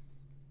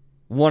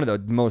one of the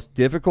most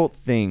difficult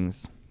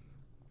things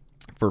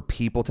for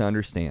people to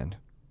understand,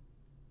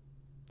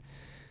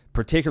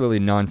 particularly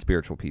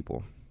non-spiritual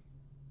people,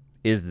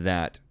 is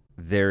that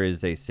there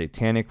is a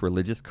satanic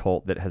religious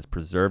cult that has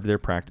preserved their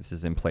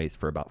practices in place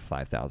for about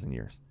 5,000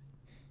 years.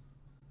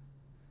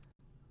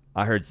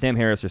 I heard Sam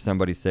Harris or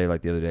somebody say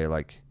like the other day,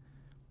 like,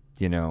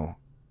 you know,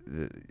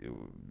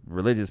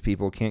 religious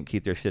people can't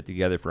keep their shit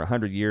together for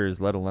 100 years,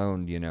 let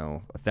alone, you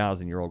know,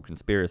 1,000-year-old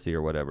conspiracy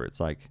or whatever. It's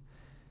like,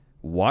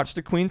 watch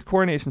the Queen's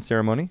coronation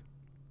ceremony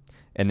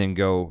and then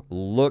go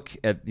look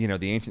at, you know,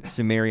 the ancient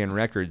Sumerian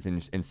records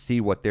and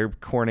see what their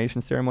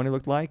coronation ceremony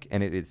looked like.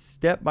 And it is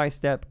step by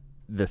step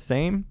the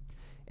same.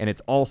 And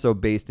it's also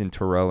based in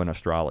tarot and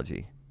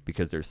astrology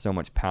because there's so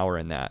much power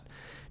in that.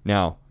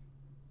 Now,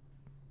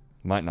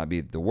 might not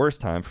be the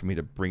worst time for me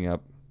to bring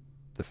up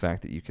the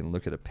fact that you can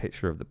look at a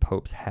picture of the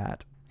Pope's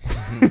hat.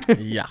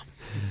 Yeah.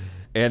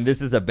 And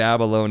this is a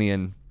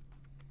Babylonian,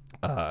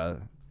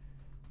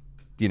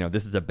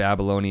 this is a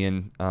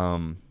Babylonian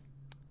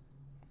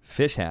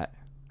fish hat.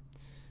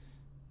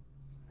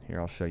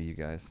 Here, I'll show you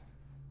guys.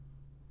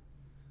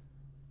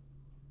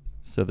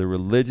 So the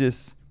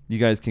religious, you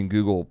guys can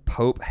Google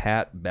Pope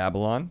hat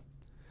Babylon.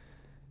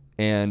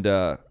 And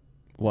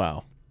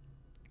wow.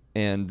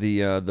 And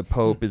the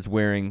Pope is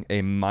wearing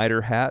a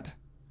mitre hat,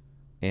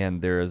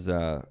 and there is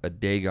a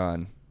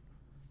Dagon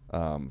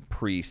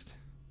priest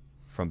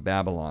from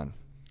Babylon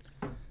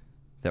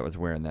that was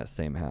wearing that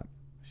same hat.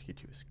 Let's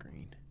get you a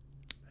screen.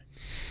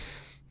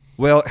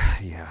 Well,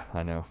 yeah,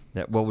 I know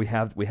that. Well, we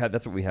have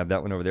that's what we have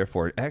that one over there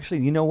for.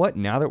 Actually, you know what?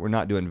 Now that we're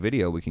not doing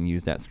video, we can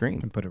use that screen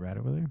and put it right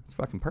over there. It's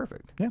fucking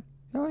perfect. Yeah.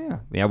 Oh yeah.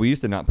 Yeah, we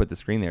used to not put the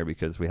screen there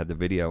because we had the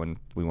video and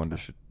we wanted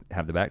to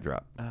have the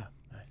backdrop. Ah,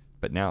 nice.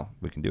 But now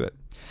we can do it.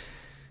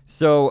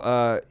 So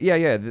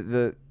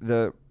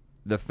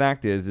the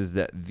fact is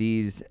that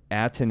these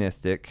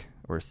atonistic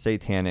or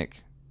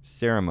satanic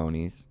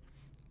ceremonies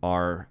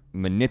are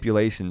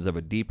manipulations of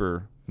a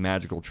deeper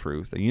magical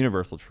truth, a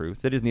universal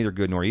truth that is neither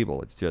good nor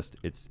evil. It's just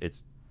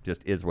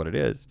is what it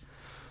is.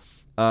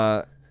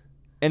 And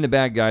the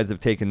bad guys have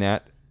taken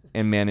that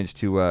and managed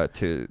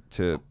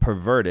to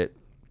pervert it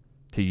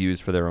to use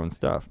for their own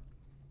stuff.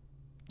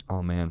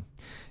 Oh man,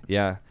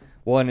 yeah.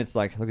 Well, and it's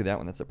like, look at that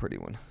one. That's a pretty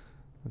one.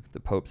 Look at the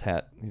Pope's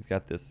hat. He's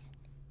got this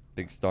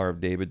big Star of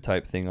David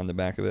type thing on the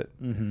back of it.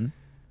 Mm-hmm.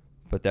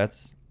 But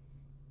that's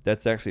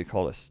actually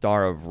called a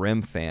Star of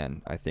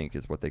Remphan, I think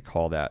is what they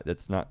call that.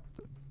 That's not,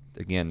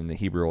 again, in the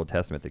Hebrew Old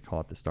Testament, they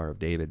call it the Star of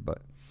David,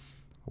 but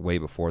way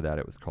before that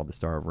it was called the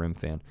Star of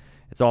Remphan.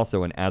 It's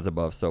also an as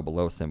above, so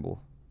below symbol.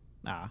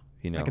 Ah,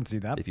 you know, I can see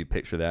that. If you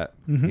picture that,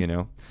 Mm-hmm. you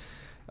know.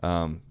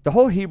 The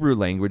whole Hebrew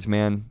language,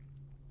 man,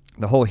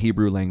 the whole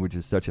Hebrew language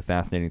is such a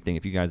fascinating thing.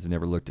 If you guys have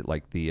never looked at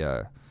like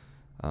the...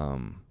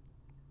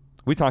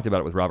 we talked about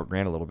it with Robert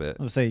Grant a little bit.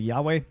 I'll say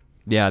Yahweh.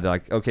 Yeah, they're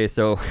like, okay,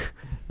 so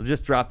we'll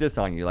just drop this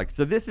on you. Like,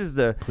 so this is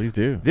the Please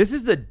do. This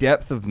is the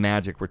depth of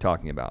magic we're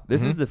talking about.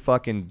 This is the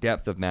fucking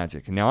depth of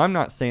magic. And now I'm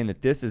not saying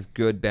that this is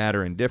good, bad,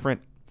 or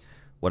indifferent.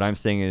 What I'm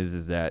saying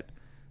is that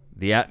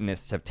the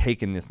atonists have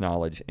taken this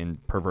knowledge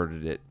and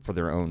perverted it for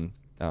their own,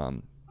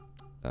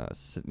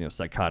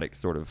 psychotic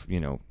sort of,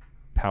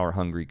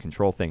 power-hungry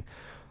control thing.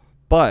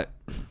 But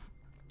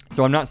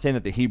so I'm not saying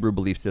that the Hebrew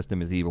belief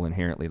system is evil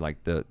inherently,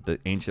 like the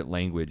ancient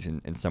language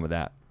and some of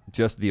that.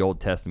 Just the Old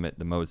Testament,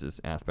 the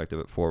Moses aspect of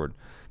it forward.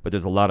 But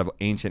there's a lot of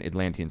ancient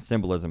Atlantean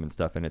symbolism and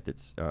stuff in it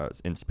that's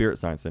in spirit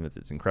science in it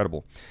that's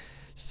incredible.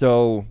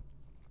 So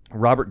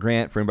Robert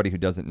Grant, for anybody who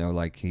doesn't know,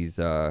 like he's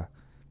a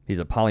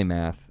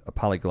polymath, a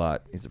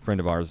polyglot. He's a friend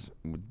of ours.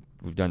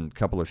 We've done a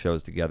couple of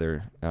shows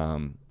together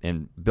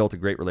and built a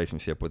great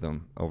relationship with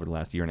him over the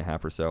last year and a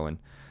half or so. And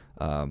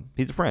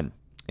he's a friend.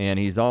 And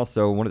he's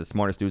also one of the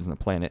smartest dudes on the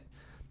planet.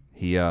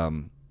 He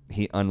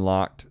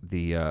unlocked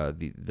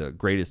the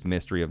greatest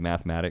mystery of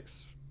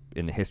mathematics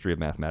in the history of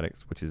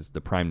mathematics, which is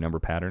the prime number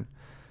pattern.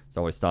 It's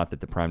always thought that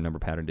the prime number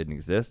pattern didn't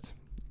exist,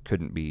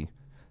 couldn't be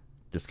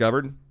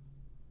discovered.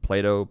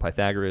 Plato,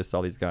 Pythagoras,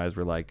 all these guys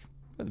were like,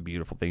 the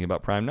beautiful thing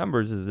about prime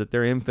numbers is that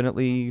they're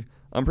infinitely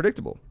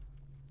unpredictable.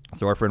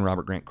 So our friend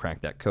Robert Grant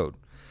cracked that code.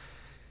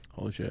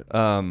 Holy shit.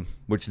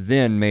 Which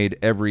then made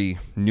every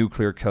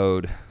nuclear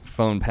code,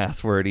 phone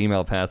password,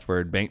 email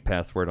password, bank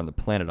password on the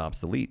planet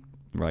obsolete,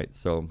 right?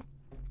 So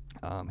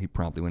he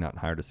promptly went out and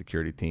hired a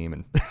security team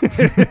and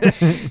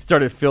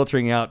started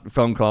filtering out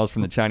phone calls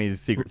from the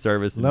Chinese Secret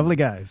Service. Lovely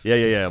guys.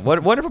 Yeah.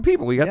 What wonderful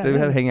people. We got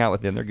to hang out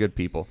with them. They're good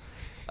people.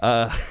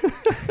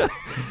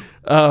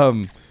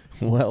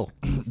 Well,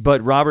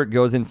 but Robert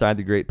goes inside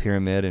the Great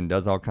Pyramid and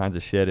does all kinds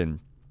of shit, and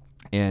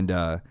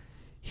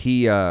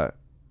he's a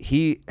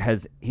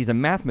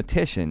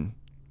mathematician,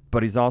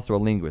 but he's also a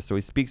linguist. So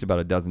he speaks about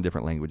a dozen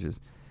different languages,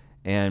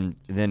 and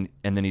then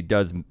he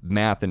does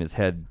math in his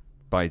head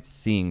by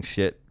seeing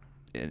shit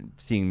and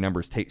seeing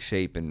numbers take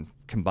shape and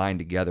combine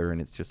together, and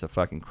it's just a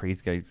fucking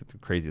crazy guy. He's the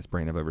craziest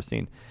brain I've ever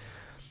seen.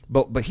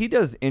 But he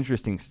does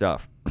interesting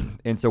stuff.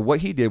 And so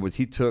what he did was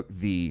he took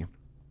the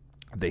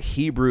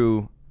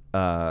Hebrew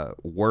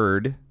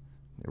word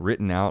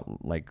written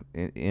out like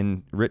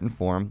in written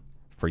form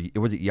for,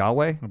 was it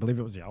Yahweh? I believe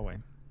it was Yahweh.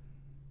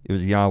 It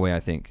was Yahweh, I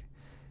think.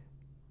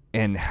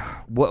 And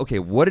what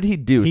did he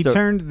do? He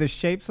turned the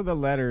shapes of the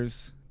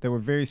letters that were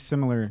very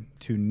similar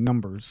to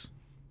numbers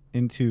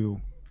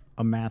into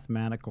a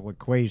mathematical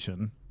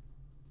equation,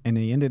 and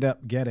he ended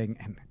up getting,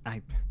 and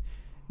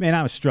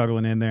I was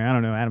struggling in there. I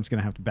don't know. Adam's going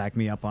to have to back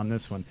me up on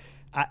this one.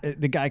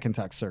 The guy can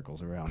talk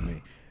circles around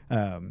me.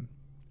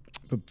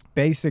 But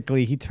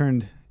basically, he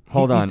turned...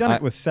 He's done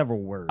it with several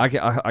words. I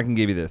can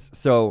give you this.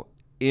 So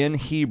in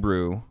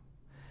Hebrew,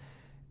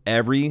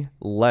 every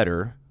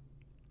letter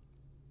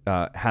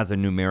has a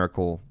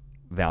numerical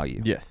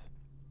value. Yes.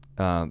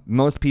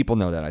 Most people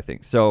know that, I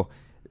think. So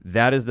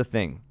that is the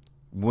thing.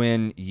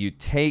 When you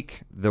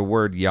take the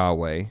word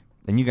Yahweh,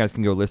 and you guys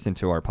can go listen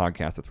to our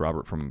podcast with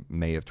Robert from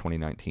May of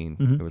 2019.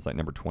 Mm-hmm. It was like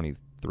number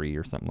 23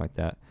 or something like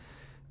that,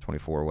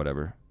 24 or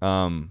whatever.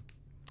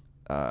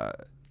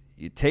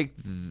 You take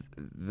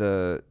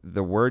the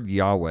word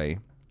Yahweh,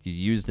 you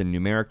use the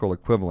numerical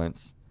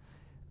equivalence,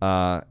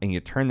 and you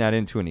turn that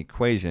into an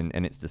equation,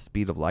 and it's the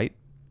speed of light.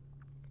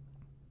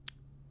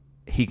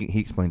 He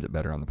explains it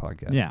better on the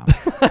podcast. Yeah,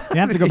 you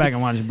have to go back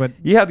and watch it, but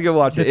you have to go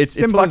watch it. It's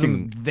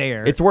fucking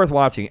there. It's worth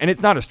watching, and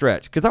it's not a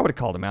stretch because I would have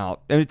called him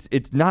out. And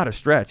it's not a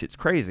stretch. It's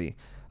crazy.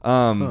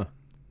 Was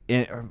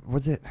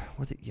it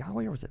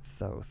Yahweh or was it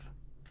Thoth?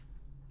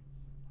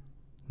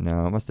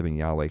 No, it must have been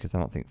Yahweh because I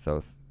don't think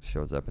Thoth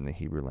shows up in the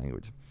Hebrew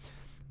language.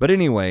 But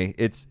anyway,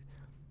 it's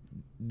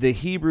the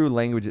Hebrew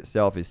language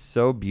itself is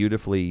so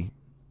beautifully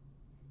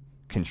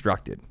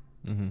constructed.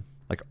 Mm-hmm.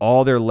 Like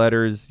all their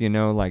letters,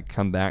 like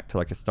come back to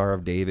like a Star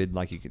of David.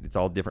 Like it's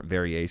all different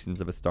variations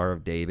of a Star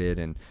of David,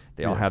 and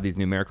they all have these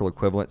numerical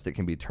equivalents that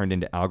can be turned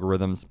into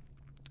algorithms.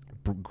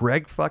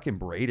 Greg fucking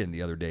Braden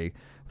the other day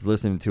was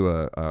listening to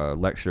a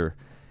lecture,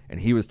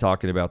 and he was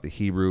talking about the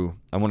Hebrew.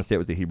 I want to say it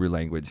was the Hebrew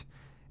language,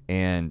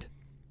 and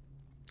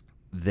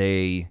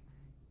it's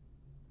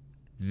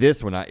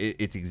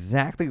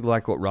exactly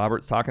like what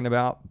Robert's talking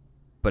about,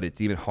 but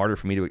it's even harder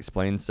for me to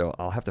explain, so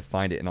I'll have to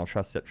find it, and I'll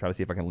try to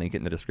see if I can link it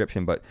in the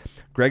description. But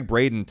Greg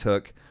Braden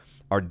took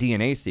our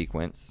DNA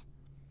sequence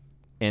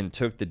and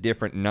took the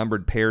different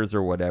numbered pairs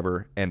or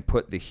whatever and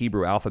put the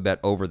Hebrew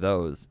alphabet over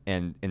those,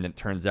 and it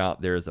turns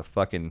out there's a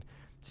fucking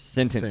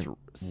sentence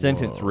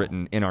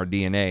written in our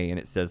DNA, and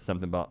it says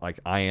something about, like,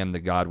 I am the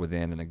God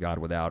within and the God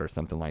without or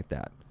something like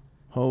that.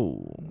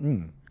 Oh.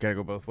 Gotta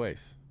go both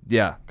ways.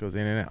 Yeah. Goes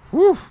in and out.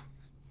 Whew.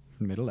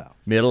 Middle out.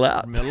 Middle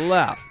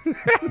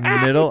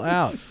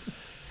out.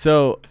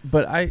 So,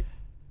 but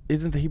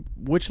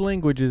which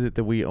language is it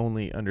that we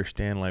only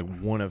understand like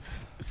one of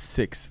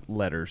 6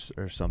 letters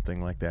or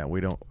something like that?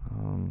 We don't,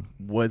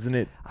 wasn't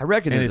it? I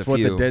reckon and it's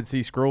what the Dead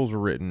Sea Scrolls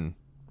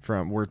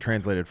were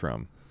translated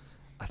from.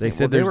 They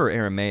said they were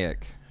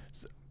Aramaic.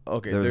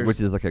 Okay. Which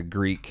is like a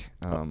Greek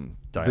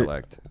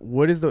dialect.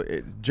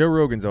 Joe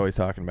Rogan's always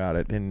talking about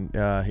it,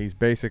 and he's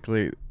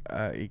basically,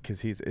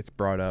 because it's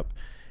brought up,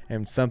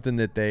 and something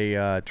that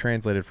they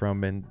translated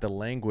from, and the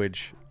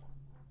language,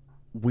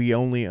 we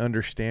only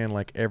understand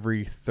like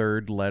every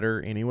third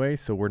letter anyway,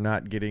 so we're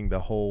not getting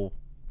the whole,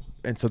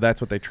 and so that's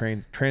what they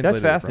translated. That's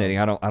fascinating.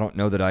 I don't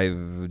know that I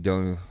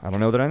know. I'm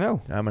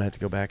gonna have to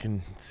go back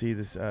and see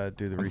this. Do the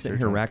research. I'm sitting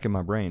here racking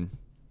my brain.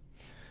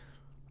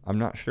 I'm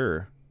not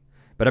sure,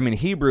 but I mean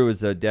Hebrew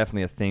is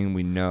definitely a thing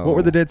we know. What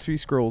were the Dead Sea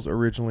Scrolls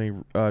originally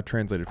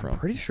translated from? I'm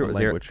pretty sure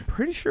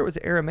it was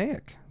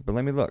Aramaic, but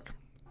let me look.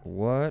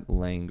 What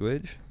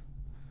language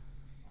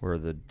were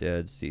the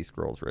Dead Sea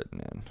Scrolls written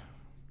in?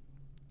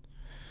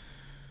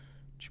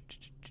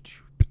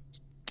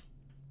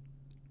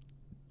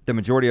 The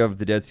majority of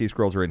the Dead Sea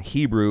Scrolls are in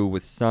Hebrew,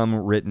 with some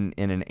written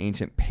in an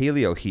ancient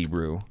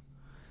Paleo-Hebrew,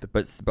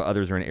 but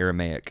others are in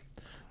Aramaic.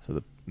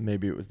 So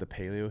maybe it was the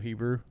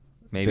Paleo-Hebrew?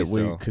 Maybe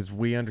so. Because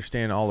we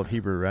understand all of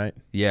Hebrew, right?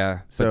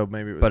 Yeah. So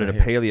maybe it was. But in a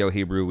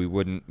Paleo-Hebrew, we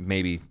wouldn't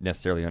maybe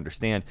necessarily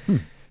understand.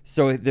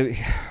 So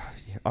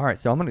all right,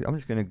 so I'm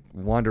just gonna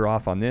wander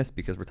off on this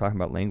because we're talking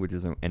about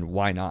languages and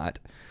why not?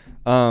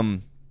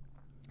 Something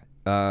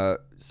that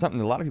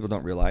a lot of people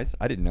don't realize,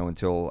 I didn't know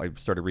until I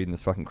started reading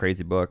this fucking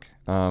crazy book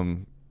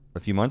a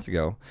few months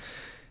ago,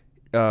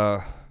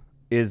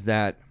 is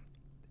that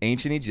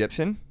ancient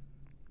Egyptian,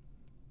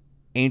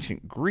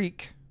 ancient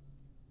Greek.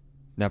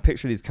 Now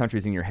picture these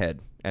countries in your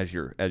head as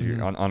you're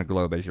on a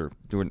globe as you're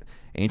doing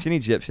ancient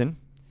Egyptian,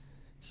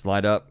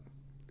 slide up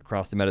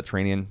across the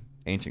Mediterranean,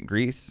 ancient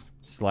Greece.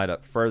 Slide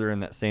up further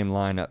in that same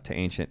line up to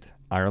ancient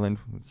Ireland.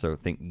 So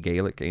think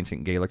Gaelic,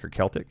 ancient Gaelic or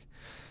Celtic.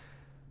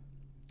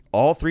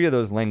 All 3 of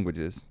those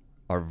languages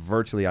are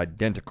virtually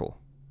identical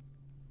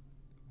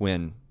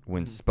when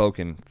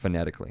spoken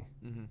phonetically.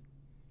 Mm-hmm.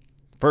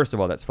 First of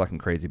all, that's fucking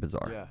crazy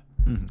bizarre. Yeah.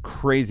 It's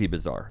crazy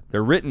bizarre.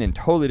 They're written in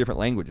totally different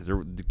languages.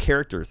 The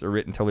characters are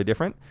written totally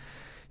different.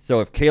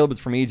 So if Caleb is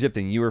from Egypt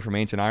and you were from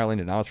ancient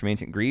Ireland and I was from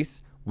ancient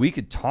Greece, we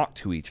could talk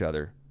to each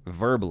other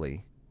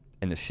verbally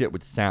and the shit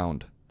would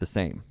sound the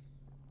same.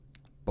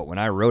 But when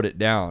I wrote it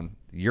down,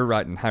 you're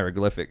writing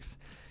hieroglyphics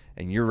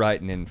and you're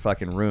writing in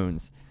fucking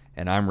runes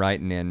and I'm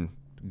writing in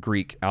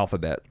Greek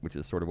alphabet, which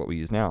is sort of what we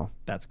use now.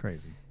 That's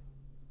crazy.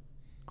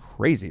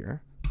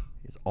 Crazier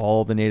is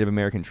all the Native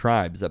American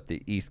tribes up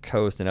the East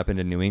Coast and up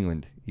into New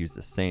England use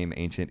the same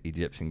ancient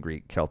Egyptian,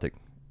 Greek, Celtic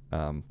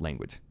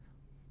language.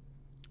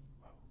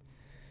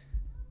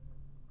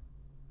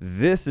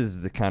 This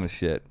is the kind of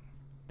shit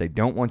they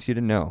don't want you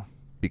to know,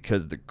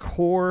 because the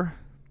core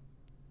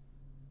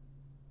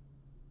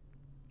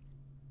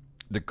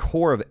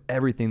of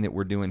everything that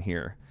we're doing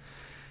here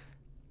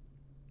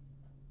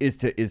is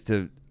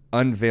to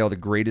unveil the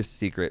greatest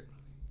secret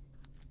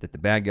that the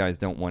bad guys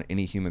don't want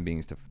any human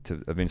beings to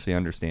eventually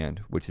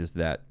understand, which is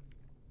that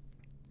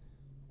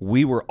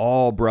we were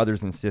all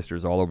brothers and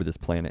sisters all over this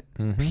planet.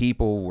 Mm-hmm.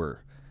 People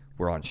were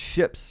on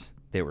ships.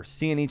 They were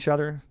seeing each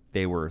other.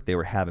 They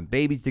were having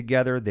babies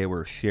together. They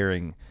were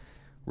sharing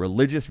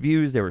religious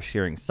views. They were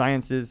sharing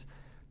sciences.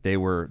 They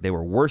were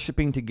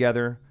worshiping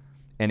together,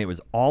 and it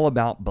was all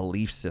about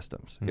belief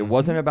systems. Mm-hmm. It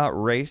wasn't about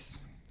race.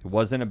 It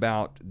wasn't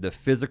about the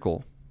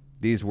physical.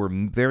 These were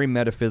very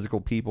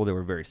metaphysical people. They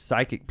were very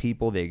psychic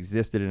people. They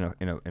existed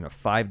in a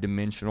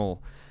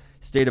 5-dimensional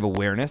state of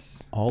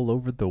awareness. All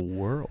over the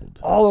world.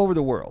 All over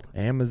the world.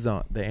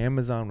 The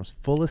Amazon was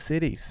full of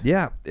cities.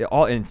 Yeah,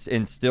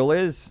 and still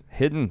is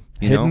hidden.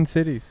 Hidden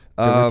cities.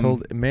 They were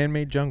told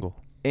man-made jungle.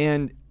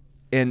 And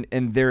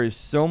there is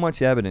so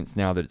much evidence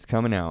now that it's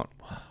coming out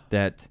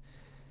that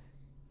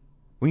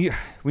when you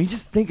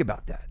just think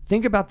about that.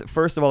 Think about that.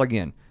 First of all,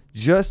 again,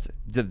 just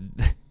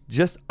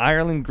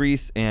Ireland,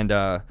 Greece,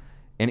 and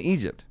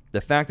Egypt.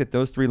 The fact that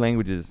those 3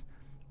 languages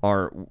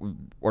are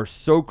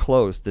so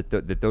close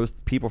that those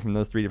people from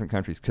those 3 different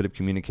countries could have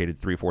communicated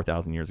 3,000 or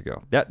 4,000 years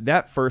ago.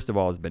 That first of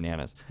all is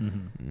bananas.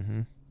 Mm-hmm.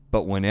 Mm-hmm.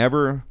 But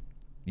whenever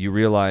you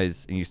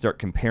realize and you start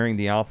comparing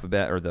the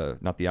alphabet, or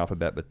not the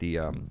alphabet, but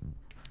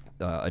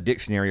a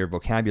dictionary or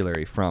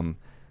vocabulary from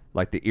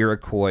like the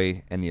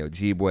Iroquois and the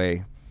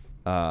Ojibwe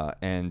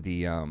and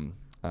the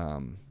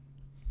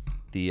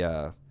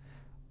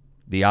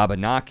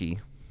Abenaki,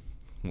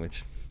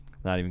 which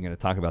I'm not even going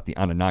to talk about the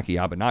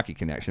Anunnaki-Abenaki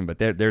connection, but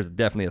there's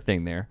definitely a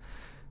thing there.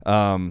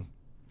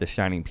 The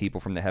shining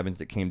people from the heavens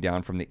that came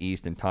down from the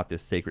east and taught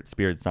this sacred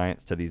spirit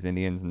science to these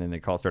Indians, and then they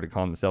started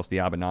calling themselves the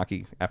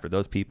Abenaki after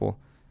those people.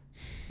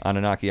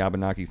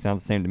 Anunnaki-Abenaki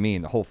sounds the same to me,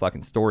 and the whole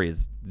fucking story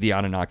is the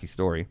Anunnaki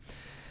story.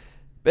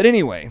 But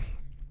anyway,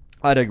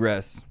 I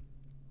digress.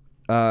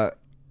 How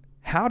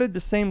did the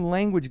same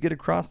language get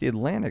across the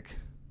Atlantic?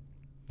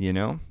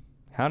 How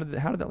did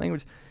that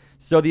language?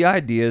 So the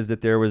idea is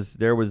that there was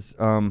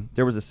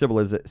a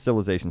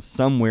civilization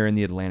somewhere in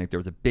the Atlantic. There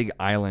was a big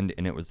island,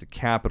 and it was the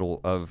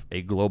capital of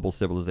a global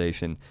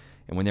civilization.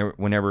 And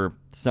whenever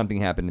something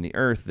happened in the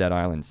earth, that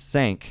island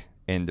sank,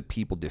 and the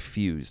people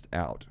diffused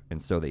out. And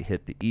so they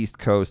hit the east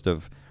coast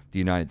of the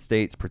United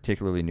States,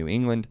 particularly New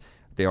England.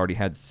 They already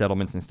had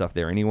settlements and stuff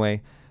there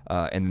anyway.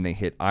 And then they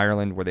hit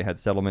Ireland, where they had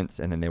settlements,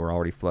 and then they were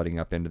already flooding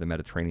up into the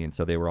Mediterranean.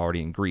 So they were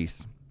already in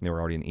Greece. They were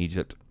already in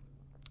Egypt.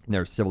 And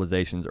there's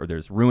civilizations, or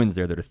there's ruins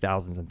there that are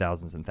thousands and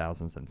thousands and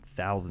thousands and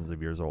thousands of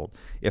years old,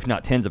 if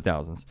not tens of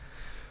thousands.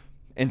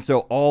 And so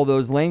all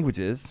those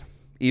languages,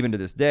 even to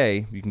this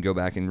day, you can go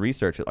back and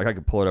research it. Like I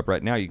could pull it up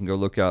right now. You can go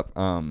look up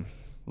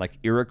like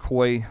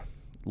Iroquois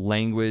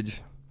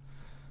language,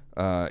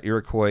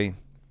 Iroquois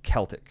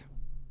Celtic.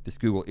 Just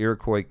Google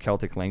Iroquois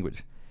Celtic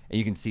language, and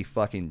you can see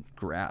fucking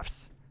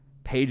graphs,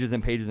 pages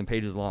and pages and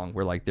pages long,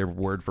 where like their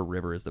word for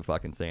river is the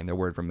fucking same, their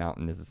word for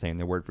mountain is the same,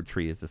 their word for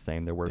tree is the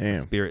same, their word for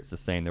spirit's the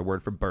same, their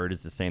word for bird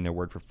is the same, their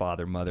word for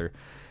father, mother.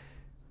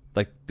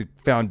 Like the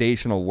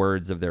foundational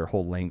words of their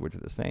whole language are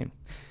the same.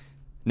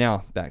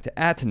 Now back to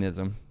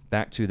Atonism,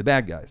 back to the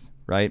bad guys,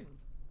 right?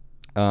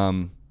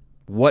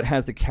 What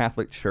has the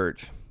Catholic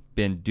Church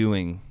been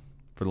doing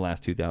for the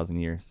last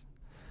 2,000 years?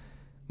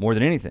 More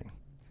than anything,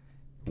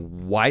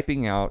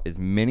 wiping out as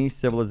many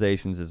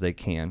civilizations as they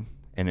can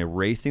and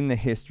erasing the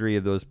history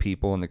of those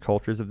people and the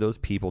cultures of those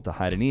people to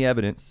hide any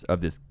evidence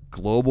of this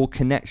global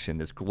connection,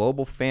 this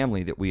global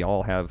family that we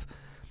all have,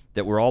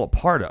 that we're all a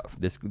part of,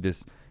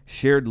 this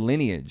shared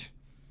lineage,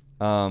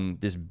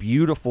 this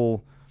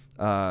beautiful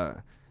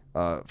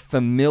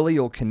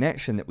familial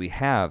connection that we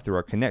have through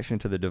our connection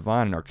to the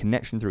divine and our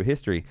connection through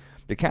history.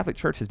 The Catholic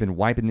Church has been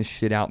wiping this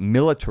shit out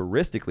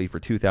militaristically for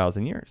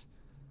 2,000 years.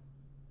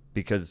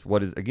 Because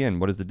what is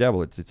the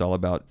devil? It's all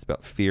about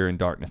fear and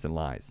darkness and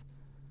lies,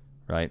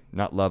 right?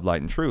 Not love,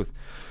 light, and truth.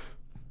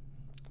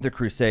 The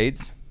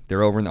Crusades,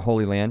 they're over in the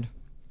Holy Land,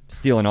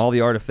 stealing all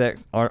the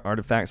artifacts,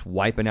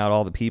 wiping out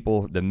all the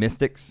people, the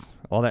mystics,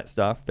 all that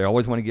stuff. They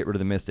always want to get rid of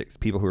the mystics,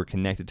 people who are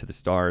connected to the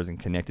stars and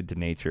connected to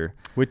nature.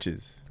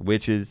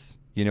 Witches,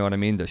 you know what I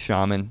mean? The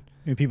shaman.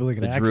 And people that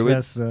can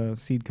access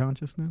seed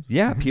consciousness.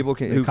 Yeah, people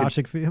can. The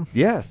Akashic field.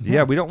 Yes,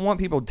 yeah. We don't want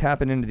people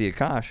tapping into the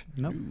Akash.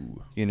 Nope.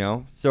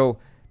 So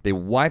they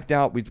wiped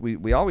out.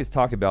 We always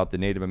talk about the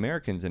Native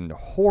Americans and the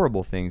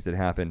horrible things that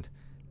happened.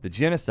 The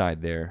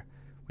genocide there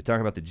We talk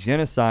about the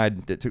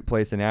genocide that took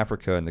place in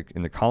Africa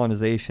and the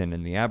colonization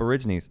and the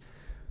Aborigines.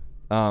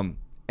 And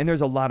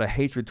there's a lot of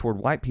hatred toward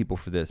white people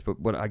for this. But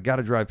what I got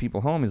to drive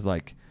people home is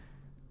like,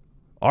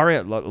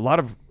 a lot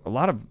of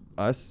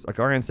us, like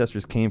our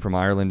ancestors came from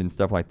Ireland and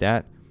stuff like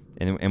that,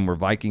 and were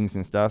Vikings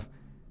and stuff.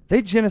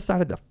 They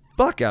genocided the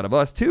fuck out of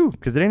us too,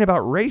 because it ain't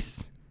about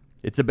race.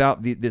 It's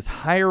about this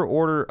higher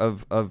order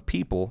of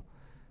people,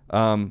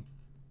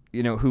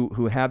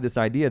 who have this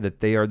idea that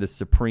they are the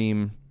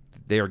supreme,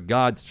 they are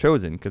God's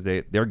chosen, because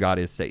their God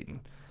is Satan.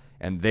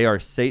 And they are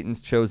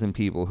Satan's chosen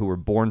people who were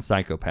born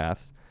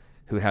psychopaths,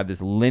 who have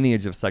this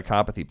lineage of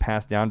psychopathy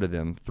passed down to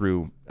them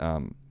through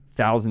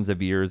thousands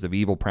of years of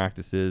evil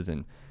practices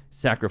and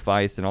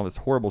sacrifice and all this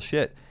horrible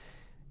shit.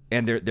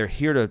 And they're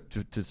here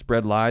to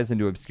spread lies and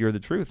to obscure the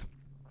truth.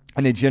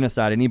 And they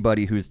genocide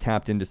anybody who's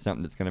tapped into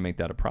something that's going to make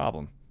that a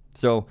problem.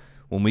 So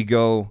when we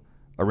go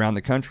around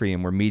the country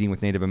and we're meeting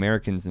with Native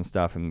Americans and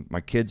stuff, and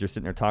my kids are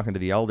sitting there talking to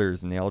the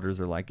elders, and the elders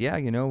are like, yeah,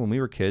 when we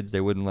were kids,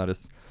 they wouldn't let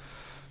us.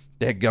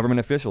 They had government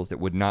officials that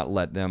would not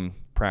let them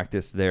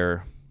practice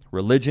their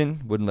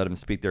religion, wouldn't let them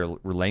speak their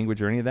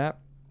language or any of that.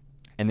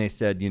 And they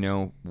said,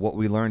 what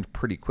we learned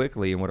pretty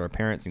quickly and what our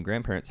parents and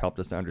grandparents helped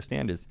us to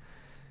understand is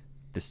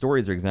the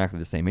stories are exactly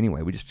the same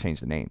anyway. We just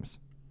changed the names.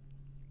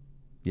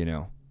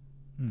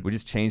 We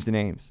just changed the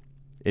names.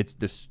 It's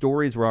the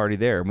stories were already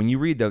there. When you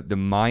read the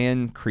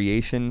Mayan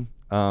creation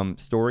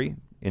story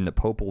in the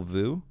Popol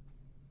Vuh,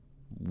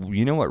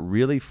 you know what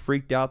really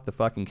freaked out the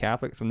fucking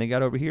Catholics when they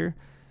got over here?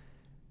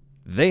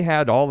 They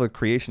had all the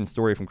creation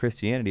story from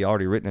Christianity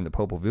already written in the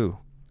Popol Vuh,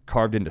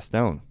 carved into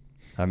stone.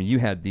 I mean, you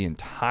had the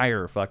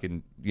entire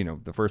fucking,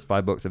 the first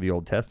 5 books of the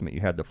Old Testament.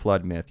 You had the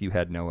flood myth, you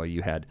had Noah,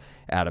 you had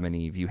Adam and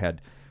Eve,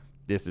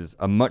 this is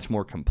a much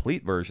more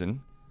complete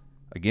version,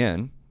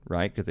 again,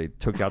 right? Because they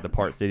took out the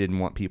parts they didn't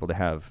want people to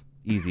have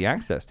easy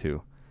access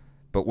to.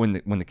 But when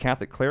the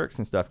Catholic clerics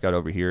and stuff got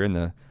over here,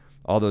 and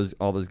all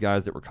those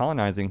guys that were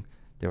colonizing,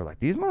 they were like,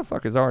 these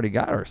motherfuckers already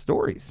got our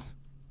stories,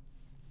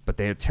 but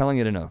they're telling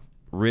it in a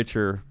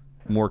richer,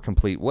 more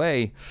complete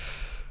way.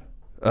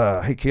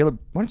 Hey Caleb,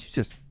 why don't you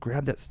just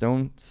grab that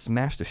stone,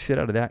 smash the shit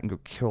out of that, and go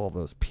kill all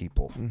those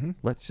people? Mm-hmm.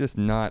 Let's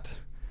not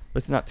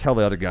tell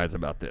the other guys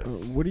about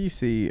this. What do you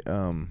see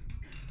in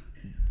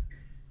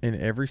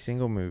every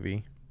single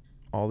movie?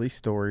 All these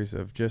stories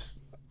of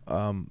just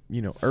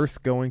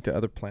Earth going to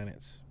other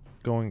planets,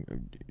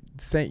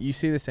 you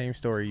see the same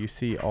story. You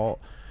see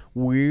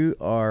we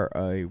are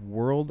a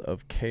world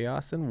of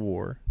chaos and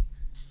war,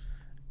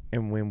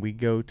 and when we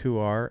go to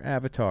our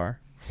avatar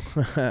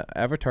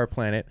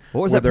planet,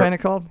 what was that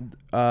planet called?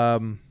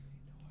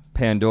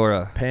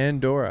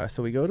 Pandora.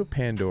 So we go to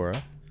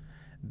Pandora.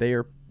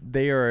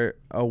 They are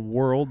a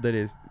world that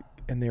is,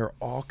 and they are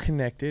all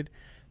connected.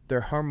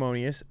 They're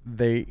harmonious.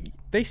 They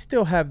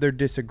still have their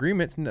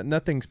disagreements.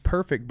 Nothing's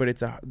perfect,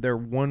 but they're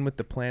one with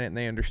the planet, and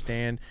they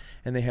understand,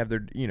 and they have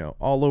their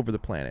all over the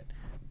planet.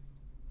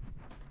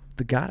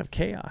 The God of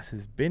Chaos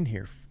has been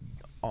here,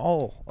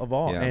 all,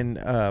 yeah.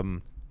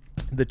 And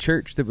the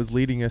church that was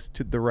leading us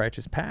to the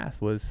righteous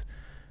path was,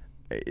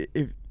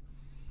 if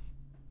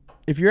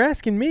you're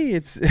asking me,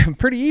 it's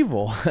pretty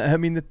evil. I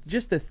mean,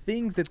 just the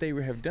things that they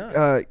have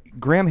done.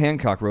 Graham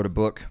Hancock wrote a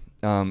book.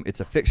 It's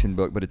a fiction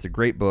book, but it's a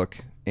great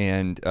book,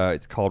 and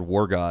it's called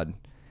War God.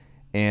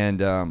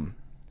 And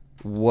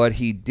what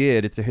he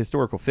did, it's a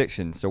historical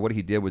fiction. So what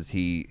he did was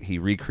he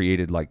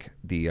recreated like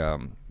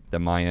the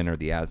Mayan or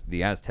the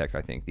Aztec,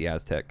 I think, the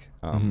Aztec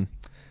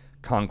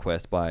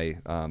conquest by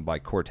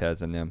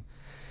Cortez and them.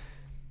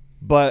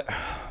 But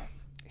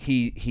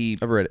he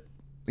I've read it.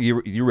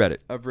 You read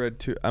it. I've read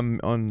 2. I'm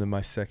on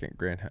my second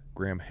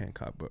Graham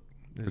Hancock book.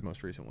 His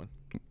most recent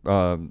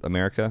one.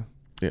 America?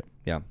 Yeah.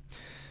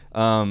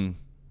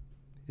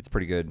 It's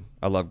pretty good.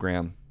 I love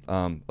Graham.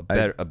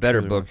 A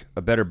better book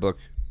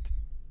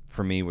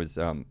for me was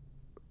a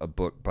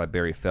book by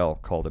Barry Fell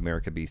called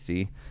America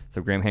BC.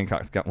 So Graham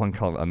Hancock's got one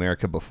called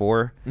America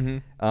Before.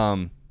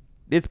 Mm-hmm.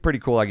 It's pretty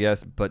cool, I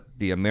guess, but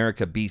the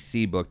America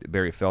BC book that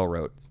Barry Fell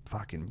wrote,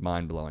 fucking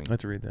mind-blowing. I have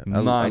to read that.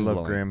 I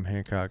love Graham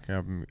Hancock.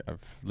 I've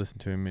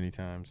listened to him many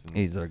times.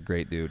 He's a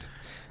great dude.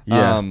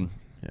 Yeah.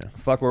 Yeah.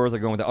 Fuck, where was I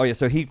going with that? Oh, yeah,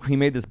 so he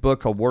made this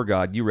book called War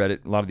God. You read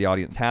it. A lot of the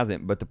audience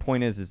hasn't. But the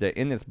point is that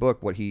in this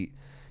book, what he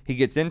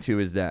gets into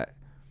is that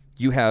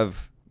you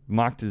have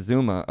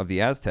Moctezuma of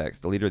the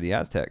Aztecs, the leader of the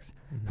Aztecs,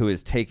 mm-hmm. who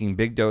is taking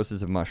big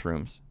doses of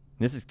mushrooms.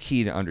 And this is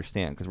key to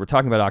understand because we're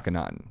talking about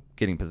Akhenaten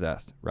getting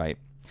possessed, right?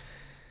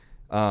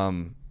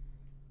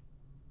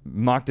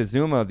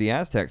 Moctezuma of the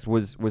Aztecs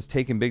was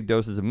taking big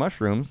doses of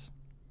mushrooms,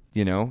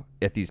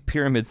 at these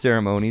pyramid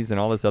ceremonies and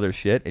all this other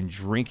shit, and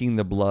drinking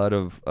the blood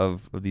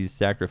of these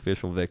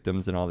sacrificial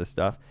victims and all this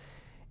stuff.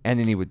 And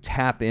then he would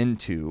tap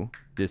into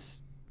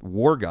this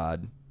war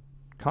god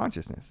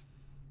consciousness.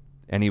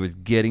 And he was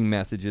getting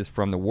messages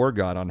from the war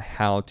god on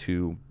how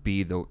to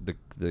be to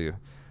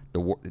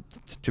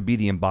be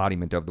the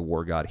embodiment of the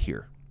war god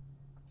here.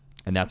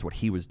 And that's what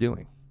he was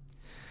doing.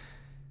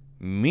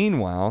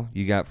 Meanwhile,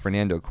 you got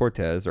Fernando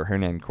Cortez, or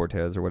Hernan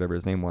Cortez, or whatever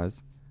his name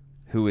was,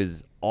 who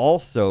is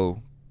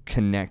also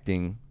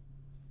connecting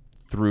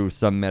through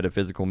some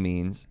metaphysical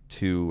means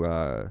to,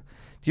 do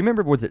you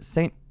remember, was it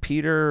St.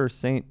 Peter or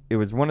it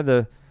was one of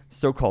the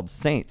so-called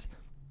saints,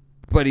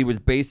 but he was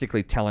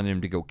basically telling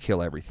him to go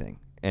kill everything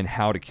and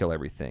how to kill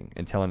everything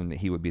and telling him that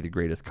he would be the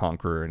greatest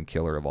conqueror and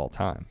killer of all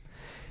time.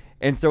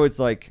 And so it's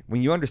like,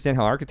 when you understand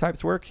how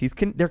archetypes work,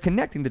 they're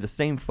connecting to the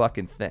same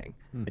fucking thing.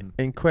 Mm-hmm.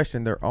 In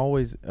question, they're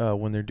always,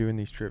 when they're doing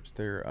these trips,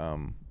 they're,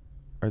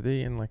 are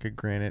they in like a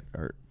granite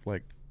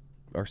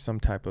or some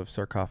type of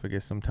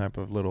sarcophagus, some type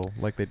of little,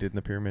 like they did in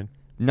the pyramid?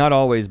 Not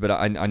always, but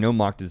I know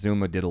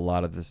Moctezuma did a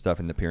lot of the stuff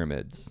in the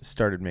pyramids.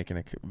 Started making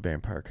a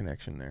vampire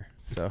connection there.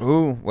 So.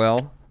 Ooh,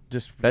 well,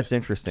 that's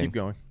interesting. Keep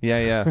going.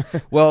 Yeah.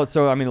 Well,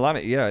 so I mean,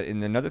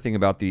 and another thing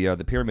about the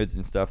pyramids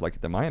and stuff,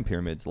 like the Mayan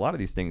pyramids, a lot of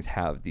these things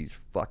have these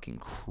fucking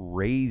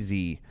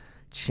crazy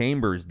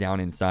chambers down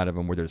inside of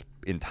them where there's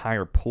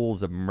entire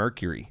pools of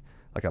mercury,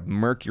 like a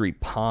mercury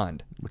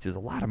pond, which is a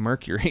lot of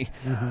mercury.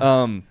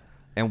 Mm-hmm.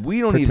 And we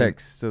don't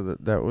protects. So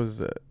that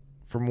was,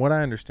 from what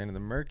I understand,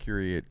 the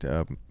mercury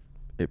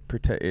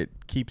it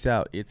keeps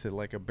out. It's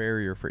like a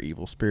barrier for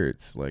evil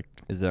spirits. Like,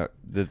 is that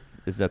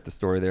the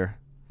story there?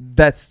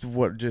 That's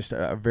what, just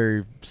a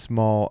very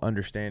small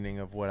understanding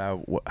of where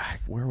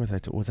was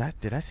I?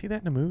 Did I see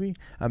that in a movie?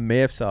 I may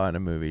have saw it in a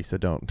movie, so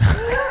don't.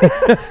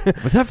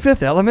 Was that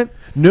Fifth Element?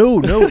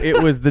 No,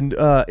 it was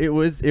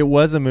it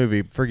was a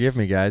movie. Forgive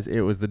me, guys.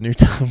 It was the new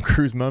Tom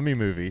Cruise Mummy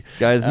movie.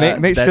 Guys,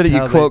 make sure that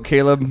you quote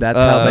Caleb. That's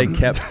how they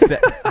kept.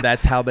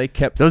 That's how they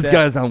kept. Those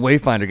guys on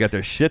Wayfinder got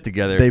their shit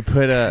together. They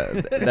put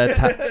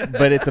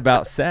but it's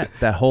about Set.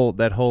 That whole.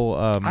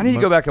 I need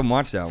to go back and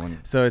watch that one.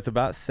 So it's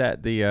about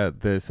Set. The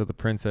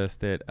princess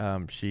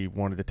that she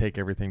wanted to take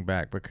everything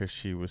back because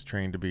she was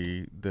trained to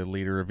be the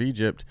leader of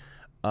Egypt.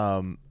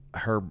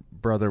 Her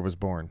brother was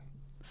born,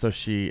 so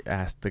she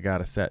asked the god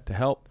of Set to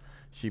help.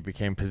 She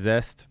became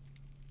possessed.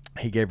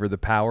 He gave her the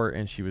power,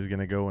 and she was going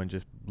to go and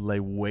just lay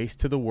waste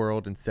to the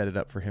world and set it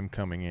up for him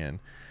coming in.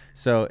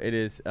 So it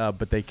is,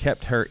 but they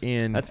kept her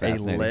in a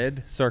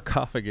lead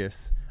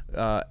sarcophagus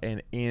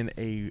and in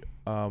a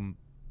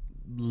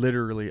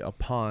literally a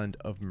pond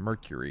of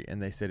mercury,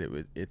 and they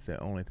said it's the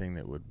only thing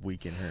that would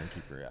weaken her and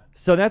keep her out.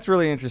 So that's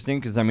really interesting,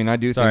 because I mean, I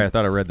thought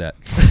I read that.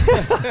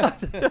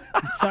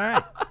 It's all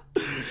right.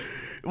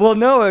 Well,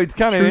 no, it's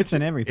kind of truth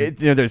in everything.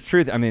 There's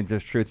truth. I mean,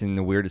 there's truth in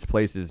the weirdest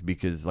places,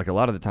 because like a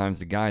lot of the times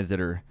the guys that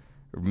are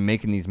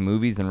making these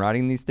movies and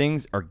writing these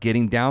things are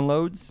getting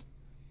downloads,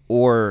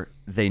 or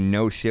they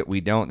know shit we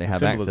don't. They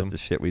have access to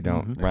shit we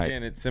don't. Mm-hmm. Right.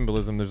 Again, it's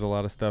symbolism. There's a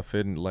lot of stuff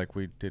in, like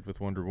we did with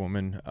Wonder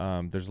Woman.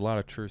 There's a lot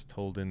of truth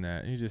told in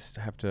that. You just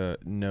have to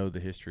know the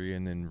history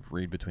and then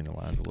read between the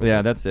lines a little bit.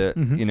 Yeah, that's it.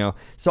 Mm-hmm.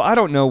 So I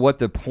don't know what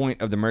the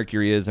point of the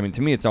mercury is. I mean,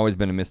 to me, it's always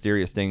been a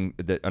mysterious thing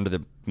that under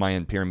the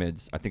Mayan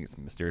pyramids. I think it's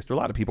mysterious to a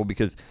lot of people,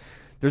 because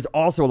there's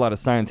also a lot of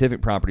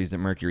scientific properties that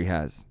mercury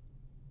has.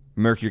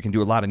 Mercury can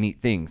do a lot of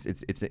neat things.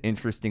 It's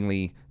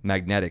interestingly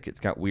magnetic. It's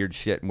got weird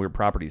shit and weird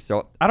properties.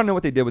 So I don't know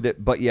what they did with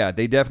it, but yeah,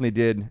 they definitely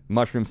did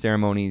mushroom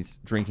ceremonies,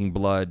 drinking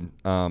blood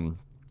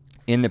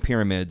in the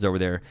pyramids over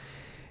there.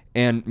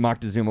 And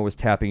Moctezuma was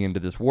tapping into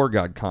this war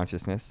god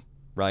consciousness,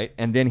 right?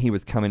 And then he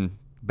was coming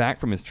back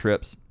from his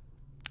trips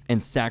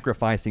and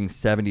sacrificing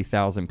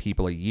 70,000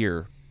 people a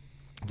year,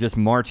 just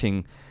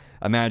marching.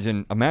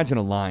 Imagine a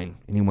line.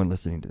 Anyone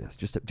listening to this,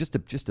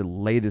 just to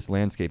lay this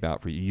landscape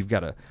out for you. You've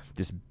got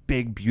this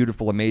big,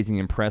 beautiful, amazing,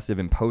 impressive,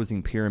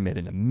 imposing pyramid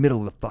in the middle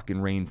of the fucking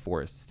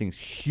rainforest. This thing's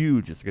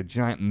huge. It's like a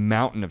giant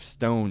mountain of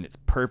stone that's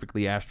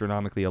perfectly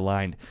astronomically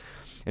aligned,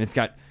 and it's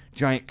got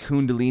giant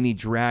Kundalini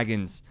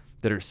dragons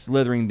that are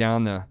slithering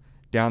down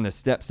the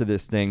steps of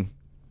this thing.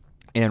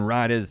 And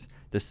right as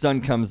the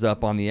sun comes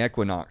up on the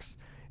equinox,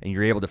 and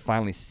you're able to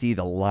finally see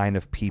the line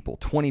of people,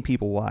 20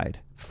 people wide,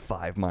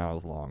 5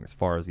 miles long, as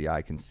far as the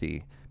eye can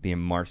see, being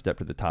marched up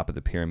to the top of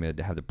the pyramid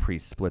to have the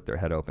priests split their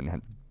head open,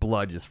 and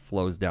blood just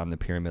flows down the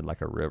pyramid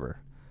like a river,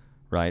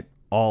 right?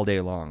 All day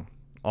long,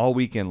 all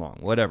weekend long,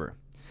 whatever.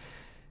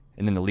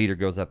 And then the leader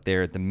goes up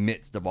there at the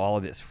midst of all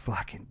of this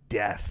fucking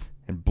death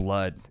and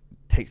blood,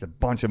 takes a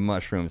bunch of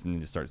mushrooms, and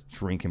then just starts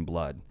drinking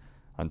blood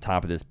on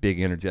top of this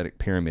big energetic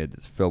pyramid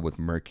that's filled with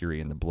mercury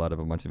and the blood of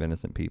a bunch of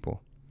innocent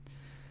people.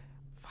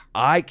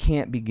 I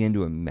can't begin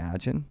to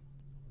imagine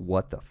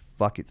what the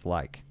fuck it's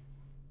like.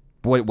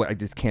 Boy, I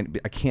just can't.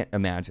 I can't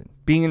imagine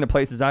being in the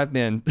places I've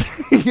been.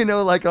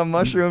 Like on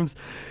mushrooms,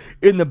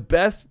 in the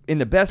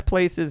best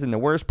places and the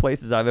worst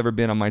places I've ever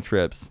been on my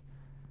trips.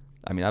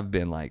 I mean, I've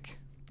been like,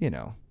 in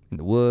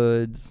the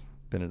woods.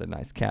 Been at a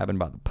nice cabin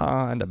by the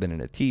pond. I've been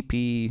in a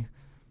teepee.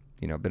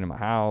 Been in my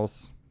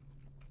house.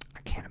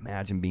 I can't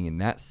imagine being in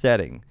that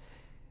setting.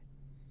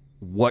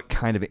 What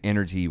kind of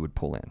energy you would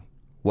pull in?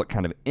 What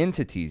kind of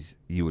entities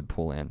you would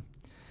pull in?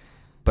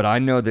 But I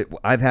know that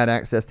I've had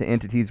access to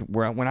entities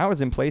where when I was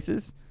in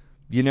places,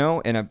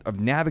 and I've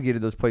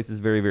navigated those places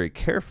very, very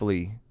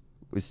carefully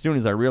as soon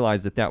as I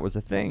realized that was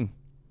a thing.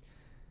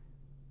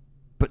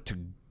 But to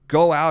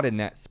go out in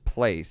that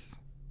place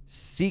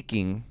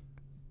seeking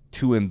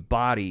to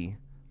embody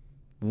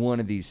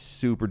one of these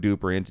super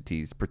duper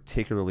entities,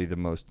 particularly the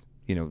most,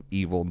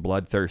 evil and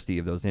bloodthirsty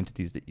of those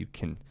entities that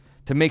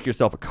to make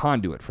yourself a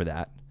conduit for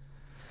that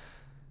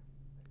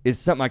is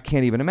something I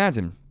can't even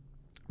imagine.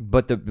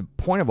 But the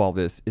point of all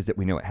this is that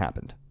we know it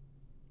happened.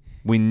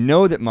 We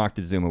know that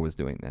Moctezuma was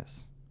doing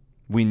this.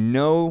 We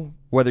know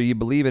whether you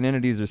believe in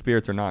entities or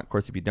spirits or not. Of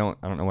course, if you don't,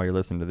 I don't know why you're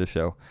listening to this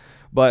show.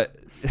 But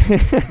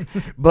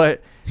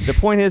but the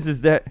point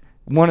is that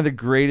one of the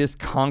greatest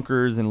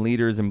conquerors and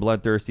leaders and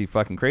bloodthirsty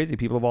fucking crazy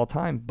people of all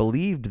time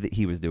believed that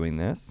he was doing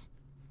this.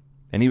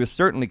 And he was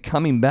certainly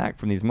coming back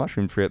from these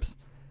mushroom trips,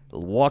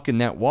 walking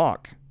that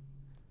walk.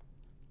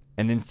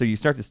 And then so you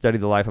start to study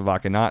the life of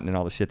Akhenaten and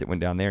all the shit that went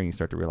down there, and you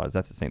start to realize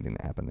that's the same thing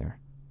that happened there.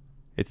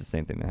 It's the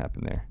same thing that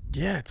happened there.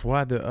 Yeah, it's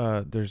why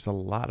there's a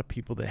lot of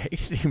people that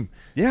hated him.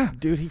 Yeah,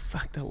 dude, he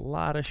fucked a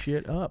lot of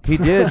shit up. He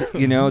did.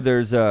 You know,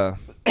 there's a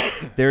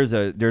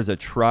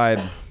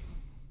tribe.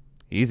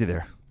 Easy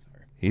there.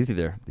 Easy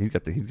there. He's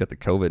got the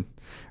COVID.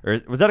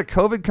 Or was that a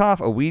COVID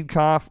cough, a weed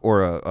cough,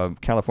 or a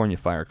California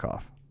fire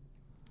cough?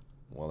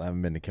 Well, I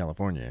haven't been to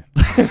California.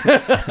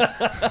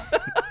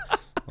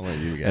 I'll let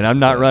you guys and I'm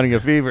not running a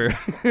fever.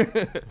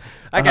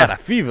 I got a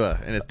fever,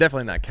 and it's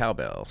definitely not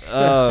cowbell.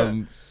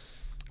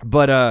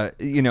 But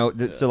you know,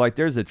 so like,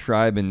 there's a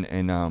tribe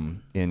in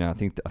I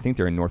think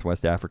they're in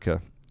Northwest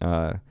Africa,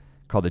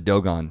 called the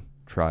Dogon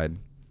tribe,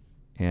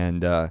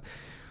 and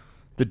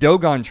the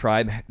Dogon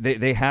tribe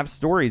they have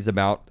stories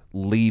about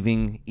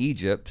leaving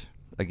Egypt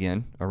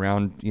again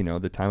around, you know,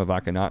 the time of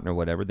Akhenaten or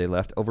whatever. They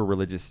left over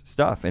religious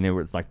stuff, and it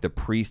was like the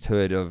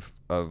priesthood of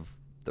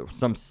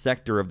some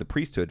sector of the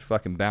priesthood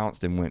fucking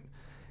bounced and went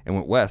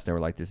west. They were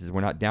like,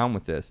 we're not down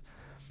with this.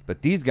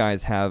 But these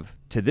guys have,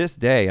 to this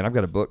day, and I've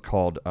got a book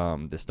called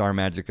The Star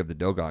Magic of the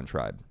Dogon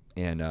Tribe,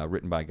 and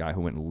written by a guy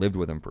who went and lived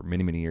with them for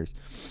many, many years.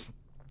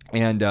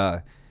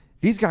 And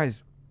these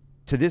guys,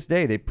 to this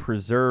day, they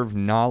preserve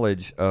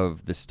knowledge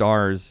of the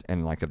stars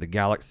and like of the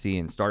galaxy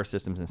and star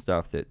systems and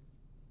stuff that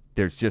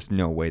there's just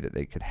no way that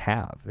they could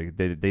have.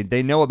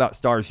 They know about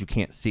stars you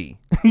can't see.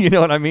 You know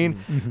what I mean?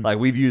 Mm-hmm. Like,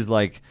 we've used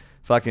like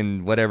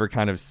fucking whatever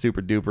kind of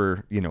super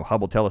duper, you know,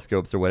 Hubble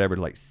telescopes or whatever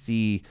to like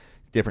see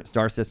different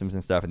star systems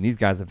and stuff, and these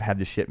guys have had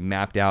this shit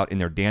mapped out in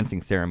their dancing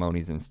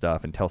ceremonies and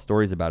stuff and tell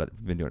stories about it.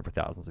 They've been doing it for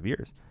thousands of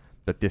years.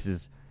 But this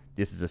is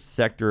a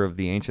sector of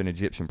the ancient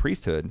Egyptian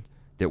priesthood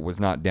that was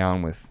not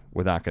down with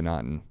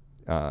Akhenaten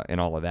and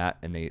all of that,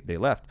 and they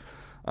left.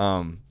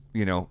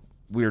 You know,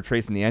 we were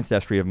tracing the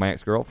ancestry of my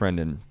ex-girlfriend,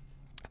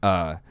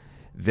 and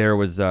there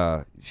was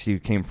she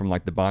came from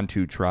like the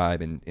Bantu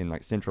tribe in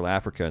like Central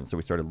Africa, and so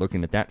we started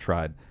looking at that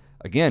tribe.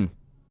 Again,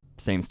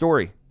 same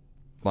story.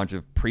 Bunch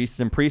of priests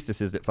and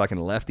priestesses that fucking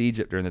left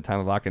Egypt during the time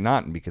of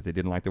Akhenaten because they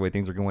didn't like the way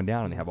things were going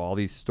down, and they have all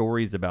these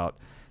stories about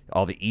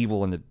all the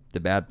evil and the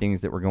bad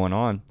things that were going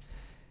on.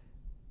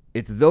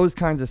 It's those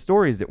kinds of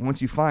stories that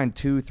once you find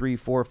 2, 3,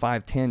 4,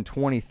 5, 10,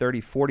 20,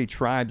 30, 40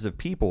 tribes of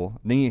people,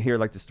 then you hear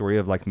like the story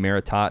of like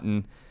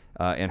Meritaten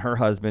and her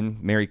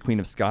husband, Mary Queen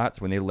of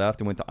Scots, when they left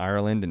and went to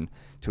Ireland and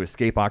to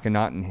escape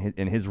Akhenaten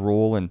and his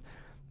rule. And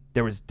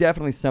there was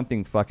definitely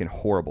something fucking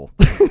horrible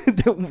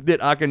that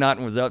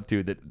Akhenaten was up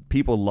to that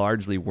people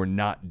largely were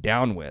not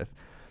down with.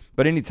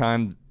 But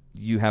anytime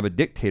you have a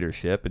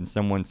dictatorship and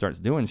someone starts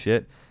doing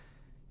shit,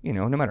 you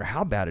know, no matter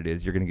how bad it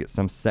is, you're going to get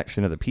some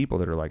section of the people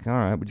that are like, all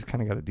right, we just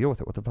kind of got to deal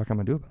with it. What the fuck am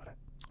I going to do about it?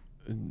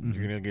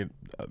 You're going to get,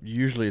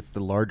 usually it's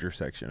the larger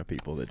section of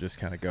people that just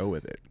kind of go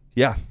with it.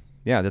 Yeah.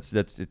 Yeah,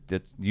 that's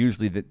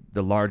usually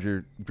the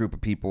larger group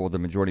of people, the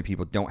majority of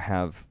people don't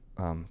have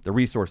the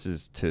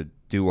resources to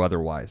do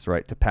otherwise,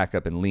 right? To pack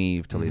up and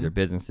leave, to leave their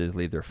businesses,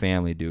 leave their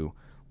family, do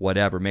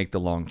whatever, make the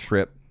long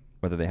trip,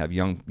 whether they have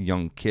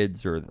young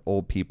kids or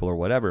old people or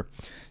whatever.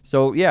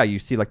 So yeah, you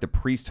see like the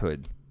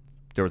priesthood,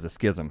 there was a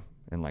schism,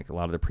 and like a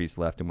lot of the priests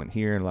left and went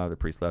here, and a lot of the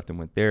priests left and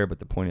went there. But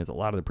the point is, a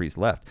lot of the priests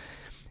left.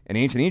 And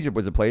ancient Egypt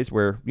was a place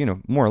where, you know,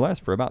 more or less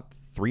for about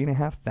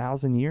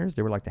 3,500 years,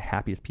 they were like the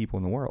happiest people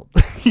in the world.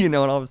 You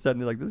know, and all of a sudden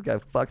they're like, this guy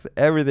fucks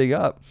everything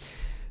up.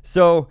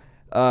 So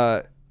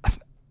I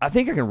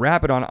think I can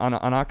wrap it on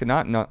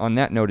Akhenaten on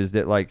that note, is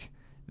that like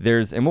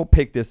there's, and we'll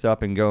pick this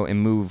up and go and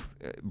move,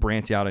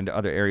 branch out into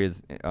other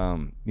areas,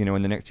 you know,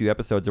 in the next few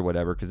episodes or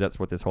whatever, because that's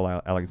what this whole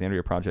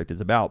Alexandria project is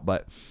about.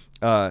 But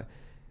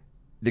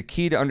the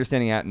key to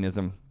understanding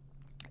Atenism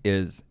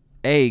is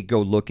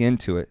go look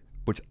into it,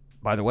 which,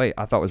 by the way,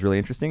 I thought was really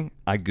interesting.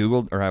 I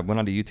Googled, or I went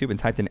onto YouTube and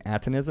typed in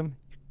Atenism.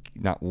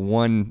 Not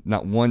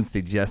one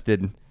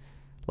suggested,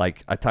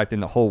 like, I typed in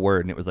the whole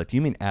word and it was like, do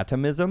you mean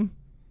atomism?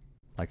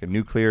 Like a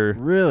nuclear.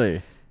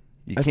 Really?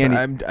 You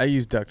can't. I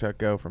use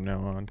DuckDuckGo from now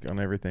on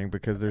everything,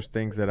 because there's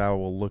things that I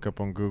will look up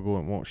on Google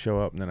and won't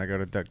show up, and then I go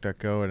to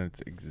DuckDuckGo and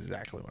it's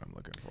exactly what I'm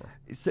looking for.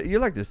 So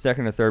you're like the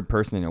second or third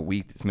person in a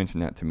week that's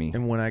mentioned that to me.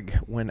 And when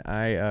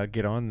I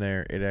get on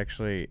there,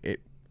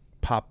 it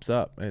pops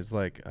up as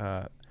like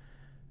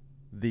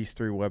these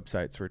 3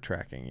 websites were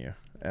tracking you.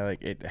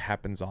 Like, it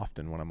happens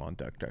often when I'm on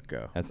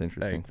DuckDuckGo. That's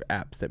interesting. Like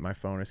apps that my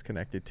phone is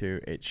connected to,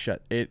 it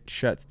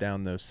shuts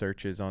down those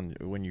searches on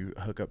when you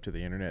hook up to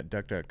the internet.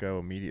 DuckDuckGo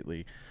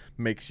immediately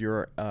makes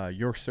your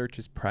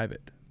searches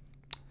private.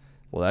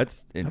 Well,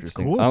 that's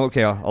interesting. cool.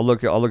 Okay, I'll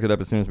look it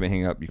up as soon as we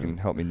hang up. You can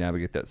help me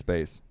navigate that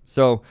space.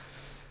 So,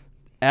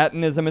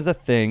 atomism is a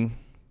thing.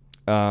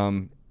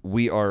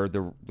 We are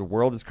the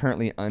world is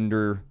currently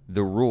under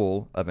the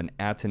rule of an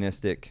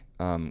atomistic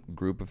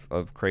group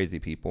of crazy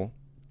people.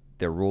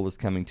 Their rule is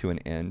coming to an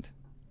end.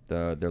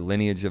 Their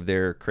lineage of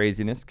their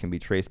craziness can be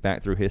traced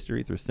back through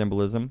history, through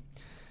symbolism,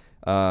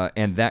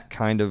 and that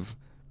kind of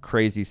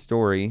crazy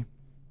story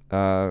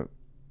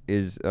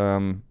is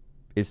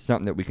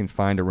something that we can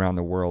find around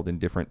the world in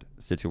different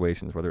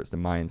situations, whether it's the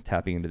Mayans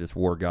tapping into this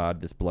war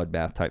god, this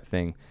bloodbath type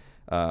thing,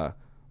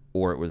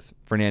 or it was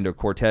Fernando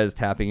Cortez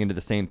tapping into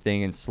the same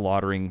thing and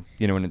slaughtering,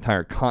 an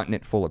entire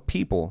continent full of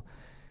people.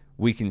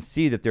 We can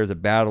see that there's a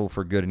battle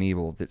for good and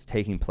evil that's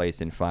taking place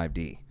in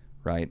 5D,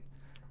 right?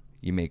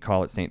 You may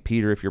call it St.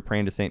 Peter if you're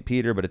praying to St.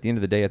 Peter, but at the end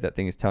of the day, if that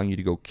thing is telling you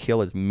to go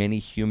kill as many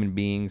human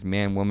beings,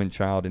 man, woman,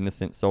 child,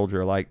 innocent,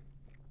 soldier alike,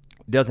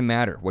 it doesn't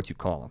matter what you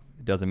call them.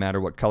 It doesn't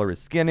matter what color his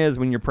skin is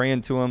when you're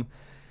praying to him.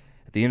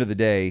 At the end of the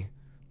day,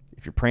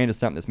 if you're praying to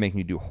something that's making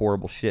you do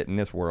horrible shit in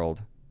this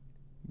world,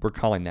 we're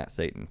calling that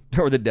Satan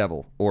or the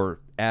devil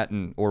or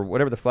Aten or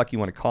whatever the fuck you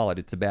want to call it.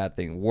 It's a bad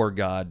thing. War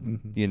god,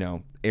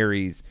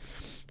 Ares.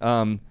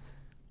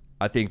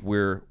 I think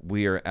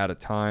we are at a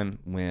time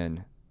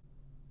when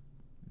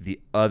the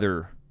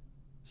other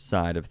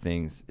side of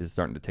things is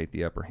starting to take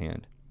the upper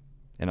hand.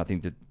 And I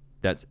think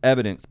that's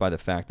evidenced by the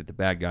fact that the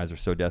bad guys are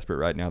so desperate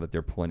right now that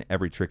they're pulling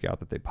every trick out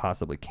that they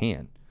possibly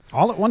can.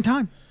 All at one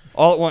time.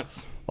 All at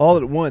once. All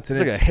at once.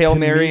 And it's like a Hail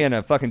Mary and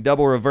a fucking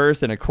double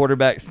reverse and a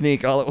quarterback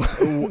sneak all at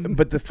once.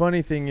 But the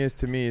funny thing is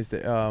to me is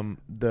that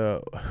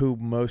who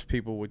most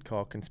people would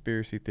call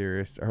conspiracy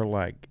theorists are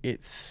like,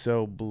 it's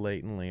so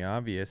blatantly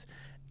obvious.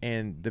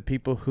 And the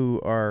people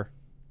who are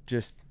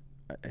just,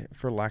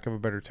 for lack of a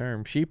better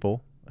term,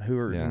 sheeple, who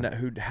are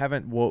who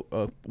haven't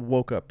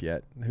woke up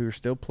yet, who are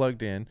still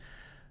plugged in,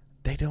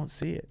 they don't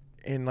see it.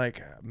 And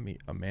like me,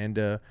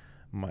 Amanda,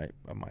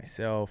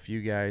 myself,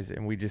 you guys,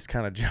 and we just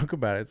kind of joke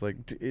about it. It's like,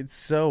 it's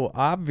so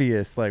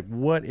obvious, like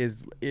what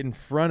is in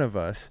front of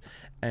us,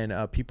 and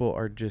people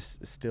are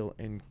just still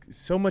in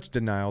so much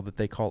denial that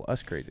they call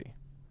us crazy.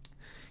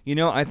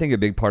 I think a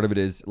big part of it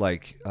is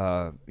like,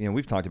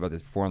 we've talked about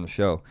this before on the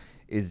show,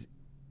 is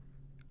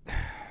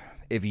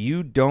if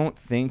you don't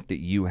think that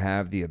you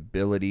have the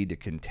ability to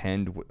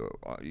contend,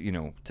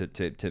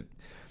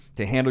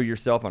 to handle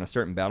yourself on a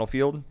certain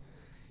battlefield,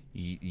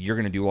 you're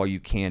going to do all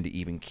you can to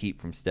even keep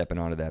from stepping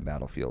onto that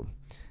battlefield.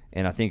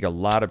 And I think a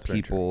lot of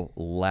people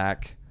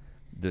lack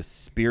the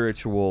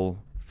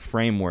spiritual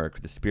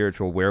framework, the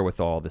spiritual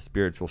wherewithal, the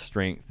spiritual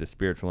strength, the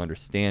spiritual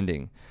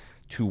understanding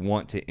to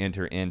want to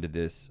enter into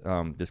this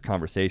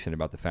conversation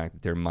about the fact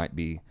that there might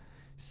be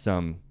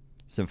some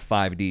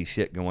 5D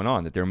shit going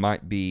on, that there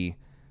might be,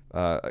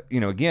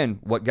 again,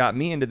 what got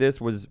me into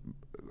this was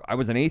I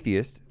was an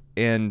atheist,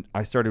 and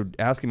I started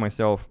asking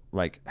myself,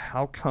 like,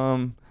 how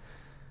come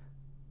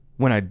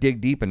when I dig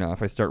deep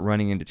enough, I start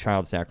running into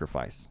child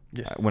sacrifice?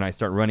 Yes. When I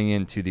start running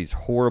into these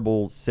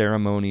horrible,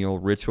 ceremonial,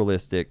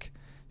 ritualistic,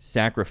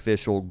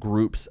 sacrificial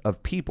groups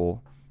of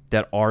people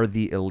that are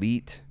the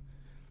elite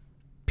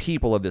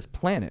people of this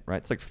planet, right?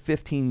 It's like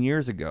 15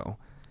 years ago.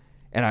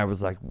 And I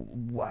was like,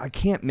 I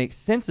can't make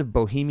sense of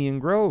Bohemian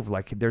Grove.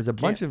 Like, there's a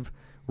bunch of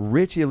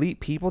rich elite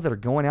people that are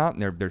going out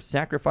and they're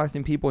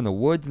sacrificing people in the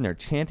woods, and they're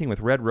chanting with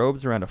red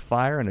robes around a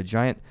fire and a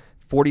giant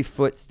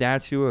 40-foot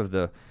statue of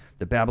the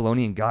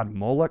Babylonian god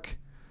Moloch.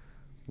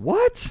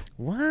 What?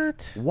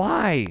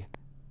 Why?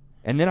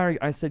 And then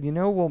I said,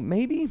 well,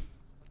 maybe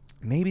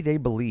they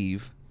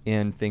believe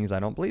in things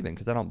I don't believe in,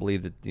 because I don't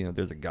believe that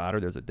there's a god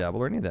or there's a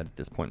devil or any of that at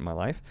this point in my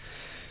life.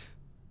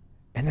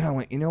 And then I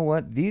went, you know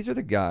what? These are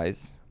the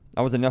guys.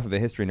 I was enough of a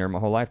history nerd my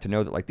whole life to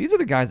know that, like, these are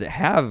the guys that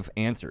have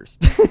answers.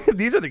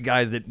 These are the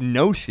guys that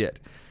know shit.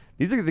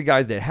 These are the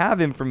guys that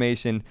have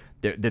information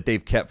that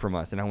they've kept from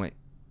us. And I went,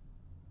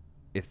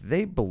 if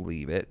they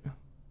believe it,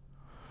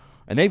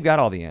 and they've got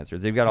all the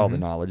answers, they've got all the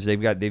knowledge,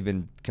 they've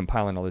been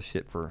compiling all this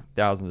shit for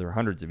thousands or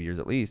hundreds of years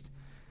at least.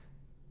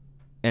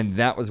 And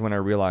that was when I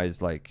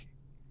realized, like,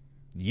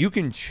 you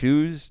can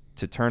choose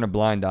to turn a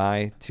blind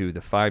eye to the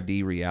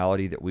 5D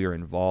reality that we are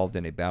involved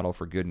in a battle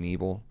for good and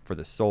evil, for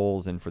the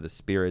souls and for the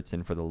spirits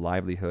and for the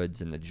livelihoods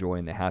and the joy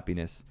and the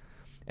happiness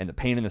and the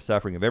pain and the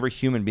suffering of every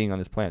human being on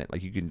this planet.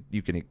 Like, you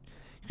can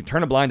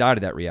turn a blind eye to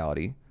that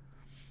reality,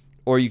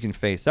 or you can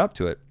face up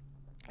to it.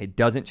 It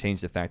doesn't change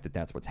the fact that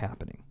that's what's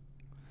happening.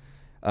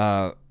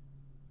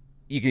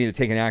 You can either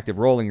take an active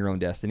role in your own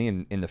destiny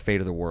and in the fate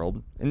of the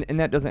world,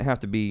 and that doesn't have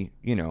to be,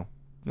 you don't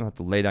have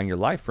to lay down your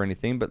life for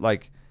anything, but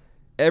like,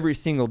 every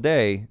single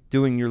day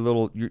doing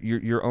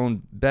your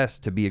own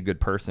best to be a good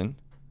person,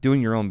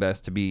 doing your own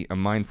best to be a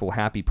mindful,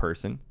 happy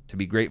person, to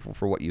be grateful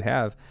for what you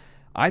have.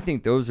 I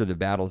think those are the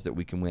battles that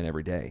we can win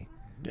every day.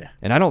 Yeah.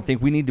 And I don't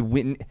think we need to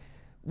win.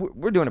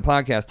 We're doing a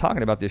podcast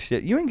talking about this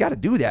shit. You ain't got to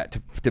do that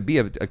to be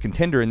a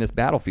contender in this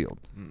battlefield.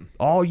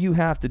 All you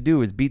have to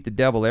do is beat the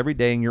devil every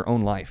day in your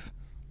own life.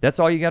 That's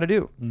all you got to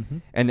do.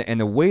 And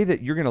the way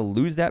that you're going to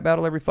lose that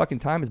battle every fucking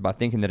time is by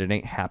thinking that it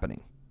ain't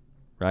happening.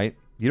 Right?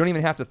 You don't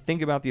even have to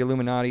think about the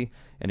Illuminati.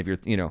 And if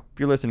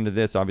you're listening to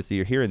this, obviously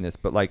you're hearing this,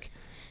 but like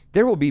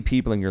there will be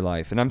people in your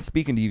life, and I'm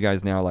speaking to you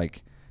guys now,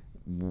 like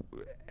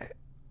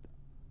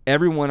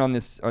everyone on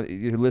this,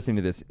 who's listening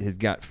to this has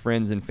got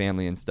friends and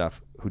family and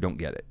stuff who don't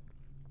get it.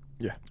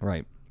 Yeah.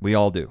 Right. We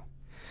all do.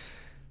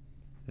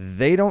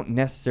 They don't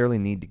necessarily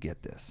need to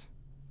get this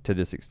to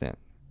this extent.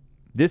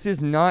 This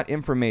is not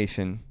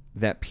information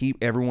that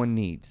everyone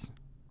needs.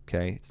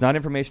 Okay? It's not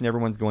information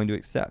everyone's going to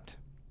accept.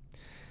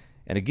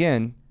 And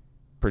again,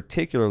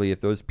 particularly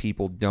if those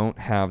people don't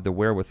have the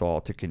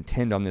wherewithal to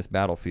contend on this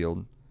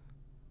battlefield,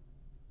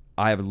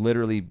 I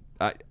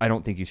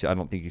don't think you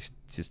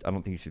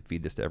should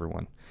feed this to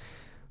everyone.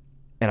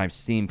 And I've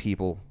seen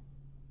people,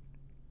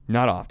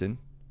 not often,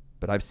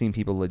 but I've seen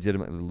people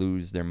legitimately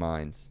lose their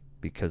minds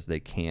because they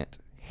can't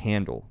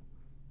handle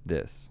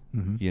this.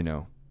 Mm-hmm. You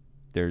know,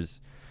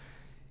 there's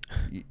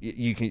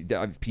you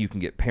can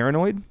get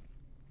paranoid,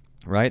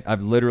 right? I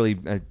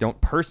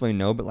don't personally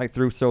know, but like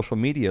through social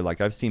media, like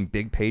I've seen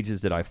big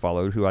pages that I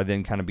followed who I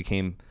then kind of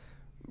became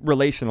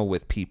relational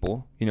with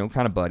people, you know,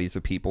 kind of buddies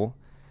with people.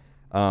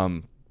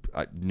 I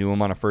knew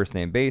them on a first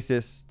name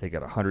basis. They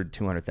got 100,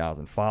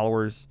 200,000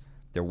 followers.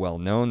 They're well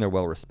known. They're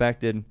well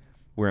respected.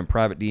 We're in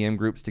private DM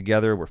groups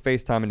together. We're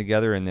FaceTiming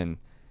together. And then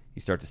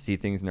you start to see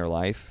things in their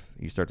life.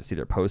 You start to see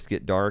their posts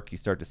get dark. You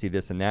start to see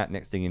this and that.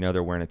 Next thing you know,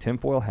 they're wearing a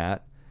tinfoil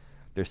hat.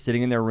 They're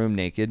sitting in their room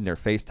naked and they're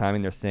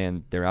FaceTiming. They're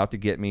saying they're out to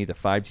get me. The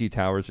 5G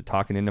towers are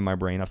talking into my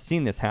brain. I've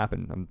seen this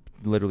happen. I'm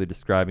literally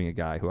describing a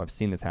guy who I've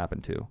seen this happen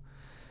to.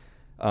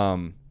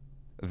 A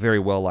very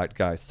well-liked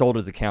guy. Sold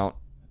his account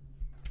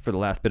for the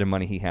last bit of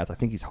money he has. I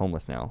think he's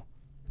homeless now.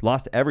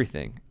 Lost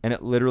everything. And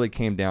it literally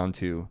came down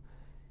to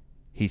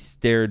he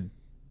stared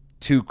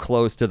too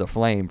close to the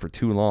flame for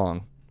too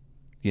long,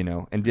 you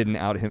know, and didn't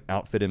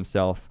outfit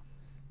himself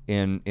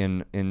in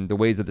the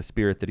ways of the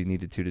spirit that he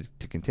needed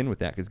to contend with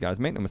that. Because guys,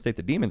 make no mistake,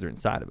 the demons are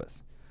inside of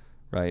us,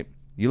 right?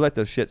 You let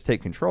those shits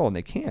take control, and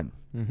they can.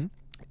 Mm-hmm.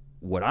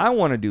 What I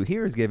want to do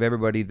here is give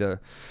everybody the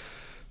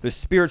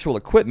spiritual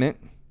equipment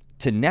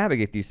to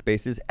navigate these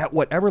spaces at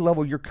whatever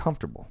level you're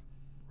comfortable,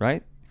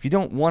 right? If you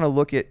don't want to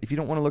look at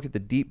the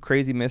deep,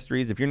 crazy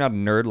mysteries, if you're not a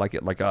nerd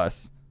like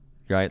us,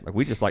 right? Like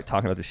we just like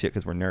talking about this shit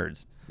because we're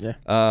nerds. Yeah.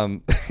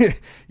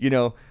 You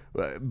know,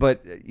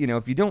 but you know,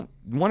 if you don't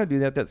want to do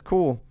that, that's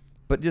cool.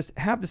 But just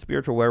have the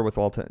spiritual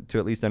wherewithal to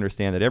at least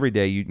understand that every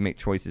day you make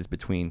choices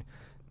between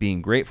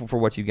being grateful for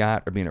what you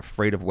got or being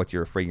afraid of what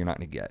you're afraid you're not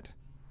going to get.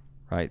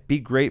 Right? Be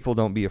grateful.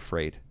 Don't be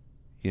afraid.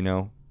 You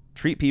know,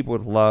 treat people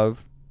with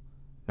love,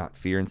 not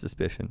fear and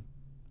suspicion.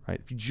 Right?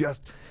 If you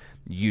just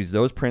use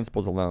those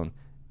principles alone,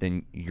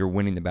 then you're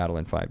winning the battle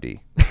in 5D.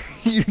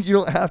 You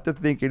don't have to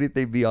think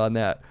anything beyond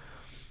that.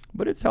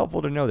 But it's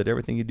helpful to know that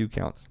everything you do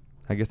counts.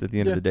 I guess at the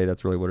end of the day,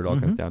 that's really what it all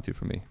comes down to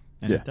for me.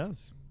 And it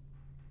does.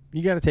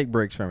 You got to take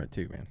breaks from it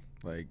too, man.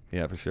 Like,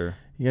 yeah, for sure.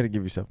 You got to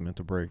give yourself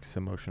mental breaks,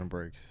 emotional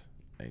breaks.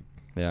 Like,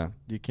 yeah,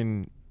 you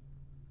can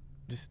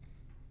just.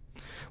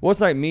 Well,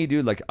 it's like me,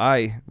 dude. Like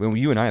when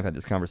you and I have had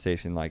this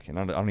conversation, like, and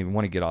I don't even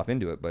want to get off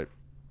into it, but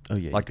oh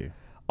yeah, like you do.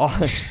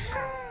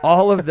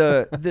 all of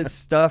the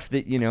stuff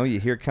that you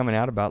hear coming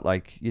out about,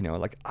 like,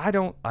 like I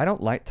don't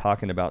like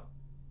talking about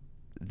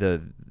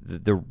the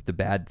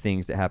bad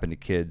things that happen to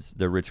kids,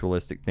 the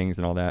ritualistic things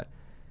and all that.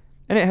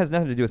 And it has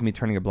nothing to do with me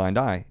turning a blind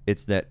eye.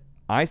 It's that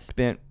I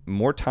spent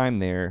more time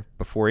there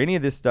before any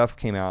of this stuff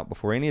came out,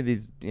 before any of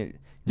these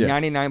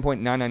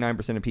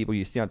 99.999% of people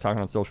you see talking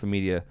on social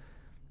media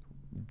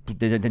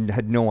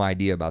had no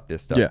idea about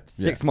this stuff.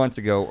 6 months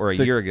ago or a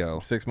year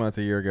ago. 6 months,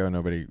 a year ago,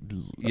 nobody,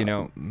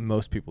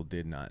 most people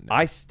did not know.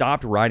 I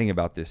stopped writing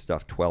about this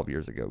stuff 12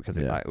 years ago because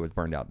it was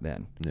burned out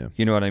then. Yeah.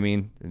 You know what I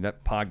mean? And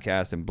that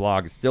podcast and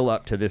blog is still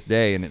up to this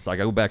day, and it's like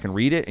I go back and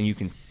read it, and you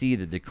can see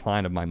the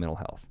decline of my mental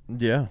health.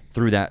 Yeah.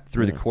 Through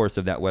the course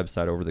of that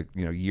website over the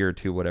year or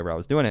two, whatever I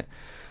was doing it.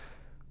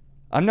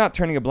 I'm not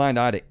turning a blind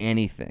eye to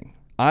anything.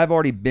 I've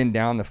already been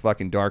down the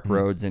fucking dark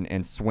roads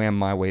and swam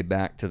my way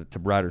back to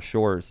brighter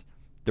shores.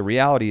 The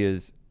reality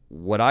is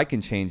what I can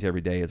change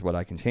every day is what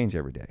I can change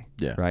every day.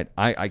 Yeah. Right?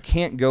 I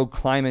can't go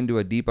climb into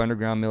a deep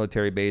underground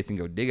military base and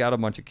go dig out a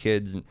bunch of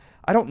kids. And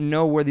I don't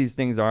know where these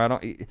things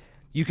are.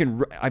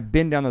 I've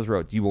been down those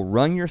roads. You will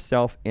run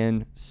yourself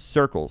in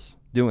circles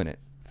doing it.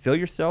 Fill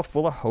yourself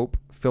full of hope.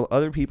 Fill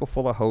other people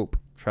full of hope.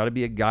 Try to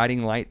be a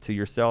guiding light to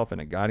yourself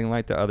and a guiding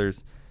light to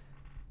others.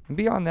 And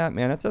beyond that,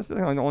 man, that's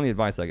the only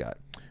advice I got.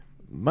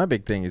 My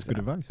big thing is good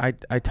advice.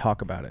 I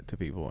talk about it to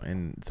people,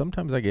 and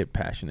sometimes I get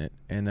passionate,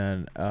 and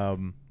then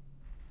and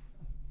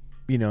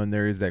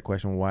there is that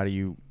question: why do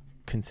you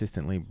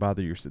consistently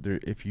bother yourself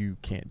if you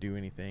can't do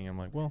anything? I'm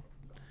like, well,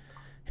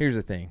 here's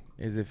the thing: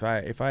 is if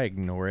I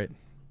ignore it,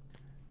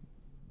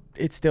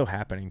 it's still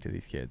happening to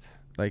these kids.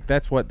 Like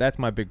that's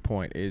my big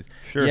point. Is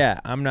sure. Yeah,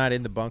 I'm not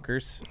in the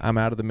bunkers. I'm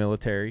out of the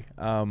military.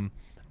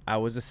 I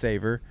was a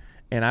saver,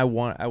 and I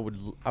want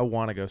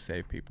to go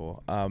save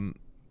people.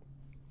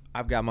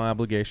 I've got my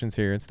obligations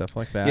here and stuff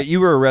like that. Yeah, you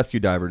were a rescue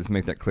diver. Just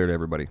make that clear to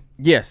everybody.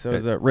 Yes, I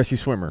was a rescue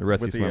swimmer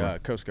with the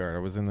Coast Guard. I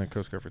was in the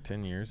Coast Guard for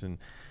 10 years, and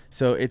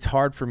so it's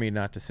hard for me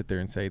not to sit there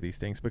and say these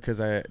things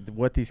because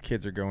what these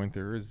kids are going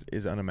through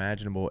is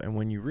unimaginable. And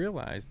when you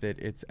realize that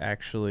it's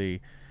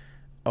actually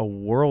a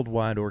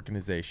worldwide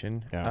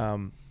organization,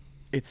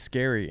 it's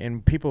scary.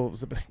 And people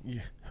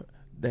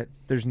that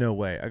there's no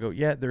way. I go,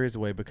 yeah, there is a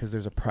way because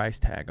there's a price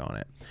tag on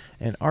it,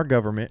 and our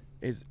government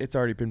it's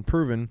already been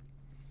proven.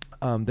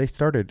 They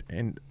started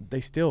and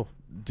they still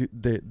do.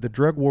 The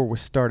drug war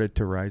was started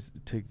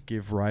to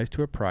give rise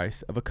to a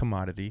price of a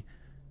commodity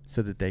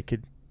so that they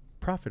could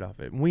profit off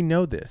it. And we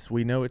know this.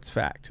 We know it's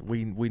fact.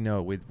 We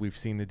know we've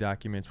seen the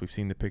documents. We've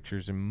seen the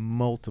pictures, and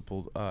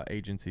multiple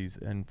agencies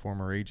and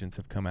former agents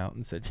have come out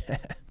and said,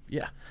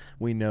 yeah,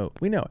 we know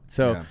it.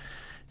 So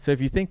if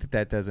you think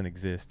that doesn't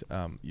exist,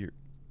 you're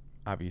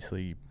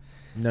obviously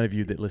none of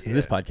you that listen to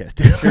this podcast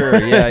do. Sure,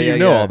 you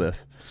know all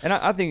this. And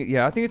I think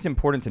it's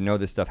important to know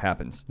this stuff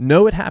happens.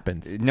 Know it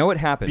happens.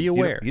 Be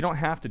aware. You don't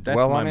have to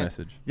dwell on it. That's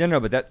my message. Yeah, no,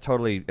 but that's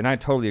totally, and I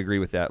totally agree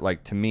with that.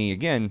 Like, to me,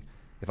 again,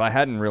 if I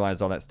hadn't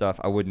realized all that stuff,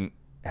 I wouldn't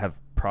have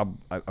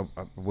I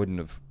wouldn't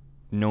have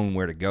known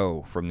where to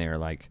go from there.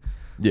 Like,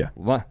 yeah.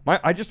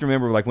 I just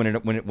remember like when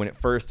it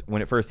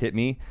first hit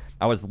me,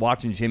 I was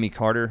watching Jimmy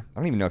Carter. I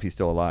don't even know if he's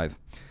still alive,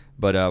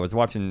 but I was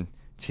watching.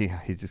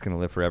 He's just gonna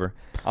live forever.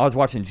 I was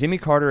watching Jimmy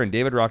Carter and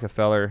David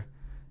Rockefeller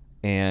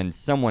and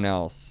someone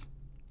else,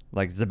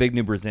 like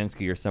Zbigniew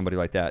Brzezinski or somebody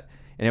like that.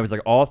 And it was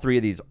like all three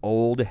of these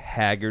old,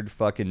 haggard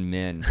fucking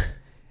men.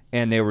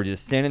 And they were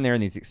just standing there in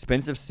these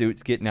expensive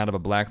suits getting out of a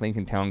black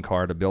Lincoln Town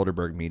car at a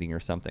Bilderberg meeting or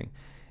something.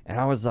 And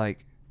I was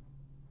like,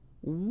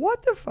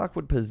 what the fuck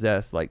would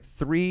possess like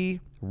three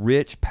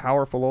rich,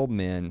 powerful old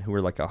men who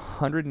were like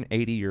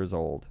 180 years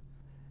old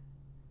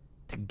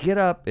to get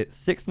up at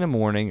 6 in the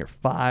morning or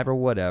 5 or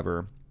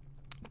whatever,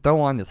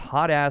 throw on this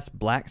hot-ass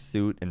black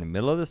suit in the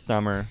middle of the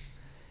summer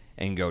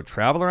and go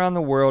travel around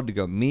the world to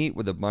go meet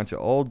with a bunch of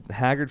old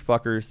haggard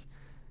fuckers.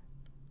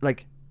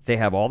 Like, they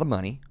have all the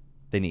money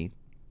they need.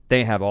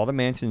 They have all the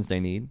mansions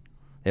they need.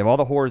 They have all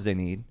the whores they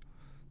need.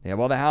 They have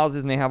all the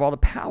houses, and they have all the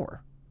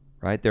power,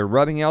 right? They're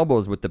rubbing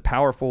elbows with the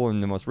powerful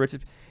and the most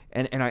richest.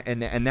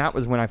 And that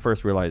was when I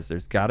first realized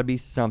there's got to be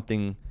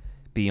something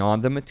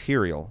beyond the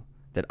material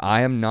that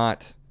I am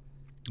not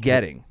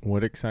getting.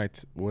 What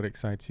excites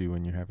you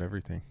when you have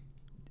everything?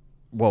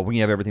 Well, when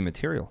you have everything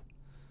material.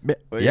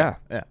 Yeah.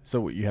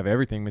 So you have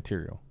everything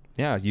material.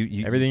 Yeah,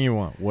 you everything you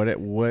want. What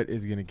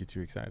is going to get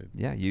you excited?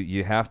 Yeah,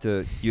 you have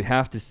to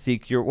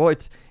seek your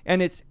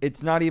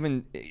it's not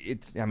even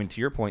I mean,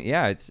 to your point,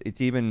 yeah,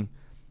 it's even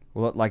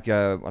like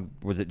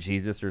was it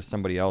Jesus or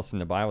somebody else in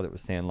the Bible that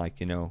was saying like,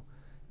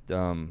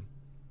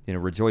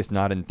 rejoice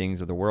not in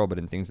things of the world but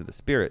in things of the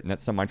Spirit, and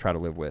that's something I try to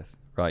live with,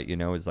 right?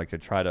 Is like I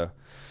try to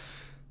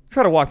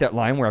walk that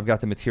line where I've got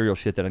the material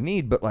shit that I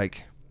need, but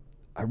like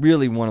I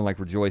really want to like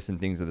rejoice in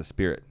things of the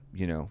Spirit,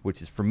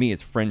 which is for me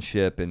it's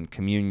friendship and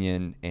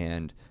communion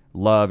and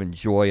love and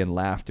joy and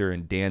laughter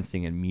and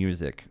dancing and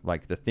music,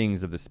 like the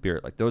things of the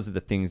Spirit. Like those are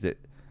the things that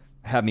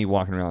have me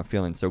walking around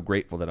feeling so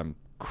grateful that I'm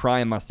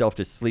crying myself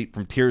to sleep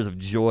from tears of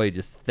joy,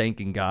 just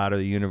thanking God or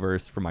the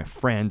universe for my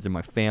friends and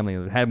my family.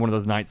 I had one of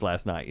those nights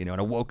last night, and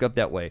I woke up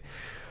that way.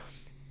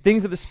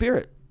 Things of the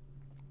Spirit.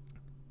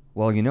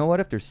 Well, you know what?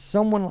 If there's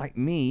someone like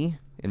me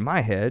in my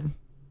head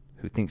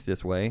who thinks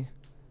this way,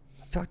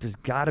 I feel like there's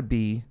got to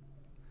be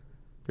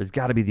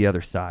the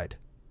other side.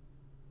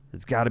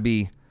 There's got to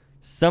be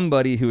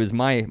somebody who is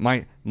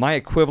my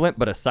equivalent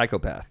but a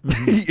psychopath.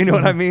 You know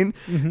what I mean?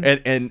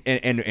 Mm-hmm.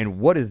 And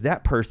what is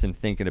that person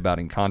thinking about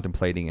and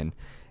contemplating and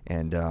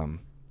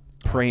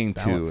praying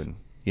balance. To? And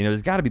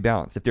there's got to be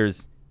balance. If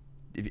there's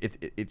think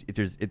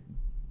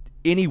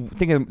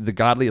of the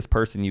godliest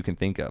person you can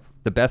think of,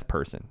 the best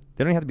person.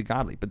 They don't have to be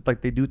godly, but like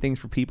they do things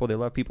for people, they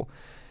love people.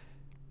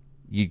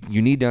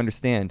 You need to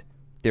understand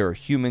there are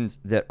humans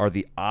that are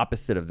the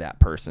opposite of that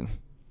person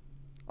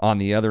on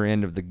the other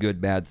end of the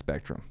good-bad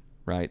spectrum,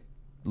 right?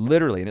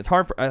 Literally. And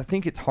I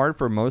think it's hard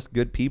for most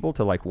good people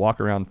to like walk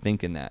around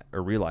thinking that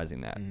or realizing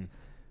that. Mm.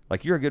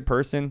 Like you're a good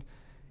person.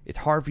 It's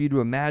hard for you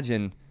to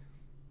imagine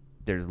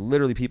there's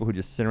literally people who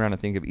just sit around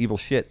and think of evil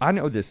shit. I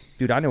know this,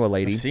 dude. I know a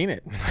lady. I've seen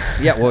it.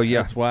 Yeah, well,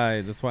 yeah. That's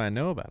why I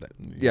know about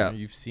it.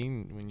 You've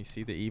seen when you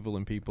see the evil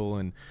in people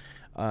and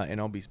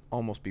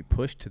almost be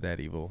pushed to that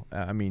evil.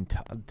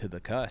 To the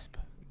cusp.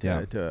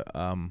 I don't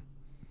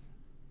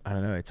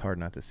know. It's hard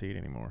not to see it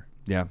anymore.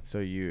 Yeah. So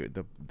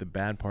the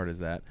bad part is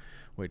that,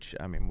 which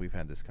I mean, we've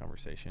had this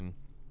conversation,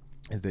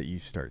 is that you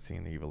start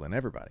seeing the evil in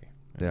everybody.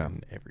 Yeah.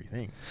 In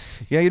everything.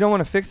 Yeah, you don't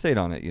want to fixate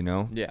on it,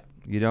 Yeah.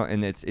 You don't,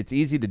 and it's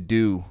easy to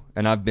do,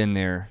 and I've been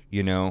there,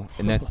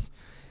 and that's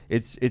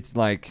it's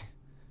like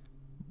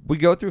we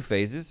go through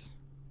phases.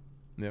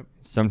 Yep.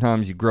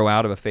 Sometimes you grow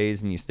out of a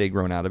phase and you stay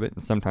growing out of it,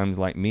 and sometimes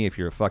like me, if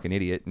you're a fucking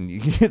idiot,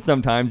 and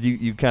sometimes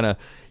you kind of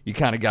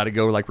got to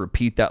go like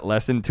repeat that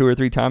lesson 2 or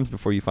 3 times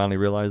before you finally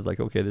realize like,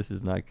 okay, this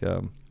is like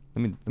let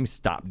me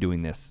stop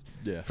doing this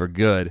for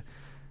good.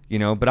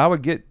 But I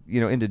would get,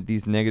 into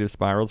these negative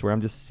spirals where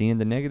I'm just seeing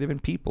the negative in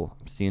people.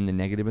 I'm seeing the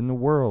negative in the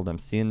world. I'm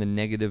seeing the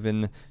negative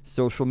in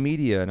social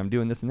media, and I'm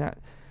doing this and that.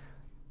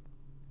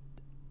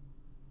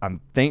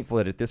 I'm thankful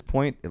that at this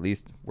point, at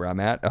least where I'm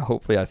at,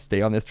 hopefully I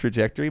stay on this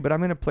trajectory, but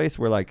I'm in a place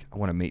where, like, I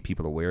want to make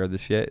people aware of the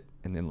shit.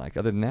 And then, like,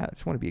 other than that, I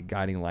just want to be a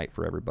guiding light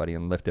for everybody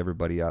and lift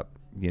everybody up,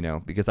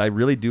 because I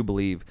really do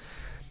believe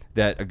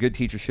that a good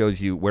teacher shows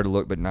you where to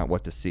look but not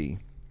what to see.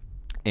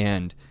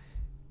 And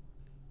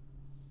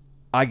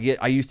I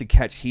used to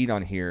catch heat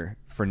on here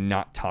for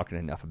not talking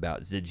enough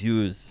about the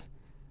Jews.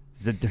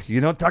 You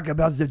don't talk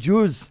about the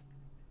Jews.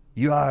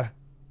 You are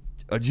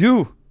a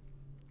Jew.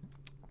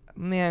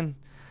 Man,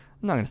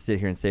 I'm not going to sit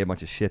here and say a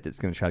bunch of shit that's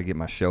going to try to get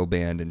my show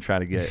banned and try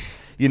to get,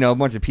 a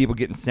bunch of people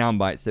getting sound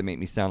bites that make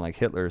me sound like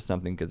Hitler or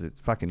something, because it's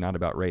fucking not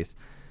about race.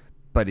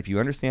 But if you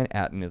understand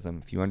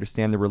Atonism, if you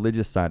understand the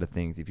religious side of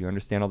things, if you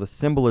understand all the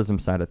symbolism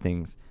side of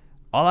things,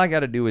 all I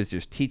got to do is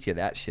just teach you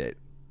that shit,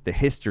 the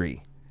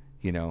history,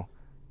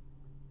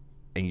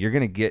 and you're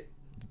going to get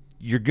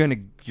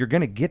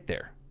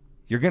there.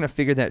 You're going to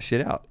figure that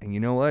shit out. And you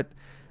know what?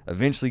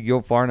 Eventually you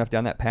go far enough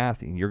down that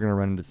path and you're going to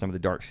run into some of the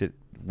dark shit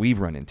we've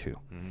run into.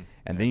 Mm-hmm.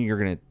 And then you're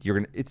going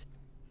to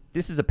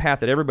this is a path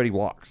that everybody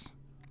walks,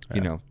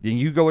 then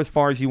you go as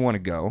far as you want to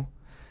go.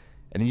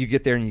 And then you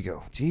get there and you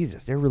go,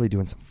 Jesus, they're really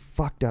doing some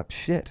fucked up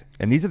shit.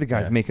 And these are the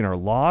guys making our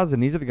laws,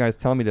 and these are the guys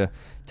telling me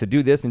to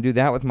do this and do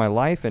that with my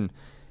life. And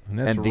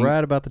that's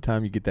right about the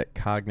time you get that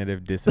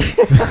cognitive dissonance.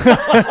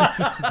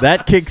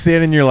 That kicks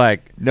in and you're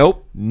like,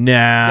 nope.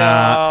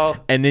 Nah.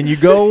 No. And then you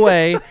go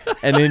away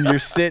and then you're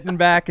sitting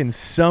back and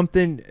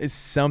something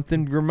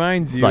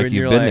reminds you. Like and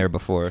you've been there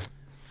before.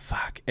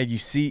 Fuck. And you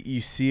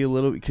see a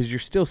little, because you're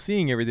still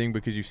seeing everything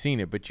because you've seen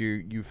it, but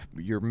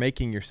you're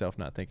making yourself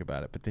not think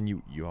about it. But then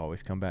you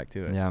always come back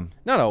to it. Yeah.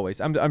 Not always.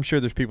 I'm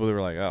sure there's people that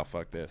are like, oh,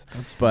 fuck this.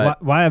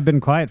 But why I've been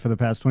quiet for the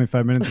past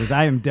 25 minutes is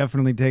I am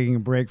definitely taking a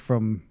break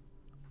from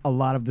a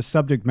lot of the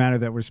subject matter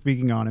that we're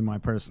speaking on in my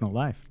personal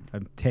life.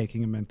 I'm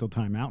taking a mental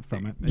time out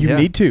from it. You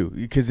need to,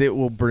 because it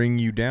will bring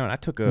you down. I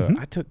took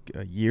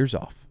years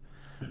off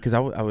because I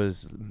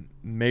was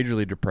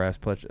majorly depressed,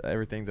 plus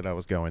everything that I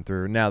was going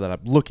through. Now that I'm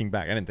looking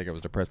back, I didn't think I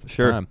was depressed at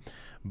the time.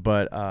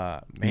 But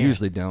man, you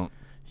usually don't.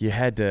 I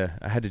had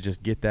to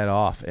just get that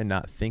off and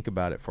not think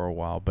about it for a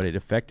while, but it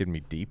affected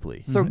me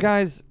deeply. So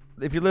guys,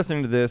 if you're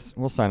listening to this,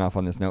 we'll sign off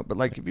on this note, but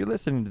like if you're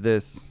listening to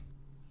this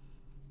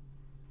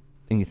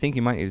and you think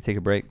you might need to take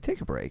a break,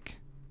 take a break.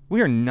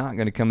 We are not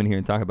going to come in here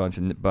and talk about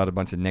a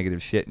bunch of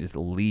negative shit and just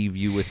leave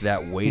you with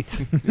that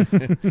weight.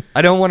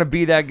 I don't want to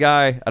be that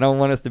guy. I don't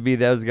want us to be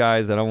those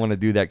guys. I don't want to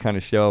do that kind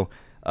of show.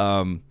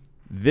 I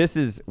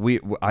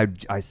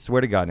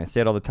swear to God, and I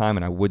say it all the time,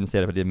 and I wouldn't say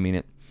it if I didn't mean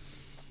it.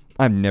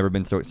 I've never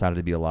been so excited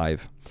to be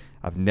alive.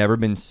 I've never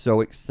been so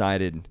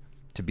excited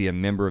to be a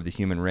member of the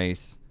human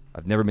race.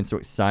 I've never been so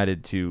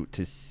excited to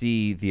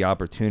see the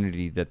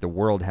opportunity that the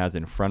world has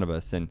in front of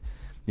us. And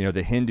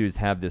the Hindus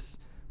have this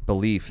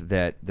belief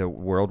that the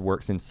world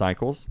works in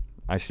cycles.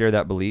 I share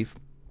that belief,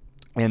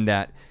 and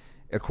that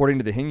according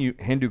to the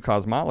Hindu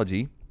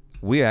cosmology,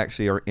 we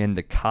actually are in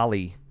the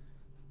Kali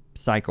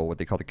cycle, what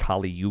they call the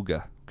Kali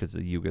Yuga, because the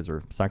yugas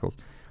are cycles.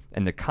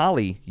 And the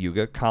Kali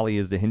Yuga, Kali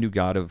is the Hindu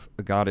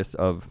goddess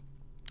of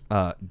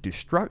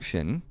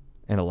destruction,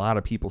 and a lot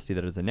of people see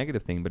that as a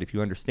negative thing. But if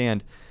you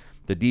understand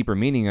the deeper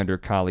meaning under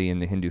Kali in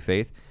the Hindu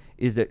faith,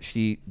 is that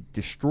she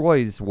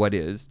destroys what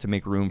is to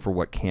make room for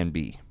what can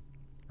be,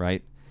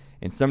 right?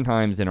 And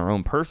sometimes in our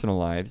own personal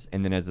lives,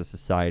 and then as a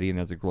society and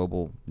as a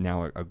global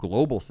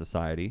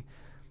society,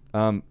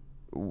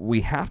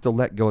 we have to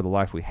let go of the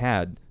life we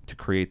had to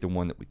create the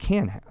one that we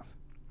can have.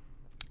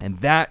 And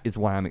that is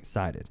why I'm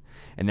excited.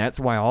 And that's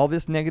why all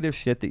this negative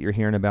shit that you're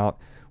hearing about,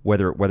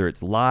 whether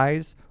it's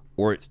lies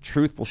or it's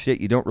truthful shit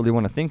you don't really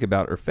want to think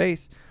about or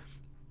face,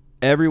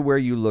 everywhere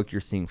you look,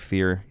 you're seeing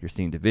fear, you're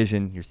seeing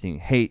division, you're seeing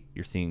hate,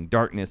 you're seeing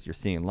darkness, you're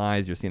seeing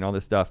lies, you're seeing all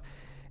this stuff.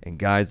 And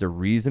guys, the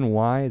reason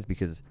why is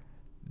because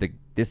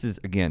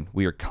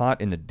we are caught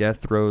in the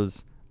death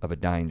throes of a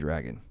dying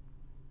dragon.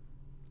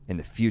 And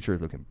the future is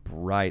looking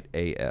bright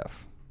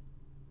AF.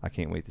 I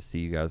can't wait to see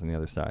you guys on the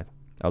other side.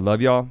 I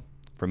love y'all.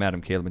 From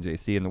Adam, Caleb, and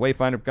JC and the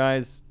Wayfinder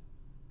guys,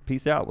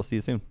 peace out. We'll see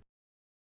you soon.